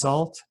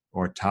insult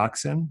or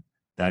toxin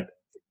that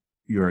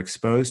you're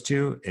exposed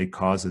to, it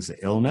causes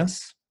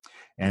illness,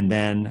 and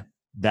then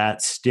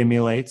that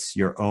stimulates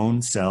your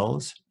own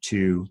cells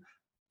to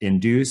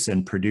induce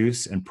and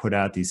produce and put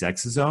out these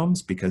exosomes,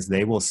 because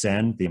they will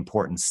send the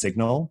important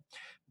signal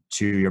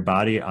to your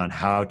body on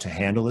how to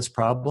handle this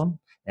problem.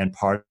 And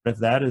part of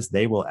that is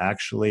they will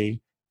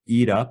actually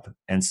eat up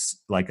and,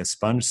 like a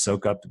sponge,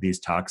 soak up these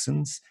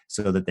toxins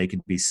so that they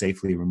can be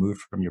safely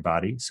removed from your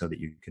body so that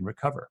you can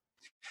recover.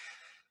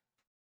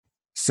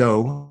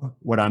 So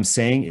what I'm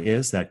saying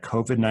is that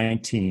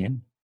COVID-19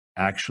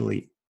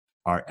 actually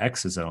are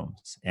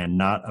exosomes and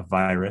not a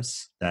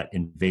virus that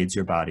invades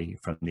your body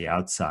from the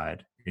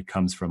outside. It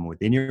comes from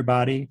within your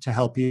body to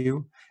help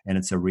you, and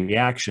it's a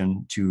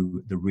reaction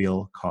to the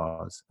real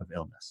cause of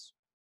illness.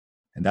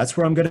 And that's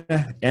where I'm going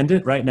to end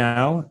it right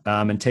now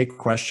and take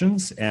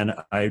questions. And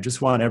I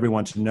just want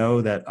everyone to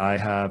know that I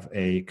have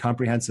a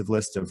comprehensive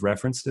list of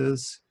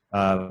references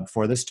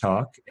for this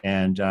talk,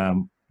 and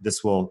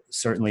this will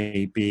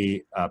certainly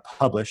be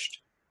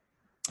published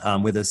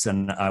with us,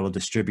 and I will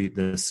distribute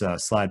this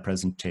slide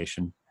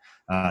presentation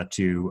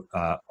to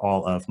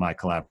all of my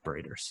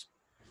collaborators.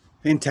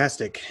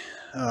 Fantastic.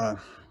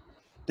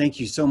 Thank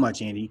you so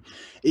much, Andy.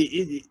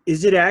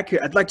 Is it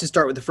accurate? I'd like to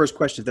start with the first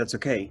question, if that's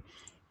okay.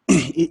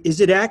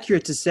 Is it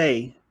accurate to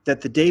say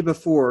that the day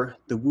before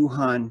the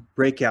Wuhan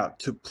breakout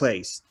took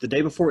place, the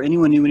day before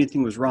anyone knew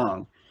anything was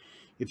wrong,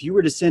 if you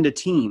were to send a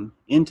team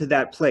into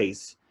that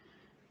place,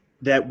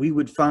 that we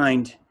would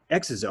find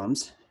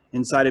exosomes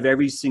inside of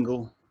every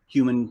single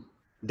human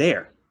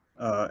there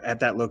at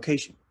that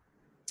location?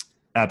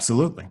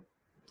 Absolutely.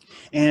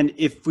 And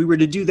if we were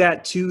to do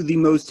that to the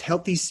most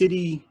healthy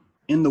city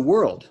in the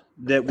world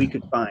that we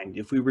could find,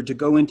 if we were to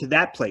go into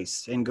that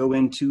place and go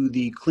into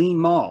the clean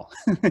mall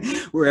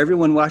where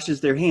everyone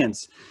washes their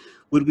hands,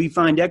 would we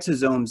find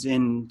exosomes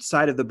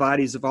inside of the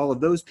bodies of all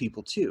of those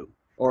people too?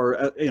 Or,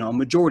 a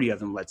majority of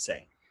them, let's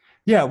say?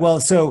 Yeah, well,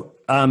 so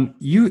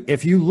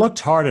if you looked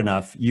hard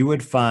enough, you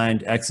would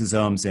find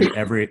exosomes in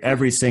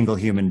every single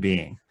human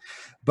being.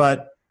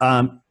 But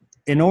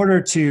in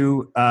order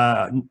to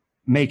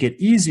make it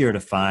easier to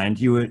find,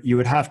 you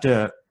would have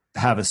to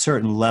have a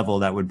certain level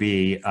that would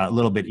be a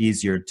little bit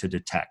easier to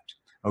detect.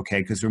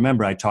 Okay, because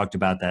remember I talked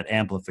about that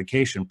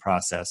amplification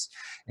process,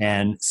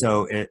 and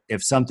so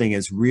if something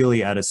is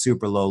really at a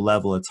super low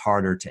level, it's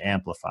harder to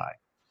amplify.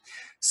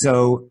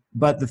 So,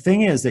 but the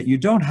thing is that you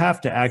don't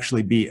have to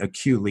actually be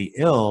acutely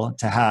ill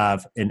to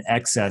have an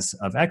excess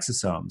of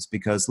exosomes,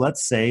 because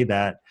let's say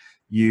that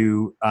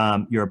you're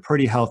a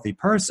pretty healthy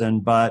person,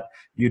 but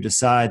you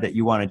decide that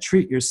you want to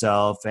treat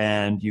yourself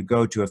and you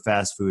go to a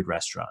fast food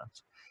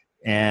restaurant.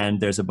 And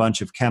there's a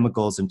bunch of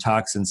chemicals and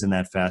toxins in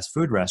that fast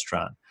food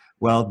restaurant.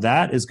 Well,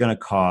 that is going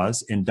to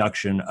cause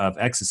induction of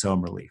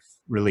exosome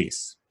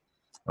release.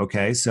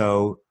 Okay,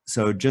 so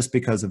just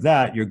because of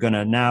that, you're going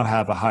to now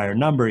have a higher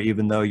number,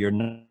 even though you're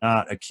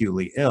not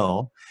acutely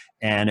ill,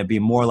 and it'd be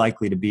more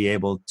likely to be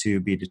able to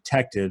be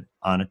detected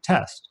on a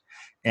test.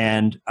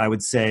 And I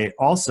would say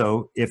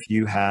also, if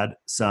you had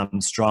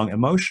some strong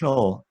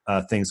emotional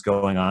things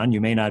going on,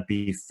 you may not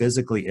be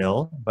physically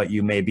ill, but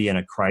you may be in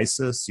a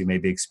crisis. You may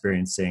be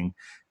experiencing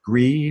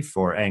grief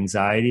or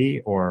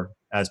anxiety, or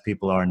as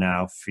people are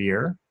now,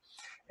 fear.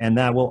 And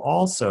that will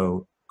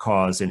also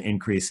cause an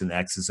increase in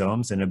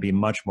exosomes, and it'll be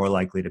much more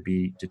likely to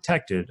be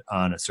detected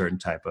on a certain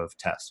type of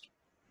test.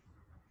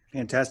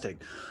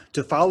 Fantastic.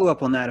 To follow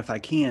up on that, if I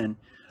can,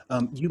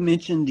 you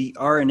mentioned the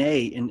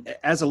RNA, and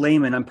as a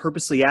layman, I'm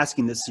purposely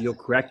asking this so you'll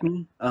correct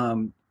me,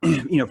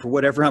 for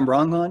whatever I'm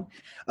wrong on.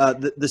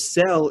 The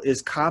cell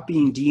is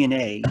copying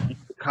DNA.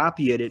 To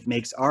copy it, it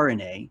makes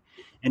RNA.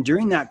 And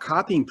during that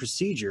copying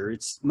procedure,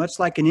 it's much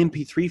like an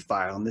MP3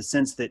 file in the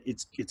sense that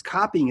it's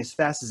copying as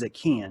fast as it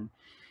can.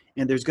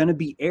 And there's going to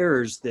be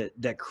errors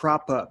that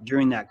crop up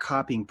during that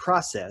copying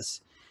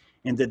process,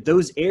 and that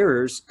those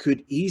errors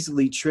could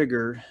easily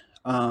trigger,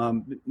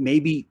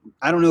 maybe,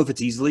 I don't know if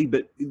it's easily,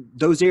 but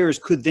those errors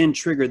could then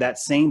trigger that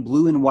same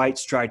blue and white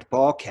striped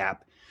ball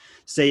cap.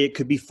 Say it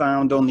could be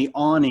found on the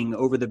awning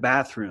over the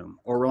bathroom,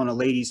 or on a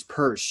lady's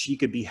purse. She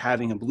could be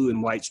having a blue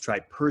and white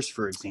striped purse,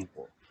 for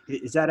example.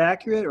 Is that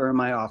accurate, or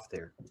am I off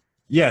there?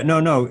 Yeah, no.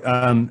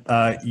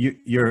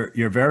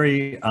 You're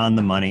very on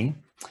the money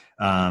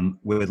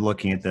with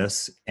looking at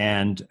this,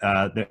 and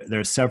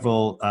there's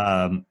several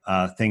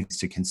things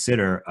to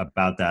consider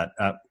about that.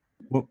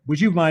 Would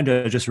you mind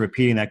just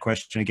repeating that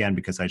question again,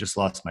 because I just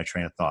lost my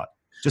train of thought?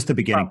 Just the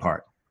beginning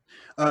part.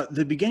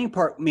 The beginning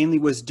part mainly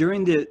was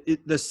during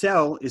the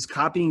cell is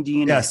copying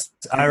DNA. Yes,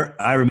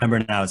 I remember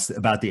now. It's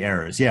about the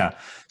errors. Yeah.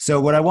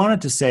 So what I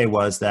wanted to say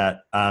was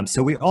that,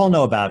 so we all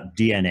know about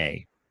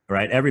DNA,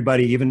 right?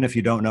 Everybody, even if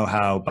you don't know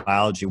how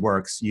biology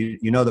works,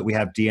 you know that we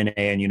have DNA,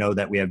 and you know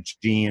that we have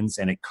genes,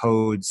 and it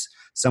codes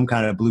some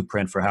kind of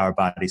blueprint for how our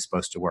body's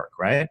supposed to work,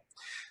 right?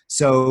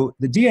 So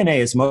the DNA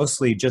is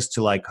mostly just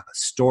to like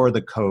store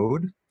the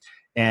code.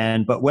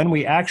 But when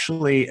we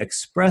actually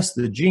express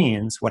the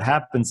genes, what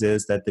happens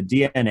is that the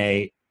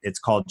DNA, it's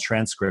called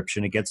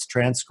transcription, it gets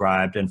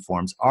transcribed and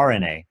forms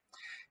RNA.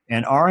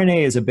 And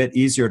RNA is a bit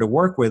easier to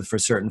work with for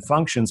certain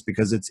functions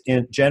because it's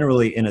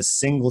generally in a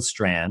single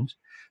strand.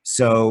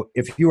 So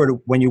if you were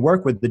to, when you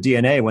work with the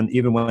DNA,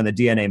 even when the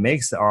DNA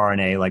makes the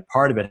RNA, like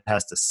part of it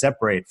has to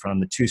separate from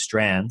the two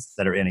strands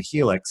that are in a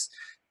helix,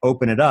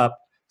 open it up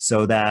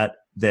so that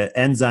the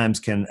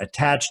enzymes can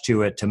attach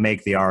to it to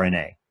make the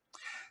RNA.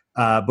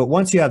 But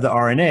once you have the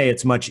RNA,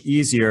 it's much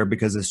easier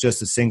because it's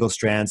just a single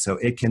strand, so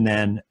it can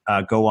then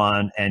go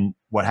on, and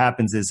what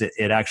happens is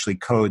it actually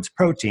codes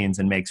proteins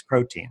and makes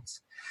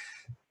proteins.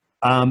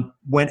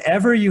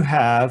 Whenever you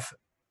have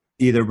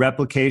either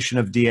replication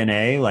of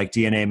DNA, like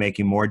DNA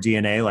making more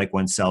DNA, like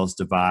when cells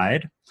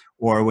divide,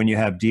 or when you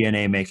have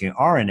DNA making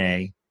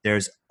RNA,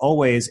 there's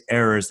always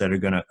errors that are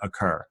going to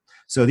occur.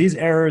 So these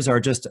errors are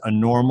just a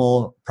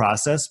normal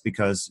process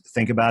because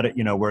think about it,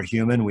 we're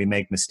human, we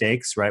make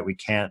mistakes, right? We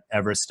can't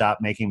ever stop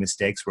making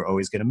mistakes. We're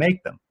always going to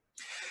make them.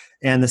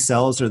 And the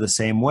cells are the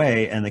same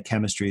way, and the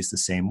chemistry is the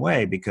same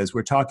way, because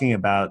we're talking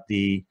about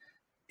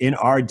in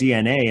our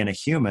DNA in a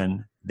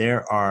human,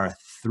 there are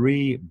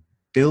 3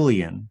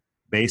 billion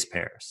base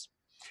pairs.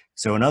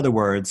 So in other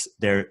words,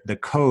 the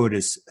code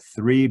is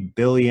 3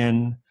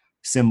 billion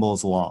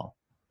symbols long.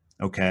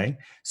 Okay,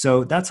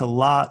 so that's a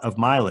lot of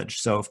mileage.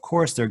 So of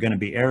course there are going to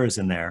be errors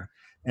in there.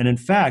 And in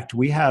fact,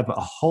 we have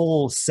a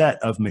whole set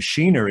of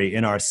machinery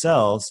in our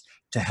cells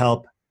to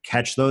help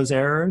catch those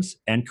errors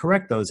and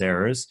correct those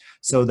errors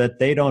so that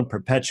they don't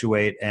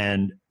perpetuate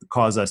and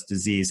cause us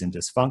disease and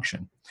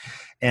dysfunction.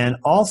 And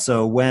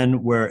also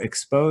when we're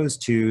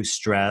exposed to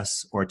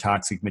stress or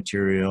toxic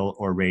material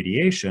or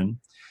radiation,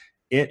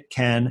 it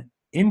can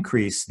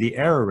increase the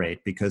error rate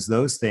because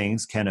those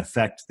things can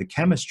affect the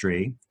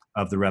chemistry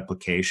of the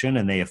replication,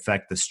 and they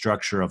affect the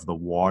structure of the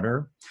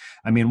water.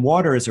 I mean,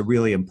 water is a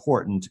really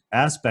important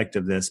aspect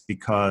of this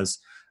because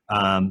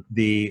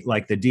the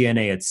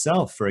DNA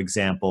itself, for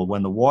example,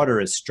 when the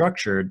water is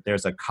structured,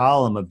 there's a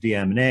column of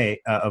DNA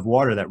of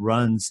water that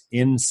runs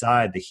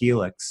inside the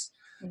helix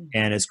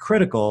and is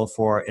critical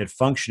for it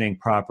functioning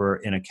proper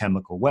in a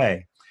chemical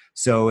way.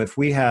 So if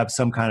we have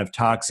some kind of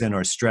toxin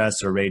or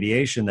stress or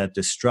radiation that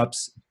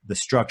disrupts the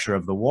structure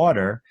of the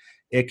water,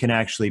 it can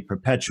actually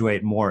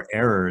perpetuate more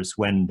errors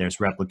when there's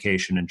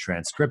replication and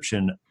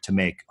transcription to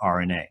make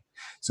RNA.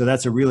 So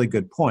that's a really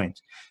good point.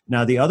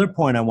 Now, the other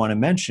point I want to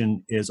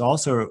mention is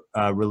also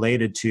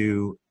related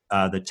to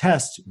the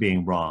test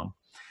being wrong.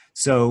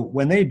 So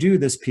when they do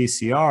this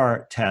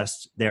PCR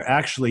test, they're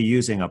actually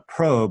using a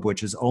probe,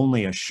 which is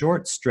only a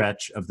short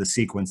stretch of the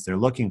sequence they're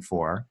looking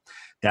for,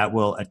 that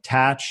will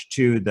attach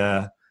to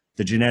the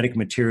genetic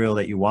material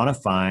that you want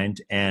to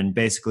find and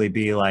basically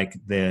be like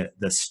the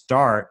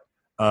start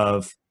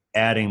of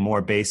adding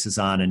more bases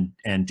on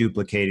and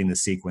duplicating the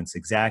sequence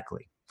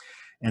exactly.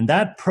 And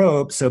that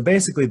probe, so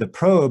basically the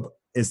probe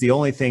is the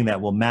only thing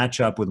that will match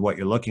up with what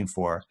you're looking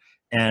for.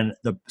 And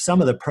some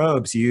of the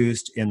probes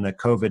used in the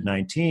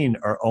COVID-19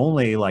 are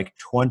only like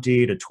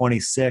 20 to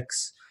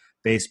 26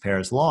 base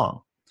pairs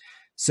long.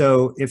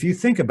 So if you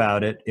think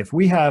about it, if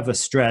we have a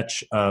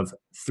stretch of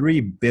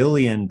 3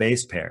 billion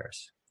base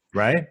pairs,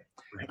 right?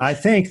 I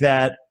think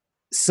that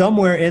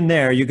somewhere in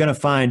there, you're going to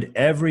find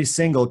every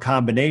single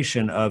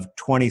combination of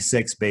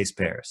 26 base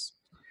pairs.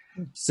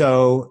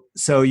 So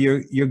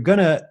you're going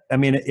to, I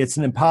mean, it's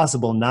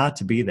impossible not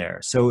to be there.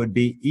 So it would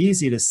be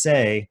easy to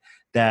say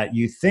that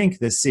you think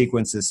this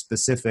sequence is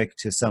specific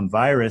to some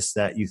virus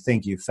that you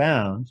think you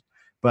found,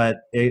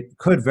 but it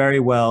could very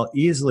well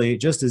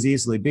just as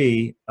easily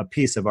be a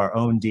piece of our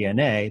own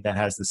DNA that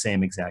has the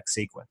same exact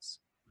sequence.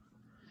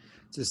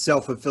 It's a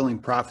self-fulfilling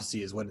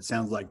prophecy is what it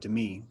sounds like to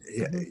me.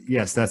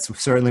 Yes, that's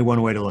certainly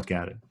one way to look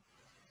at it.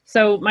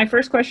 So my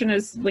first question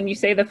is, when you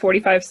say the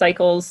 45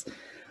 cycles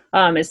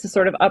is the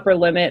sort of upper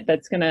limit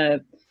that's going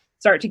to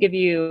start to give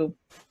you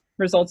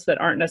results that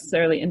aren't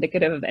necessarily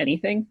indicative of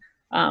anything,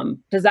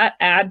 does that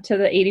add to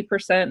the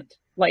 80%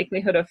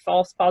 likelihood of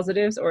false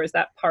positives, or is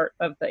that part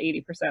of the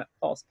 80%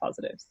 false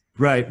positives?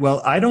 Right.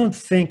 Well, I don't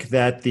think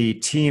that the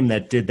team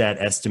that did that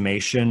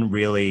estimation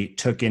really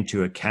took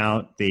into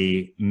account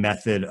the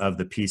method of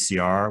the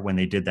PCR when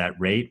they did that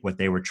rate. What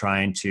they were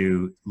trying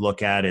to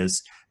look at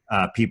is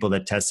people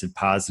that tested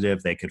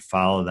positive, they could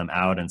follow them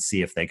out and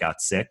see if they got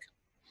sick.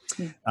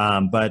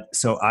 But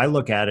so I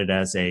look at it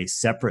as a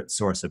separate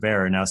source of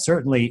error. Now,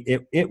 certainly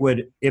it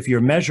would, if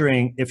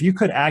you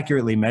could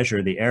accurately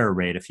measure the error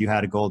rate, if you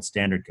had a gold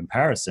standard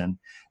comparison,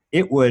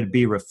 it would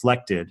be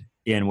reflected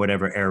in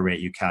whatever error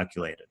rate you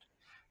calculated,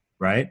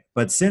 right?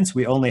 But since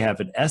we only have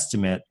an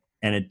estimate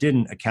and it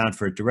didn't account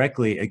for it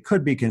directly, it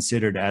could be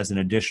considered as an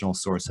additional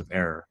source of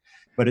error.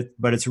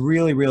 But it's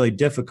really, really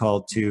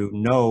difficult to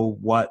know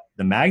what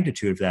the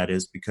magnitude of that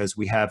is because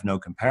we have no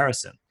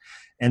comparison.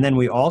 And then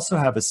we also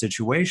have a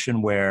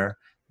situation where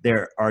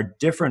there are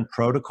different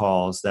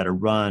protocols that are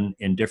run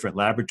in different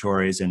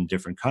laboratories in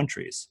different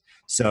countries.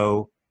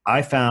 So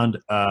I found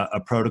a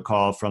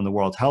protocol from the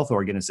World Health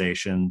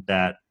Organization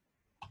that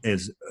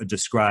is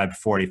described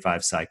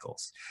 45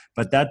 cycles.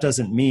 But that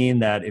doesn't mean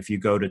that if you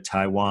go to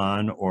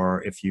Taiwan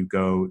or if you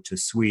go to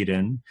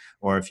Sweden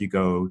or if you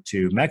go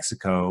to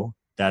Mexico,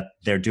 that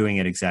they're doing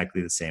it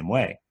exactly the same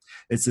way.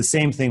 It's the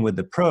same thing with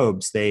the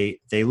probes. They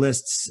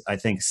list, I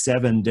think,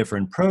 7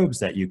 different probes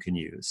that you can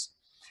use.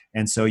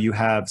 And so you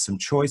have some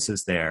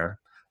choices there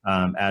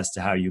as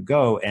to how you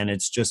go, and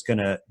it's just going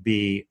to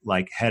be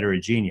like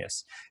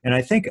heterogeneous. And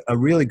I think a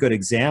really good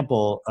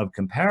example of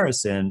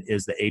comparison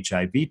is the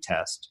HIV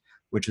test,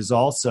 which is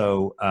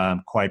also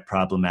quite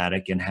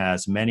problematic and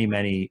has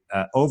many,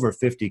 over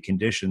 50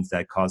 conditions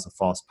that cause a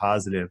false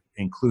positive,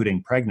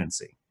 including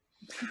pregnancy.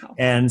 Wow.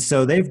 And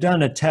so they've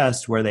done a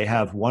test where they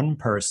have one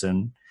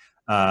person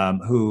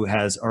who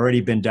has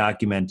already been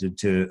documented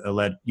to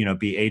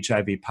be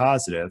HIV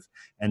positive,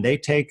 and they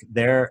take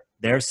their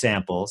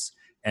samples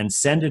and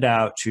send it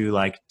out to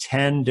like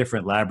 10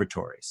 different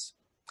laboratories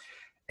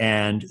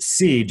and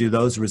see, do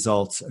those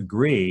results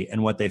agree?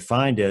 And what they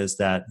find is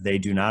that they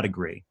do not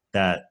agree,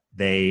 that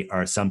they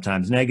are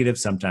sometimes negative,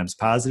 sometimes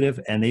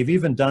positive. And they've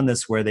even done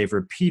this where they've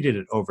repeated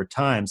it over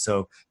time.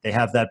 So they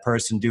have that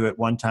person do it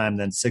one time,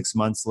 then 6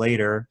 months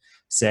later,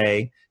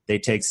 say, they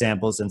take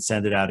samples and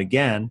send it out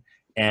again.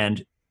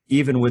 And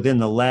even within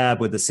the lab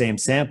with the same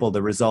sample,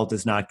 the result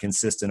is not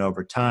consistent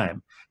over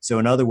time. So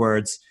in other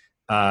words,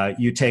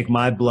 you take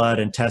my blood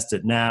and test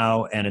it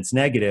now and it's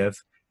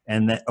negative,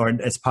 or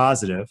it's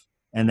positive,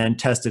 and then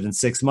test it in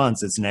 6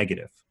 months, it's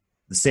negative.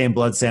 The same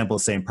blood sample,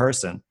 same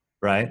person,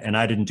 right? And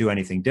I didn't do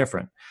anything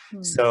different.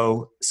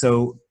 So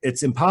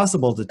it's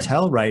impossible to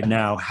tell right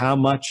now how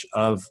much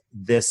of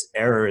this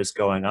error is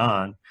going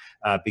on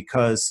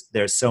because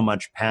there's so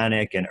much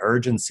panic and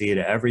urgency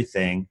to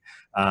everything.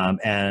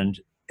 And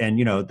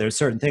there's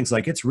certain things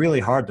like it's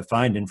really hard to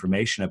find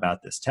information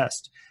about this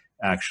test,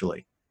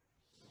 actually.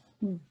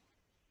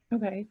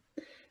 Okay,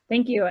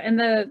 thank you.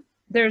 And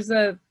there's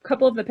a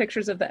couple of the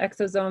pictures of the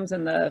exosomes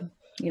and the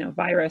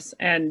virus,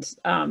 and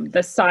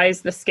the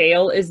size, the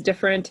scale is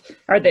different.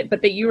 But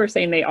that you were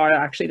saying they are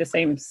actually the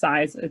same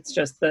size. It's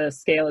just the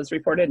scale is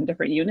reported in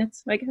different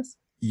units, I guess.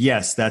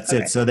 Yes, that's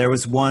it. So there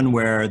was one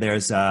where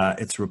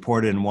it's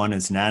reported in one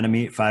is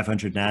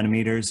 500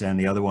 nanometers, and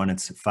the other one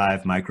it's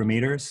 5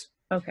 micrometers.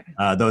 Okay.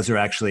 Those are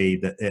actually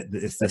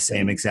it's the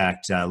same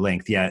exact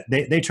length. Yeah,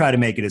 they try to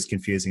make it as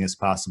confusing as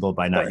possible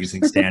by not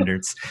using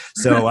standards.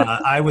 So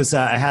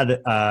I had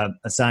a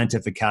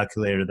scientific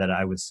calculator that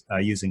I was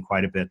using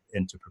quite a bit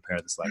to prepare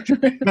this lecture.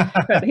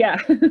 Yeah,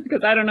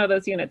 because I don't know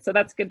those units, so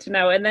that's good to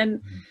know. And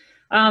then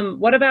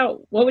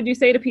What would you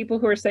say to people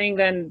who are saying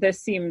then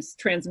this seems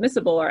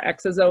transmissible? Are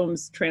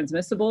exosomes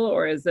transmissible,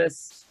 or is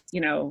this,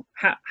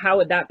 how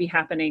would that be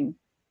happening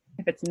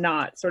if it's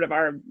not sort of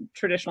our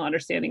traditional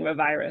understanding of a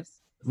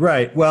virus?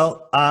 Right.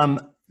 Well,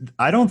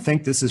 I don't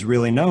think this is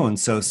really known.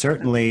 So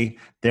certainly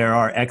there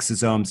are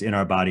exosomes in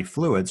our body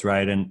fluids,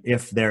 right? And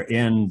if they're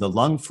in the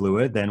lung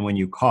fluid, then when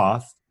you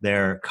cough,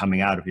 they're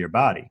coming out of your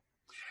body,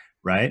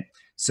 right?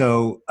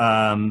 So,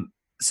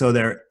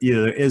 there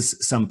is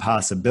some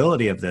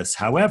possibility of this.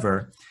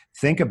 However,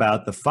 think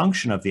about the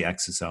function of the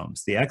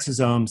exosomes. The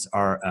exosomes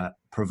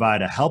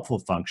provide a helpful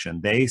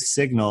function. They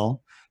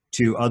signal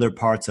to other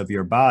parts of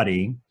your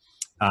body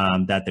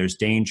that there's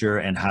danger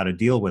and how to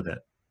deal with it,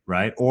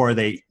 right? Or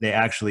they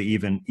actually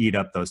even eat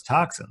up those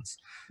toxins.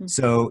 Mm-hmm.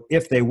 So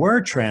if they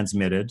were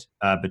transmitted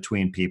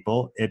between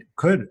people, it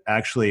could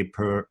actually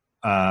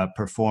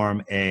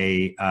perform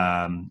a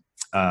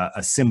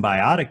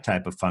symbiotic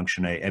type of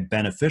function, a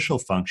beneficial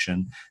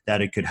function,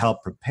 that it could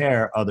help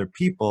prepare other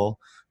people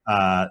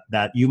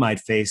that you might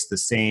face the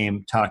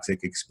same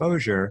toxic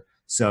exposure.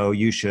 So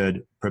you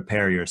should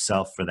prepare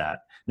yourself for that.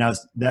 Now,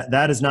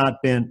 that has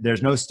not been,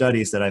 there's no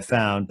studies that I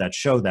found that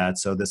show that.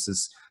 So this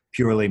is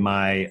purely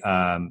my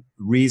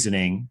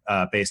reasoning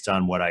based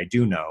on what I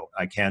do know.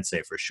 I can't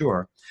say for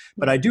sure.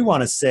 But I do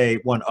want to say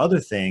one other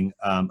thing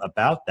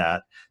about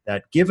that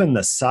given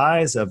the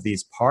size of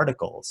these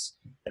particles,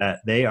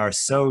 that they are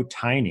so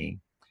tiny,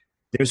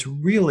 there's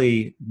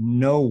really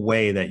no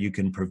way that you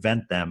can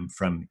prevent them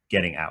from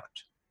getting out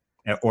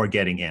or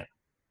getting in,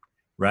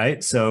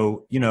 right?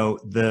 So,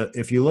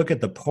 if you look at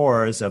the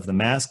pores of the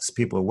masks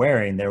people are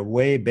wearing, they're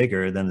way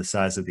bigger than the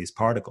size of these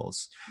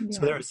particles. Yeah.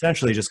 So they're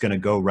essentially just going to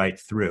go right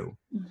through.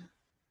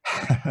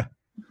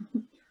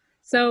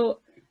 So,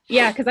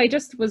 yeah, because I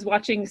just was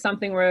watching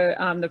something where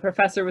the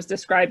professor was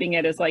describing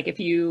it as like if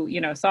you,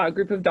 saw a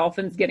group of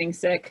dolphins getting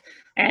sick,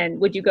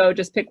 and would you go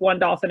just pick one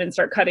dolphin and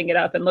start cutting it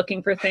up and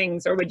looking for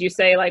things? Or would you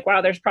say like,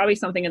 wow, there's probably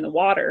something in the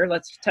water.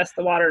 Let's test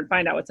the water and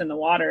find out what's in the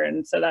water.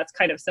 And so that's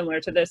kind of similar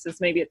to this, is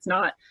maybe it's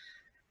not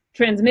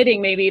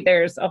transmitting. Maybe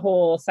there's a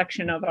whole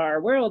section of our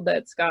world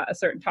that's got a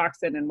certain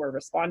toxin and we're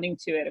responding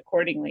to it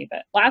accordingly.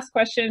 But last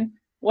question,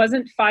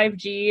 wasn't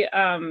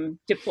 5G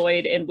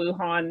deployed in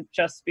Wuhan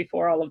just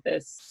before all of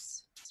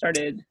this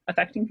started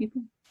affecting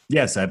people?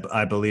 Yes,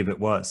 I believe it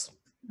was.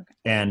 Okay.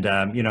 And,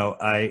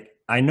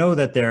 I know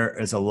that there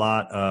is a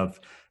lot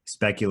of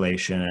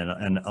speculation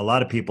and a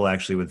lot of people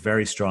actually with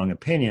very strong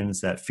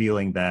opinions that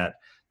feeling that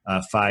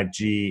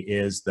 5G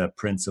is the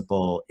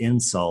principal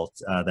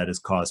insult that has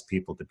caused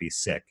people to be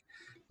sick.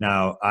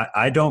 Now,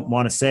 I don't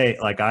want to say,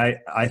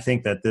 I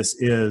think that this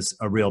is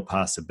a real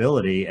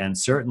possibility, and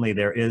certainly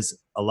there is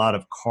a lot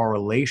of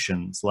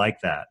correlations like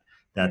that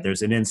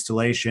there's an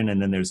installation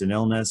and then there's an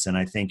illness, and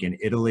I think in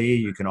Italy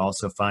you can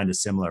also find a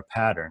similar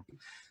pattern.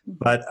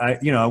 But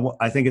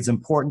I think it's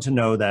important to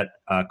know that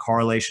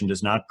correlation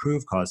does not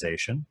prove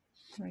causation.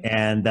 Right.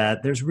 And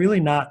that there's really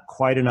not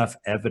quite enough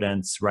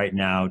evidence right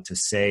now to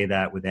say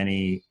that with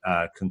any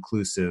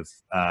conclusive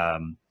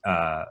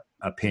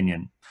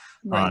opinion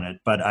on it.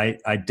 But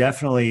I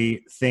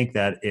definitely think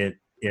that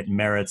it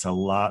merits a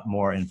lot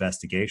more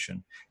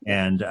investigation.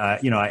 And,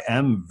 I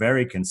am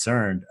very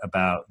concerned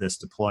about this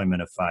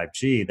deployment of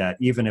 5G, that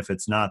even if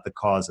it's not the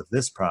cause of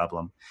this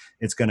problem,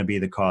 it's going to be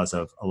the cause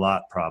of a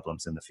lot of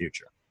problems in the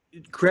future.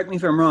 Correct me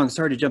if I'm wrong.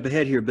 Sorry to jump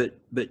ahead here, but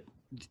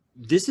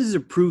this is a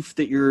proof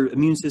that your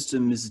immune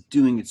system is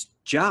doing its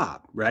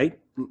job, right?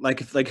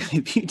 Like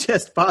if you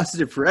test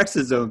positive for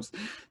exosomes,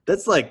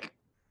 that's like,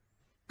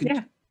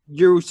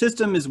 your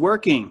system is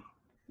working.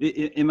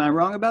 Am I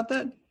wrong about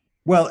that?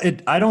 Well,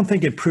 I don't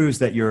think it proves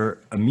that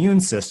your immune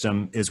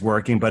system is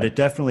working, but it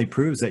definitely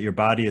proves that your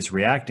body is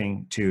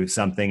reacting to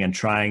something and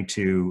trying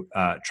to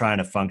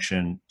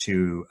function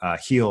to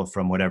heal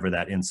from whatever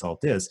that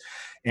insult is.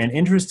 And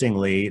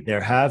interestingly, there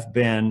have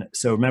been,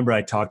 so remember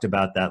I talked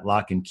about that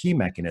lock and key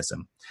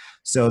mechanism.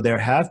 So there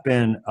have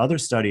been other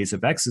studies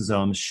of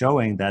exosomes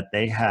showing that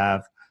they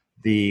have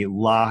the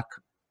lock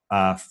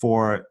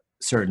for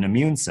certain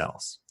immune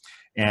cells.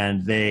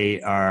 And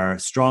they are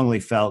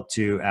strongly felt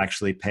to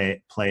actually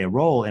play a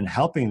role in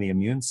helping the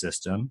immune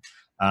system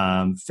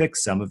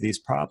fix some of these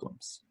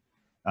problems.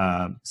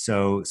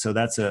 So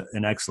that's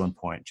an excellent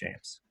point,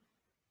 James.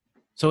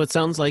 So it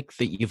sounds like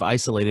that you've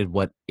isolated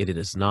what it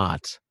is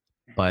not,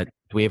 but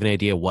do we have an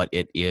idea what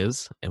it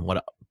is and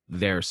what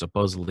they're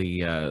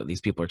supposedly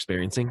these people are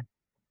experiencing?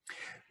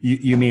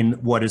 You mean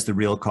what is the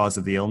real cause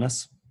of the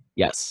illness?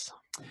 Yes.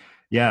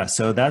 Yeah,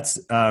 so that's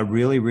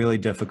really, really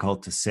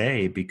difficult to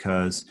say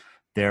because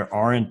there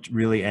aren't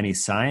really any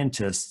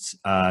scientists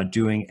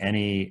doing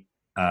any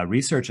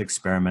research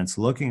experiments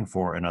looking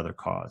for another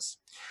cause.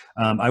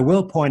 I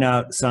will point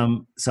out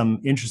some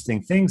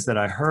interesting things that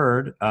I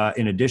heard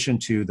in addition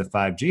to the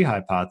 5G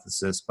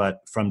hypothesis, but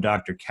from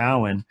Dr.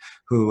 Cowan,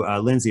 who,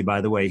 Lindsay,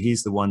 by the way,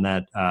 he's the one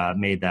that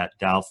made that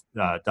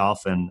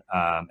dolphin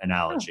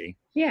analogy.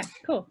 Oh, yeah,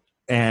 cool.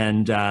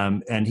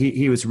 And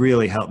he was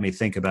really helped me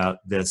think about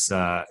this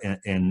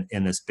in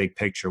this big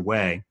picture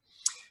way.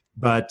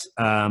 But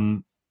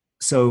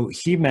so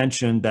he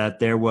mentioned that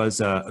there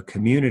was a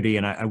community,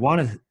 and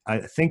I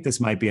think this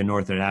might be in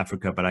Northern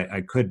Africa, but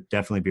I could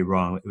definitely be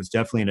wrong. It was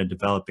definitely in a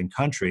developing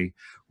country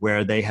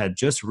where they had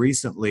just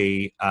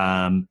recently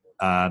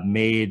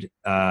made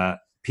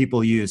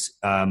people use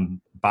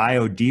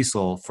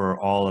biodiesel for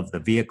all of the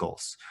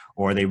vehicles,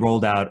 or they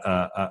rolled out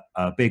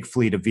a big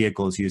fleet of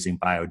vehicles using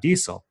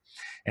biodiesel.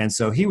 And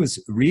so he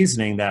was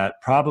reasoning that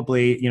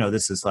probably,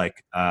 this is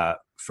like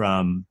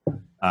from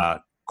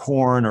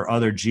corn or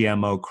other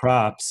GMO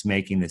crops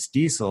making this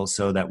diesel,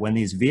 so that when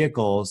these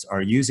vehicles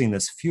are using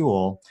this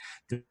fuel,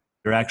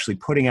 they're actually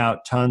putting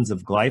out tons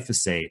of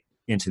glyphosate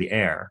into the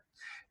air.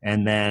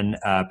 And then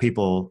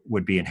people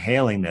would be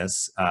inhaling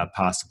this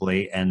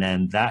possibly, and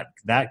then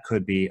that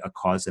could be a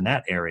cause in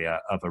that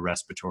area of a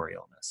respiratory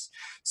illness.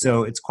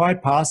 So it's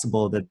quite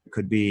possible that it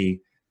could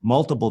be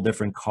multiple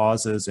different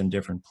causes in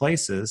different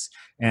places,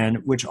 and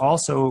which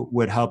also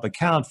would help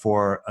account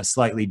for a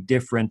slightly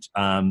different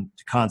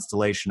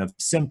constellation of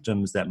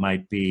symptoms that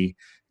might be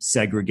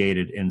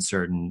segregated in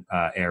certain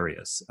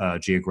areas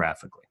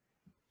geographically.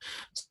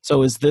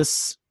 So is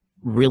this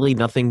really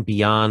nothing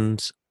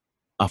beyond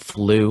a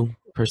flu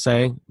per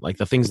se? Like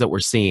the things that we're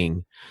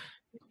seeing,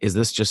 is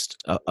this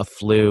just a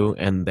flu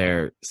and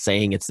they're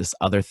saying it's this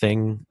other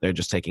thing? They're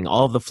just taking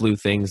all of the flu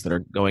things that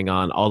are going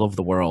on all over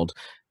the world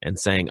and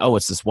saying, oh,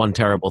 it's this one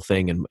terrible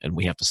thing and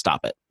we have to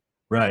stop it.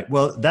 Right.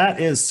 Well, that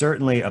is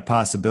certainly a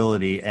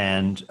possibility.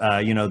 And,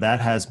 that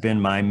has been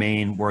my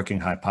main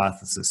working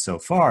hypothesis so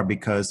far,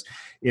 because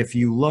if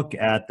you look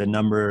at the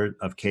number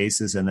of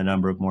cases and the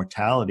number of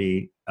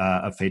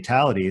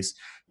fatalities,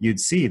 you'd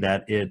see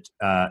that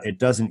it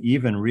doesn't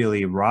even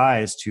really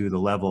rise to the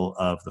level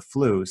of the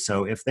flu.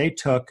 So if they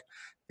took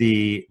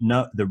the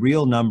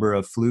real number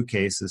of flu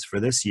cases for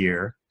this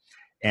year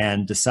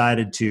and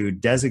decided to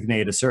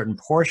designate a certain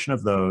portion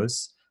of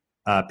those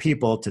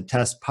people to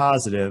test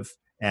positive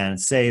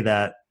and say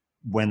that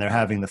when they're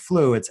having the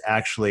flu, it's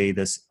actually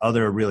this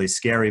other really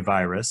scary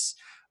virus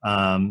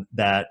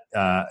that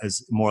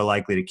is more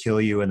likely to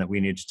kill you, and that we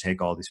need to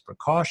take all these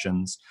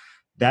precautions,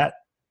 that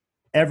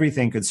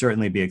everything could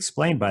certainly be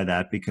explained by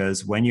that,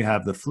 because when you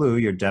have the flu,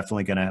 you're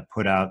definitely going to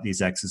put out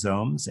these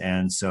exosomes,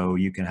 and so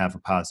you can have a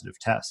positive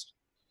test.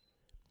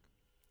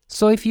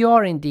 So if you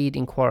are indeed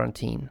in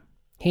quarantine,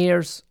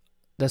 here's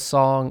the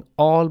song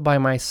All By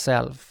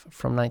Myself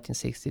from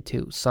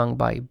 1962, sung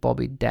by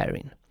Bobby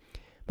Darin.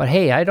 But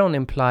hey, I don't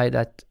imply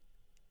that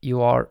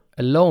you are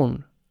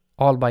alone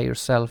all by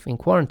yourself in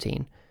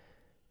quarantine.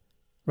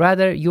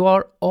 Rather, you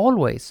are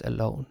always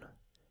alone.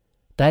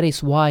 That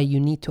is why you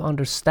need to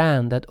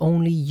understand that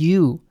only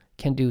you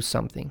can do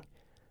something.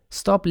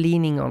 Stop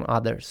leaning on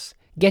others.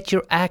 Get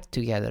your act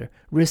together.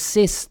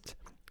 Resist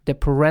the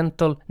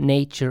parental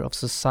nature of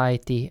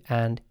society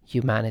and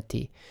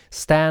humanity.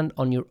 Stand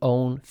on your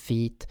own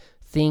feet.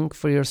 Think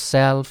for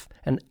yourself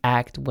and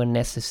act when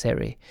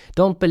necessary.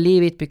 Don't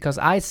believe it because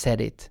I said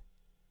it.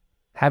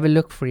 Have a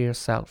look for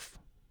yourself.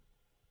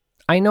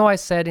 I know I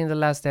said in the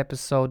last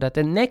episode that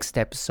the next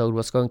episode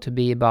was going to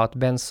be about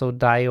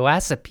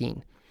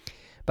benzodiazepine.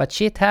 But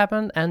shit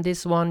happened, and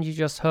this one you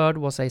just heard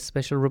was a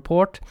special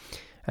report,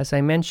 as I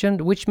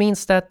mentioned, which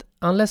means that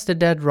unless the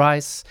dead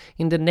rise,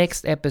 in the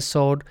next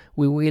episode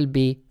we will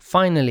be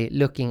finally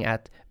looking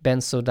at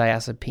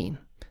benzodiazepine.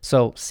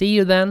 So see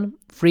you then.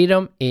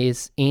 Freedom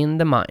is in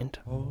the mind.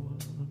 All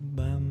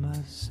by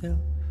myself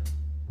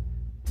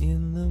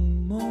in the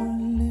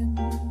morning,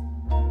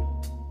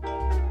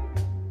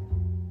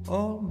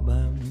 all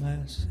by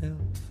myself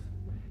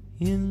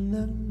in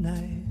the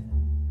night.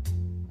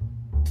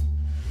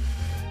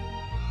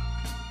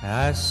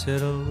 I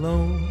sit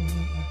alone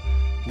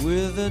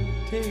with a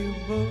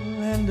table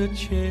and a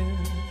chair,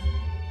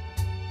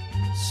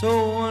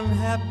 so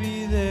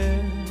unhappy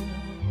there,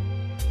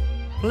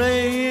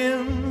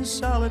 playing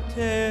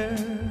solitaire.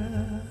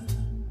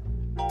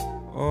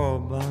 All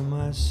by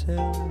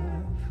myself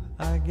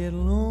I get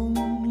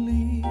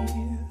lonely,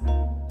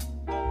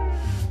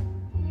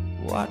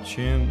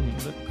 watching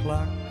the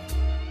clock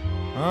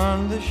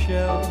on the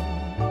shelf.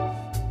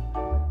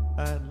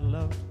 I'd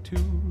love to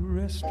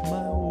rest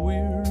my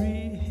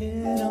weary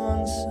head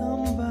on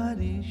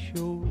somebody's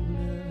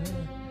shoulder.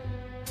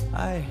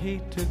 I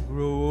hate to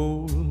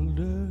grow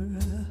older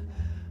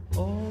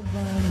all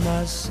by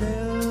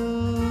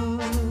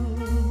myself,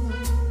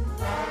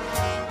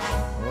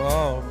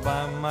 all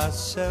by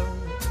myself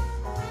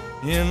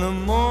in the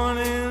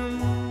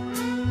morning,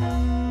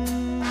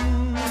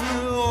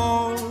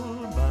 all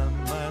by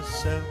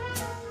myself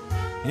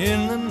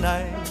in the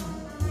night.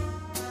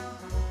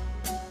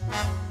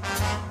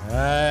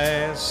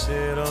 I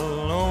sit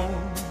alone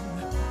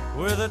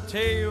with a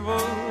table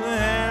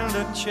and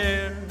a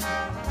chair,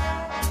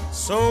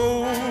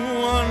 so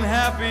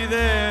unhappy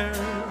there,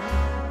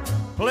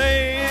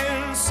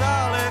 playing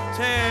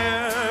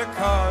solitaire,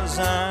 'cause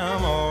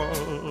I'm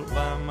all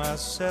by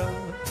myself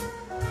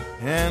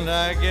and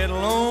I get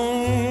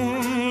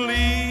lonely,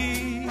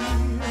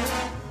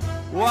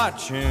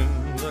 watching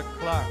the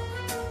clock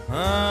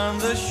on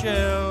the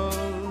shelf.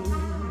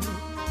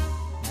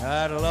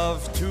 I'd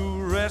love to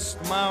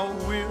rest my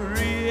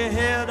weary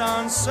head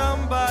on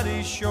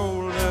somebody's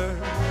shoulder.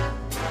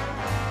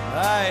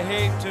 I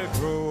hate to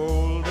grow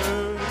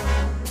older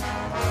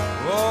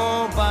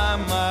all by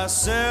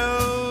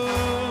myself,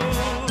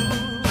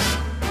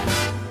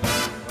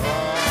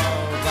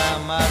 all by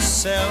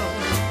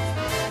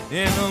myself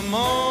in the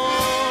morning,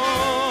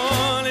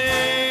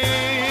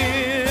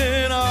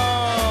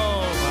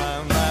 all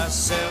by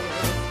myself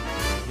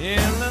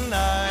in the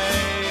night.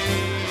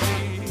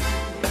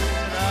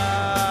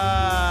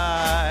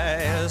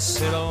 I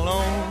sit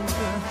alone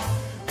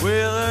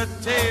with a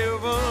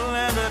table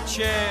and a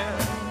chair,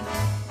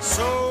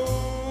 so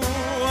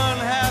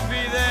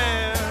unhappy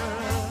there,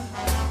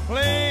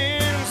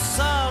 playing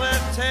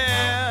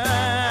solitaire,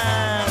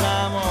 and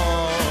I'm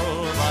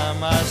all by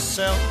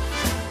myself,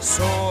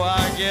 so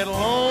I get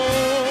lonely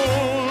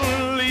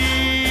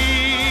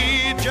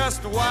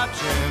just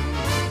watching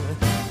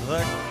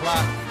the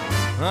clock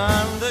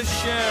on the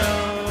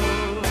shelf.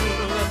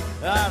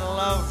 I'd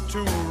love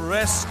to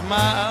rest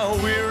my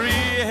weary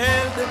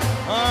head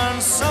on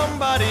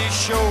somebody's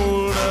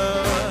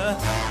shoulder.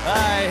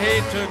 I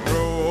hate to grow